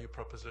our value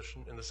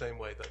proposition in the same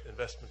way that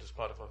investment is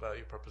part of our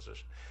value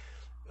proposition.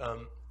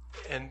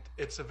 And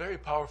it's a very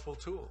powerful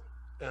tool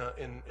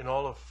in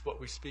all of what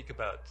we speak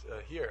about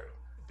here,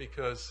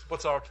 because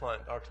what's our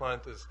client? Our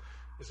client is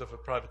of a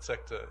private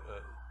sector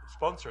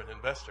sponsor and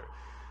investor.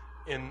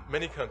 In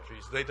many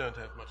countries, they don't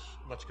have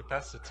much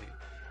capacity.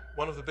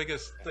 One of the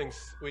biggest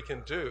things we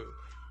can do,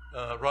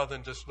 rather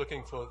than just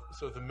looking for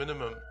sort of the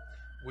minimum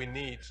we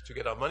need to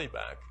get our money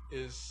back,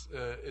 is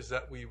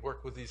that we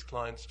work with these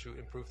clients to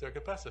improve their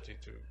capacity,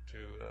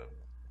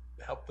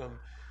 to help them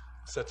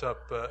set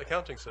up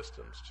accounting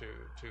systems,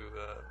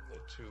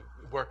 to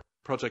work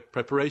project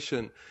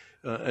preparation,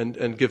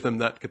 and give them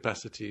that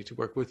capacity to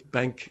work with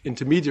bank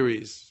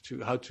intermediaries,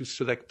 to how to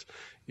select,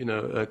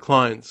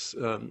 clients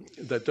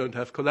that don't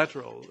have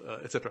collateral,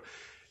 etc.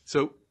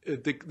 So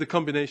the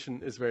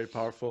combination is very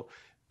powerful.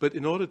 But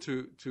in order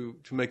to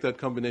make that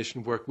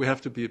combination work, we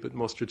have to be a bit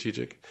more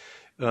strategic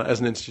as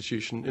an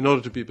institution. In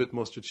order to be a bit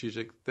more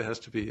strategic, there has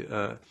to be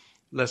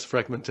less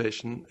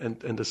fragmentation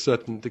and a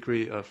certain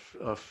degree of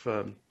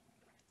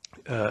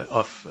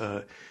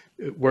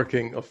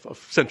working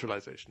of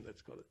centralization.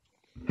 Let's call it.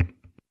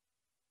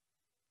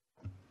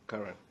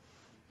 Karen,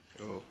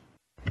 your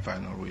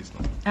final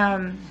wisdom.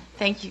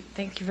 Thank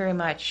you very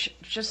much.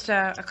 Just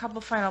a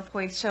couple final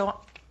points.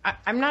 So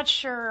I'm not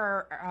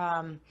sure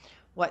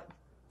what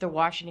the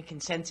Washington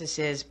Consensus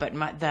is, but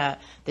the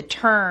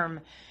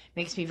term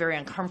makes me very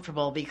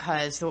uncomfortable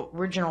because the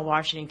original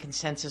Washington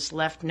Consensus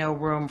left no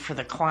room for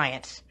the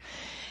client.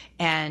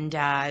 And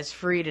as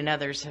Fareed and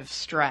others have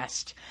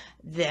stressed,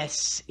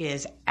 this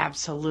is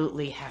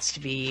absolutely has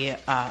to be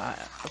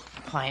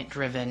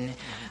client-driven,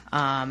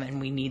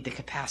 and we need the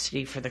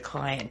capacity for the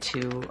client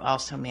to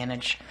also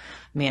manage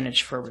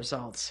for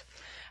results.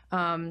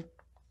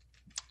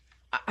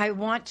 I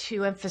want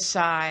to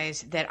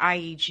emphasize that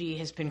IEG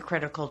has been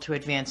critical to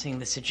advancing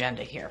this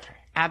agenda here.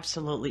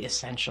 Absolutely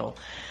essential.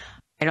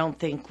 I don't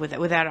think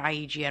without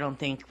IEG, I don't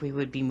think we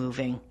would be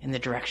moving in the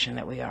direction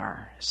that we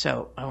are.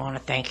 So I want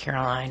to thank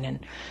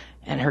Caroline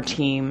and her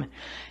team,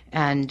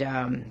 and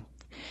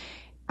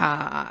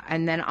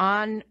then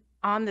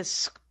on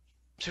this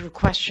sort of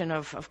question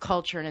of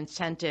culture and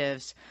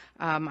incentives,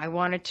 I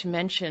wanted to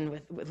mention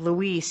with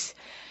Luis.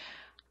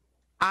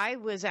 I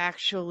was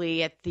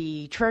actually at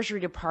the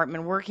Treasury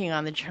Department working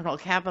on the general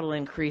capital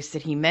increase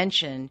that he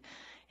mentioned,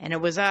 and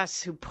it was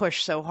us who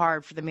pushed so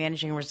hard for the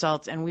managing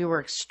results, and we were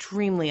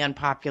extremely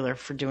unpopular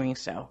for doing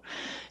so.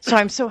 So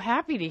I'm so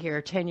happy to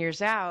hear 10 years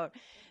out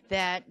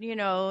that,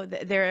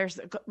 there's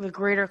the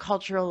greater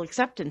cultural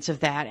acceptance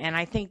of that, and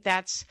I think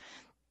that's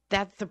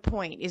the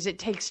point, is it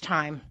takes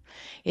time.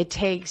 It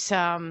takes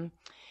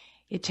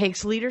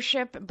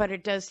leadership, but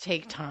it does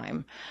take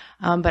time.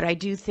 But I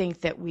do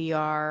think that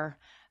we're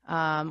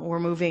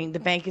moving, the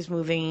bank is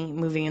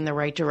moving in the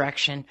right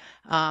direction.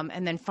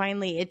 And then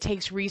finally, it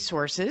takes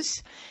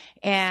resources.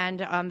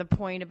 And on the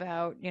point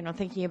about,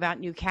 thinking about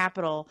new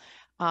capital,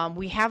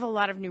 we have a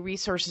lot of new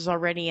resources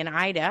already in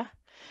IDA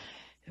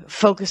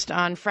focused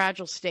on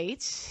fragile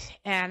states.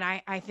 And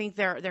I think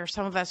there are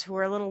some of us who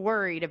are a little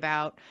worried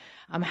about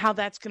how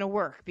that's going to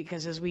work,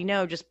 because as we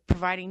know, just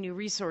providing new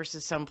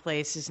resources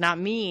someplace does not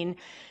mean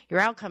your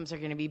outcomes are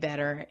going to be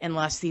better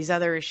unless these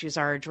other issues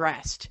are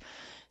addressed.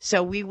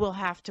 So we will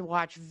have to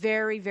watch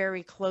very,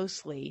 very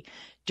closely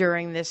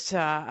during this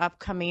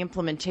upcoming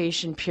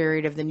implementation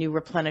period of the new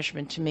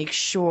replenishment to make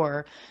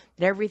sure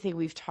that everything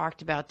we've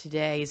talked about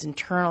today is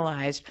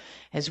internalized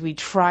as we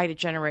try to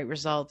generate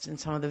results in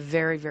some of the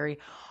very, very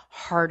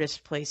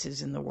hardest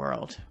places in the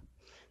world.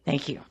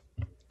 Thank you.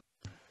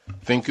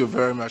 Thank you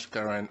very much,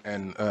 Karen,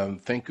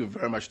 and thank you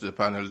very much to the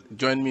panel.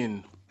 Join me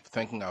in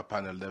thanking our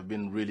panel. They've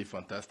been really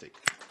fantastic.